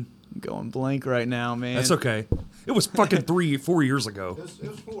 dude. I'm going blank right now, man. That's okay. It was fucking 4 years ago. It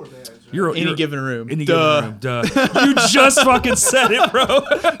was 4 bands. Right? You're Given Room. Any Duh. given room. Duh. You just fucking said it, bro.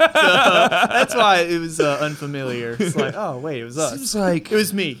 That's why it was unfamiliar. It's like, oh wait, it was us. Seems like It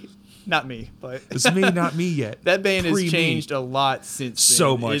was me, not me, but it's me, not me yet. that band has Pre-me. changed a lot since then.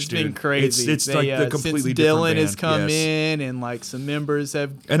 So much, It's been dude. crazy. It's like the completely since different Dylan has band, come yes. in, and like some members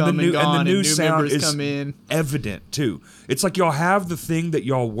have And come the new gone, and the new new sound members is come in. evident too. It's like y'all have the thing that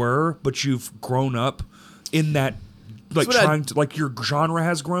y'all were, but you've grown up in that, like That's what trying to, like your genre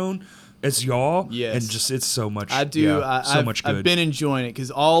has grown as y'all. Yes. And just, it's so much. I do. Yeah, so much good. I've been enjoying it because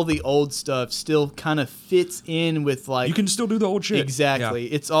all the old stuff still kind of fits in with like. You can still do the old shit. Exactly.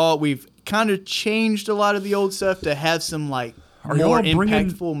 Yeah. It's all we've kind of changed a lot of the old stuff to have some like Are more y'all bringing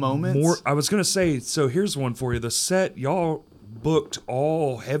impactful moments. More, I was gonna say. So here's one for you. The set y'all booked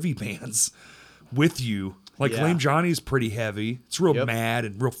all heavy bands with you. Like Yeah. Lame Johnny's pretty heavy. It's real Yep. mad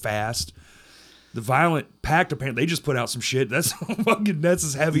and real fast. The Violent Pact, apparently they just put out some shit. That's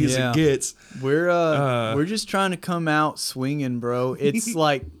as heavy as Yeah. it gets. We're just trying to come out swinging, bro. It's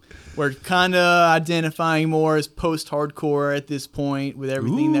like we're kind of identifying more as post-hardcore at this point with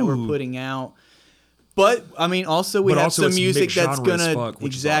everything that we're Ooh. putting out. But I mean, also we But have also some it's music mixed that's genre as gonna fuck,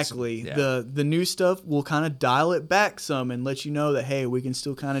 which is exactly awesome. Yeah. the new stuff will kind of dial it back some and let you know that hey, we can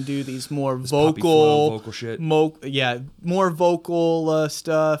still kind of do these more poppy flow, vocal shit. more vocal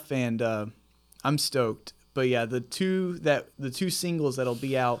stuff, and I'm stoked. But yeah, the two singles that'll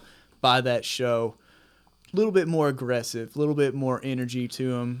be out by that show, a little bit more aggressive, a little bit more energy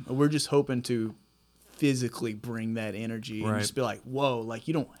to them. We're just hoping to physically bring that energy and Right. just be like, whoa, like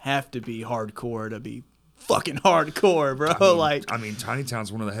you don't have to be hardcore to be fucking hardcore, bro. I mean, Tiny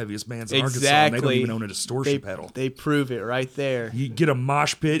Town's one of the heaviest bands in Arkansas. And they don't Exactly. even own a distortion pedal. They prove it right there. You get a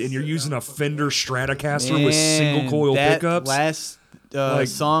mosh pit and you're using a Fender Stratocaster with single Man, coil that pickups. Last Like-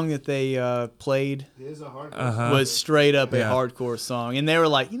 song that they played It is a hard was straight up a Yeah. hardcore song, and they were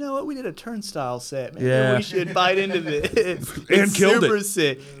like, you know what, we did a Turnstile set, man. Yeah. We should bite into this. And It's killed it. super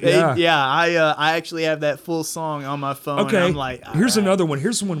sick. Yeah. I actually have that full song on my phone. Okay, and I'm like, here's all right. another one.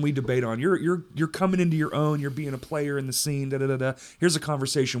 Here's one we debate on. You're coming into your own. You're being a player in the scene. Da da da da. Here's a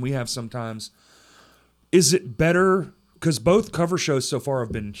conversation we have sometimes. Is it better? Because both cover shows so far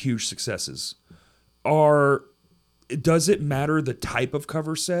have been huge successes. Does it matter the type of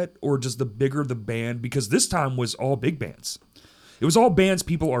cover set, or does the bigger the band? Because this time was all big bands. It was all bands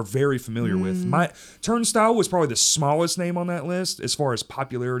people are very familiar with. My Turnstile was probably the smallest name on that list as far as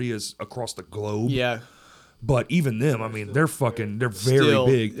popularity is across the globe. Yeah, But even them, I mean, they're very Still,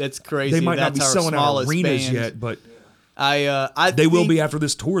 big. that's crazy. They might not That's be our selling out smallest arenas band. yet, but I they will think- be after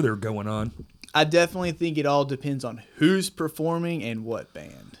this tour they're going on. I definitely think it all depends on who's performing and what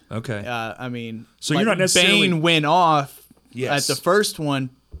band. Okay. I mean, So you're not necessarily- Bane went off Yes. at the first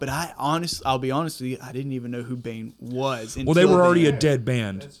one, but I'll be honest with you, I didn't even know who Bane was. Well, they until were already a then. dead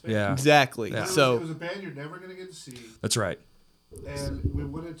band. That's fair. Yeah. Exactly. Yeah. It So was a band you're never going to get to see, That's right. and we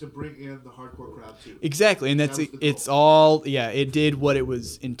wanted to bring in the hardcore crowd too. exactly, and that's That was the it's goal. all it did what it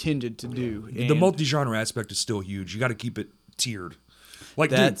was intended to do. The And multi-genre aspect is still huge. You got to keep it tiered. Like,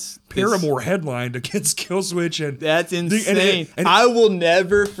 That's- dude, Paramore headlined against Killswitch, and that's and insane. and I will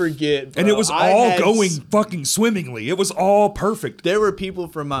never forget. and bro. it was I all had going fucking swimmingly. It was all perfect. There were people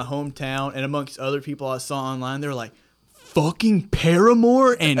from my hometown and amongst other people I saw online, they were like, fucking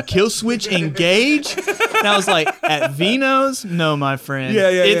Paramore and Killswitch Engage? And I was like, at Vino's? No, my friend. Yeah,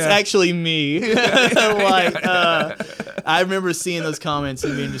 yeah, It's yeah. actually me. I remember seeing those comments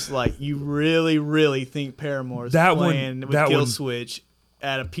and being just like, you really, really think Paramore's That one- playing with that one- Killswitch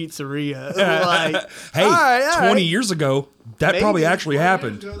at a pizzeria? Like, Hey, all right, 20 years ago, that probably Maybe. actually 20 years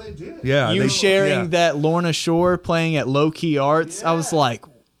happened. ago they did. Yeah. you they- sharing yeah. that Lorna Shore playing at Low Key Arts, I was Yeah. like,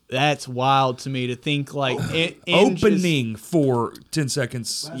 that's wild to me to think like in just- Opening for 10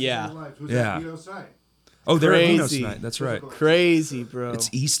 seconds. Last Yeah. Day of Life. Who's Yeah. at Vito's site? Oh, they're at Vino's Crazy. tonight. That's right. crazy, bro. It's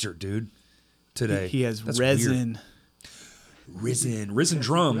Easter, dude. Today. He has That's weird. resin, Risen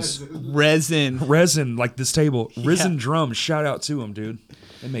drums. resin. Like this table. Risen drums. Shout out to them, dude.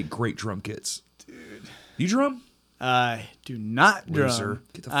 They make great drum kits. Dude. You drum? I do not drum. Loser.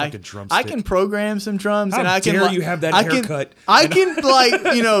 Get the I- fucking drumstick. I can program some drums, How and I can. dare like- you have that I can- haircut? I can like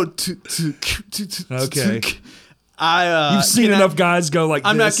Okay. You've You've seen enough guys go like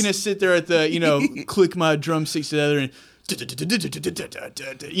I'm this. not gonna sit there at the click my drumsticks together and. I'm You'd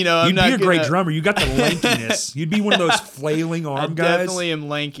not be a great gonna- drummer. You got the lankiness. You'd be one of those flailing I arm guys. definitely am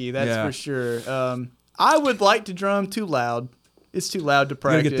lanky. That's Yeah. for sure. I would like to drum too loud. It's too loud to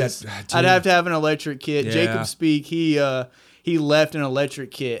gotta get practice. that I'd tune. have to have an electric kit. Yeah. Jacob Speak, he left an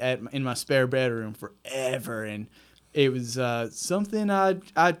electric kit in my spare bedroom forever, and it was something I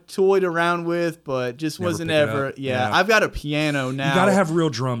toyed around with, but just Never wasn't pick it ever. up. Yeah, Yeah. I've got a piano now. You gotta have real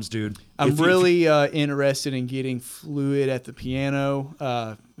drums, dude. I'm If you- really interested in getting fluid at the piano,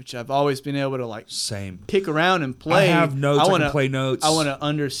 which I've always been able to like Same. pick around and play. I have notes. I wanna, can play notes. I want to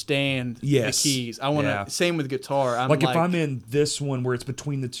understand Yes. the keys. I want to. Yeah. Same with guitar. I'm Like if I'm in this one where it's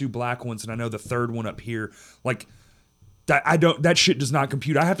between the two black ones, and I know the third one up here, like that I don't. That shit does not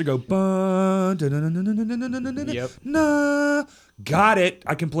compute. I have to go. Yep. Nah. Got it.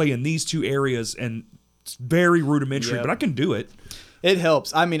 I can play in these two areas, and It's very rudimentary, Yep. but I can do it. It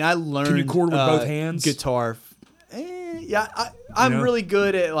helps. I mean, I learned Can you chord with both hands? Guitar. Yeah, I'm You know? really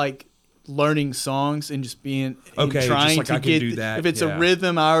good at like learning songs and just being and Okay, just trying like to I can get do that, if it's yeah. a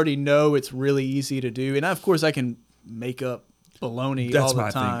rhythm I already know, it's really easy to do. And of course I can make up baloney That's all the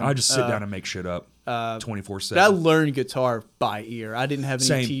my time. thing. I just sit down and make shit up 24/7. But I learned guitar by ear. I didn't have any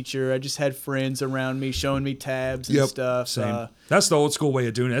Same. teacher. I just had friends around me showing me tabs and stuff. Same. That's the old school way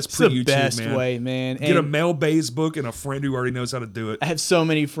of doing it. That's It's the pre-YouTube, best man. way, man. Get a And Mel Bays book and a friend who already knows how to do it. I have so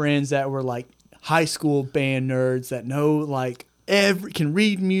many friends that were like high school band nerds that know like can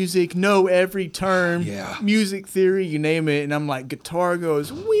read music, know every term, Yeah. music theory, you name it. And I'm like, guitar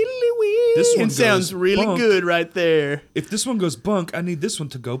goes wheedly wee. This one and sounds goes really bunk. good right there. If this one goes bunk, I need this one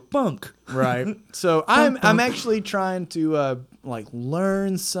to go bunk. Right. So I'm actually trying to like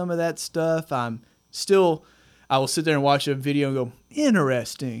learn some of that stuff. I will sit there and watch a video and go,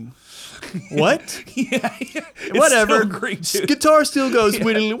 interesting. What? Yeah. It's Whatever. still great, dude. Guitar still goes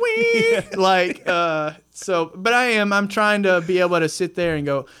whittly wee. Like but I'm trying to be able to sit there and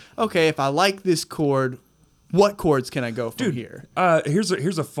go, okay, if I like this chord, what chords can I go from here? Here's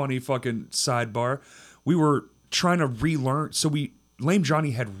a funny fucking sidebar. We were trying to relearn. So Lame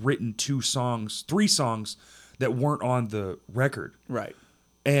Johnny had written 3 songs that weren't on the record. Right.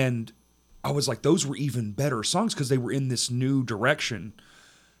 And I was like, those were even better songs because they were in this new direction.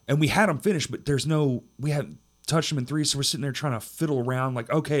 And we had them finished, but we hadn't touched them in 3. So we're sitting there trying to fiddle around like,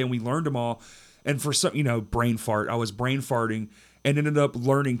 okay. And we learned them all. And for some, brain fart, I was brain farting and ended up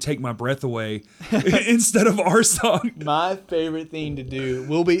learning Take My Breath Away instead of our song. My favorite thing to do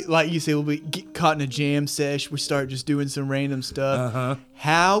will be, like you say, get caught in a jam sesh. We start just doing some random stuff. Uh-huh.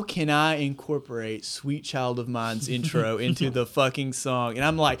 How can I incorporate Sweet Child of Mine's intro into the fucking song? And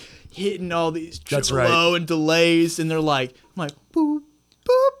I'm like hitting all these That's tremolo right. and delays, and they're like, I'm like, boop,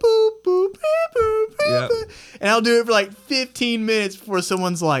 boop, boop, boop, boop, boop, boop, Yep. boop. And I'll do it for like 15 minutes before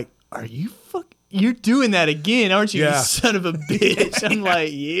someone's like, are you you're doing that again, aren't you, Yeah. you son of a bitch? I'm like,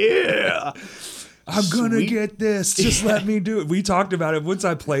 yeah. I'm going to Sweet. get this. Just let me do it. We talked about it. Once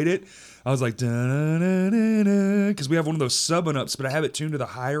I played it, I was like, because we have one of those sub and ups, but I have it tuned to the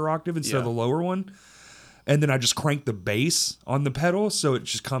higher octave instead of Yeah. the lower one. And then I just crank the bass on the pedal so it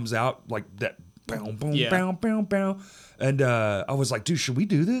just comes out like that. Bow, boom, Yeah. bow, bow, bow. And I was like, dude, should we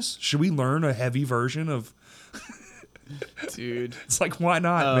do this? Should we learn a heavy version of... Dude. It's like, why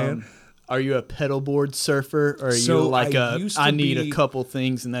not, man? Are you a pedal board surfer, or are So you like I used to I need be- a couple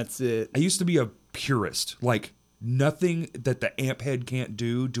things and that's it? I used to be a purist. Like, nothing that the amp head can't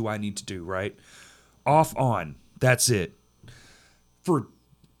do I need to do, right? Off, on. That's it. For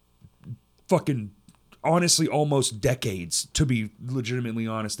fucking, honestly, almost decades, to be legitimately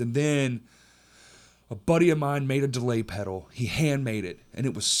honest. And then a buddy of mine made a delay pedal. He handmade it. And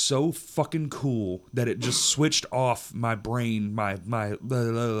it was so fucking cool that it just switched off my brain, my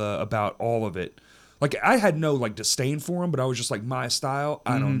about all of it. Like, I had no, like, disdain for him, but I was just like, my style,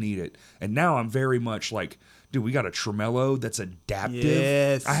 I don't need it. And now I'm very much like, dude, we got a tremolo that's adaptive.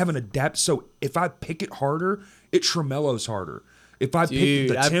 Yes. I have an adapt. So if I pick it harder, it tremolos harder. If I pick Dude,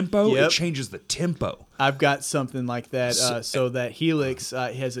 the tempo, yep. it changes the tempo. I've got something like that. So that Helix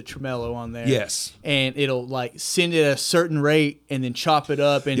has a tremolo on there. Yes. And it'll like send it at a certain rate and then chop it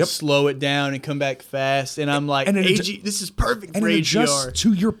up and Yep. slow it down and come back fast. And I'm like, And it AG, this is perfect And for it AGR. adjusts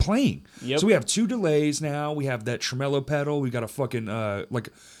to your playing. Yep. So we have 2 delays now. We have that tremolo pedal. We got a fucking like,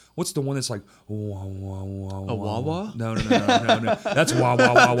 what's the one that's like wah, wah, wah, A wah-wah? No. That's wah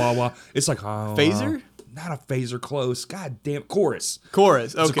wah wah wah wah. It's like Phaser? Not a phaser. Close. God damn. Chorus.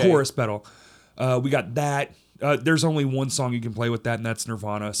 Chorus. It's Okay. a chorus pedal. We got that. There's only one song you can play with that, and that's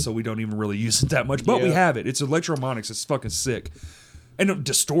Nirvana. So we don't even really use it that much, but we Yeah. have it. It's electromonics. It's fucking sick. And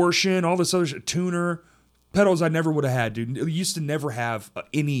distortion, all this other shit, tuner, pedals I never would have had, dude. I used to never have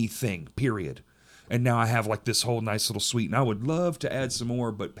anything, period. And now I have like this whole nice little suite, and I would love to add some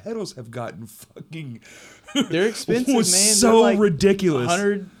more, but pedals have gotten fucking They're expensive, man. was They're so like ridiculous.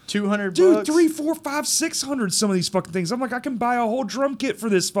 100, 200 Dude, bucks. 3, 4, 5, 600. Some of these fucking things. I'm like, I can buy a whole drum kit for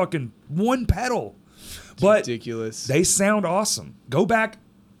this fucking one pedal. But Ridiculous. they sound awesome. Go back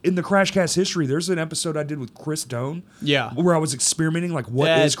in the Crashcast history. There's an episode I did with Chris Doan. Yeah. Where I was experimenting, like, what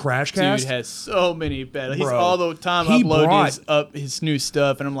That is Crashcast? Dude has so many pedals. He's Bro. all the time He uploading brought- his new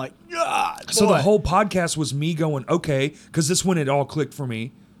stuff, and I'm like, God. So boy. the whole podcast was me going, okay, because this one it all clicked for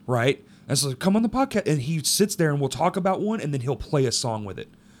me, right? And so come on the podcast, and he sits there and we'll talk about one, and then he'll play a song with it.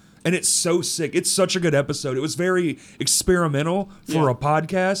 And it's so sick. It's such a good episode. It was very experimental for Yeah. a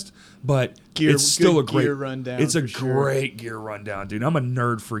podcast, but Gear- it's still a good great gear rundown It's a for sure. great gear rundown, dude. I'm a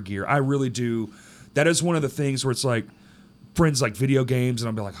nerd for gear. I really do. That is one of the things where it's like friends like video games, and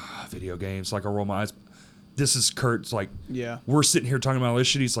I'll be like, video games. Like I roll my eyes. this is Kurt's like, Yeah. we're sitting here talking about all this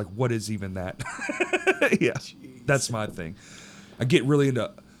shit. He's like, what is even that? Yeah, that's my thing. I get really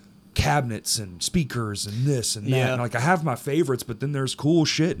into cabinets and speakers and this and that. Yeah. And like, I have my favorites, but then there's cool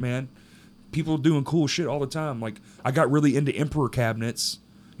shit, man. People doing cool shit all the time. Like, I got really into Emperor cabinets,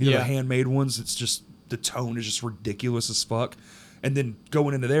 you know, Yeah. the handmade ones. It's just, the tone is just ridiculous as fuck. And then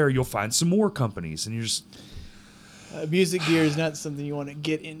going into there, you'll find some more companies, and you're just, Music gear is not something you want to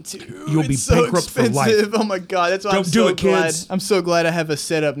get into. You'll be It's so bankrupt for life. expensive. Oh my god, that's why I'm Don't do so it, glad. kids. I'm so glad I have a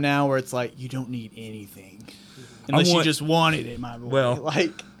setup now where it's like you don't need anything unless you want- just wanted it, my boy. Well,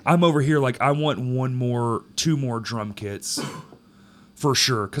 like I'm over here like, I want two more drum kits for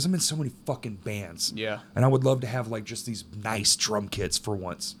sure, because I'm in so many fucking bands. Yeah. And I would love to have like just these nice drum kits for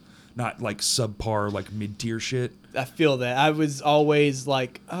once, not like subpar, like mid-tier shit. I feel that. I was always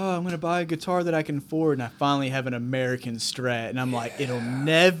like, oh, I'm going to buy a guitar that I can afford. And I finally have an American Strat. And I'm like, it'll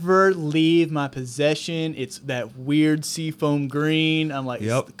never leave my possession. It's that weird seafoam green. I'm like,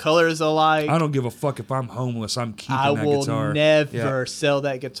 Yep. the colors I like. I don't give a fuck if I'm homeless. I'm keeping I that will guitar. never sell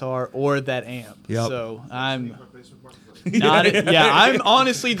that guitar or that amp. Yep. So I'm My Facebook marketplace. not. I'm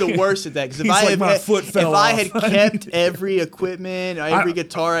honestly the worst at that because if He's I like, had, "My foot if fell I off." had kept every equipment, every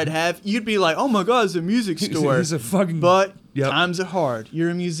guitar I'd have, you'd be like, oh my god, it's a music store. He's a fucking. But Yep. times are hard. You're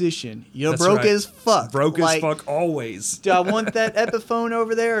a musician. You're That's broke right. as fuck. Broke as Like, fuck always. Do I want that Epiphone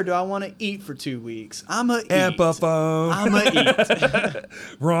over there, or do I want to eat for 2 weeks? I'm a eat. Epiphone. I'm a eat.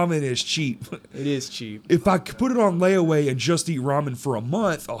 Ramen is cheap. It is cheap. If I could put it on layaway and just eat ramen for a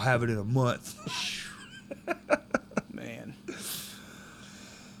month, I'll have it in a month. Man.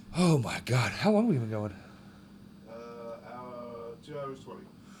 Oh my god, how long have we been going? 2 hours 20.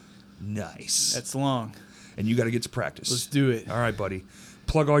 Nice. That's long. And you got to get to practice. Let's do it. All right, buddy.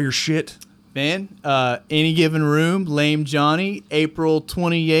 Plug all your shit. Man, Any Given Room, Lame Johnny, April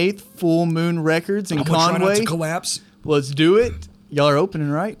 28th, Full Moon Records in I'm gonna try not Conway. to collapse. Let's do it. Y'all are opening,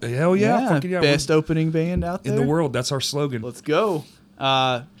 right? Hell yeah, fucking yeah. Best opening band out there In the world, that's our slogan. Let's go.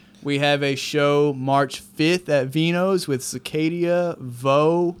 We have a show March 5th at Vino's with Cicadia,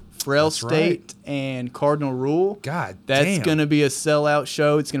 Vo, Frail That's State, and Cardinal Rule. God That's damn. going to be a sellout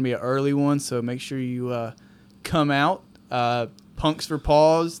show. It's going to be an early one, so make sure you come out. Punks for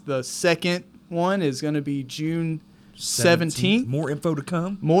Paws, the second one, is going to be June 17th. More info to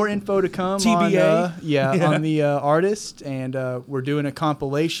come. More info to come TBA. on, Yeah. on the artist, and we're doing a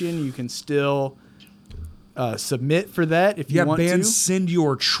compilation. You can still submit for that if you Yeah, want bands to. send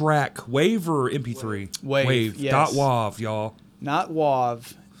your track, WAV or MP3? Wave, yes. Dot .wav, y'all. Not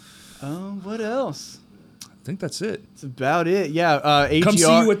WAV. What else? I think that's it. That's about it. Yeah. AGR. Come see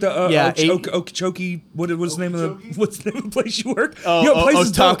you at the Okeechobee. what's the name of the place you work? Oh, Yo, place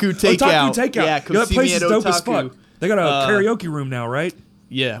is dope. Otaku Takeout. Otaku Takeout. Yeah, come Yo, that see place me is at dope as Otaku. fuck. They got a karaoke room now, right?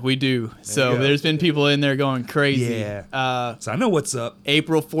 Yeah, we do. you So go. there's been people in there going crazy. Yeah. So I know what's up.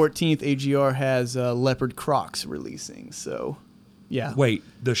 April 14th, AGR has Leopard Crocs releasing. So, yeah. Wait,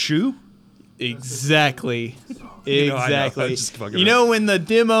 the shoe? Exactly. You know, I know. I'm Exactly. just fucking You know when the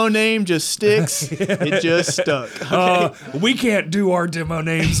demo name just sticks? It just stuck. We can't do our demo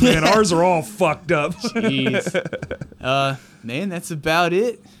names, man. Ours are all fucked up. Jeez. Man, that's about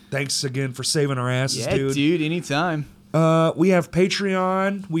it. Thanks again for saving our asses, Yeah, dude. dude, anytime. We have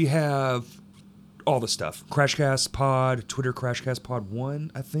Patreon. We have all the stuff. Crashcast Pod, Twitter Crashcast Pod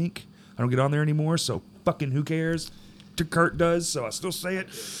 1, I think. I don't get on there anymore, so fucking who cares? Kurt does, so I still say it.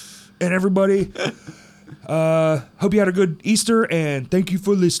 And everybody, hope you had a good Easter, and thank you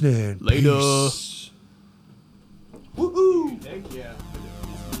for listening. Later. Peace.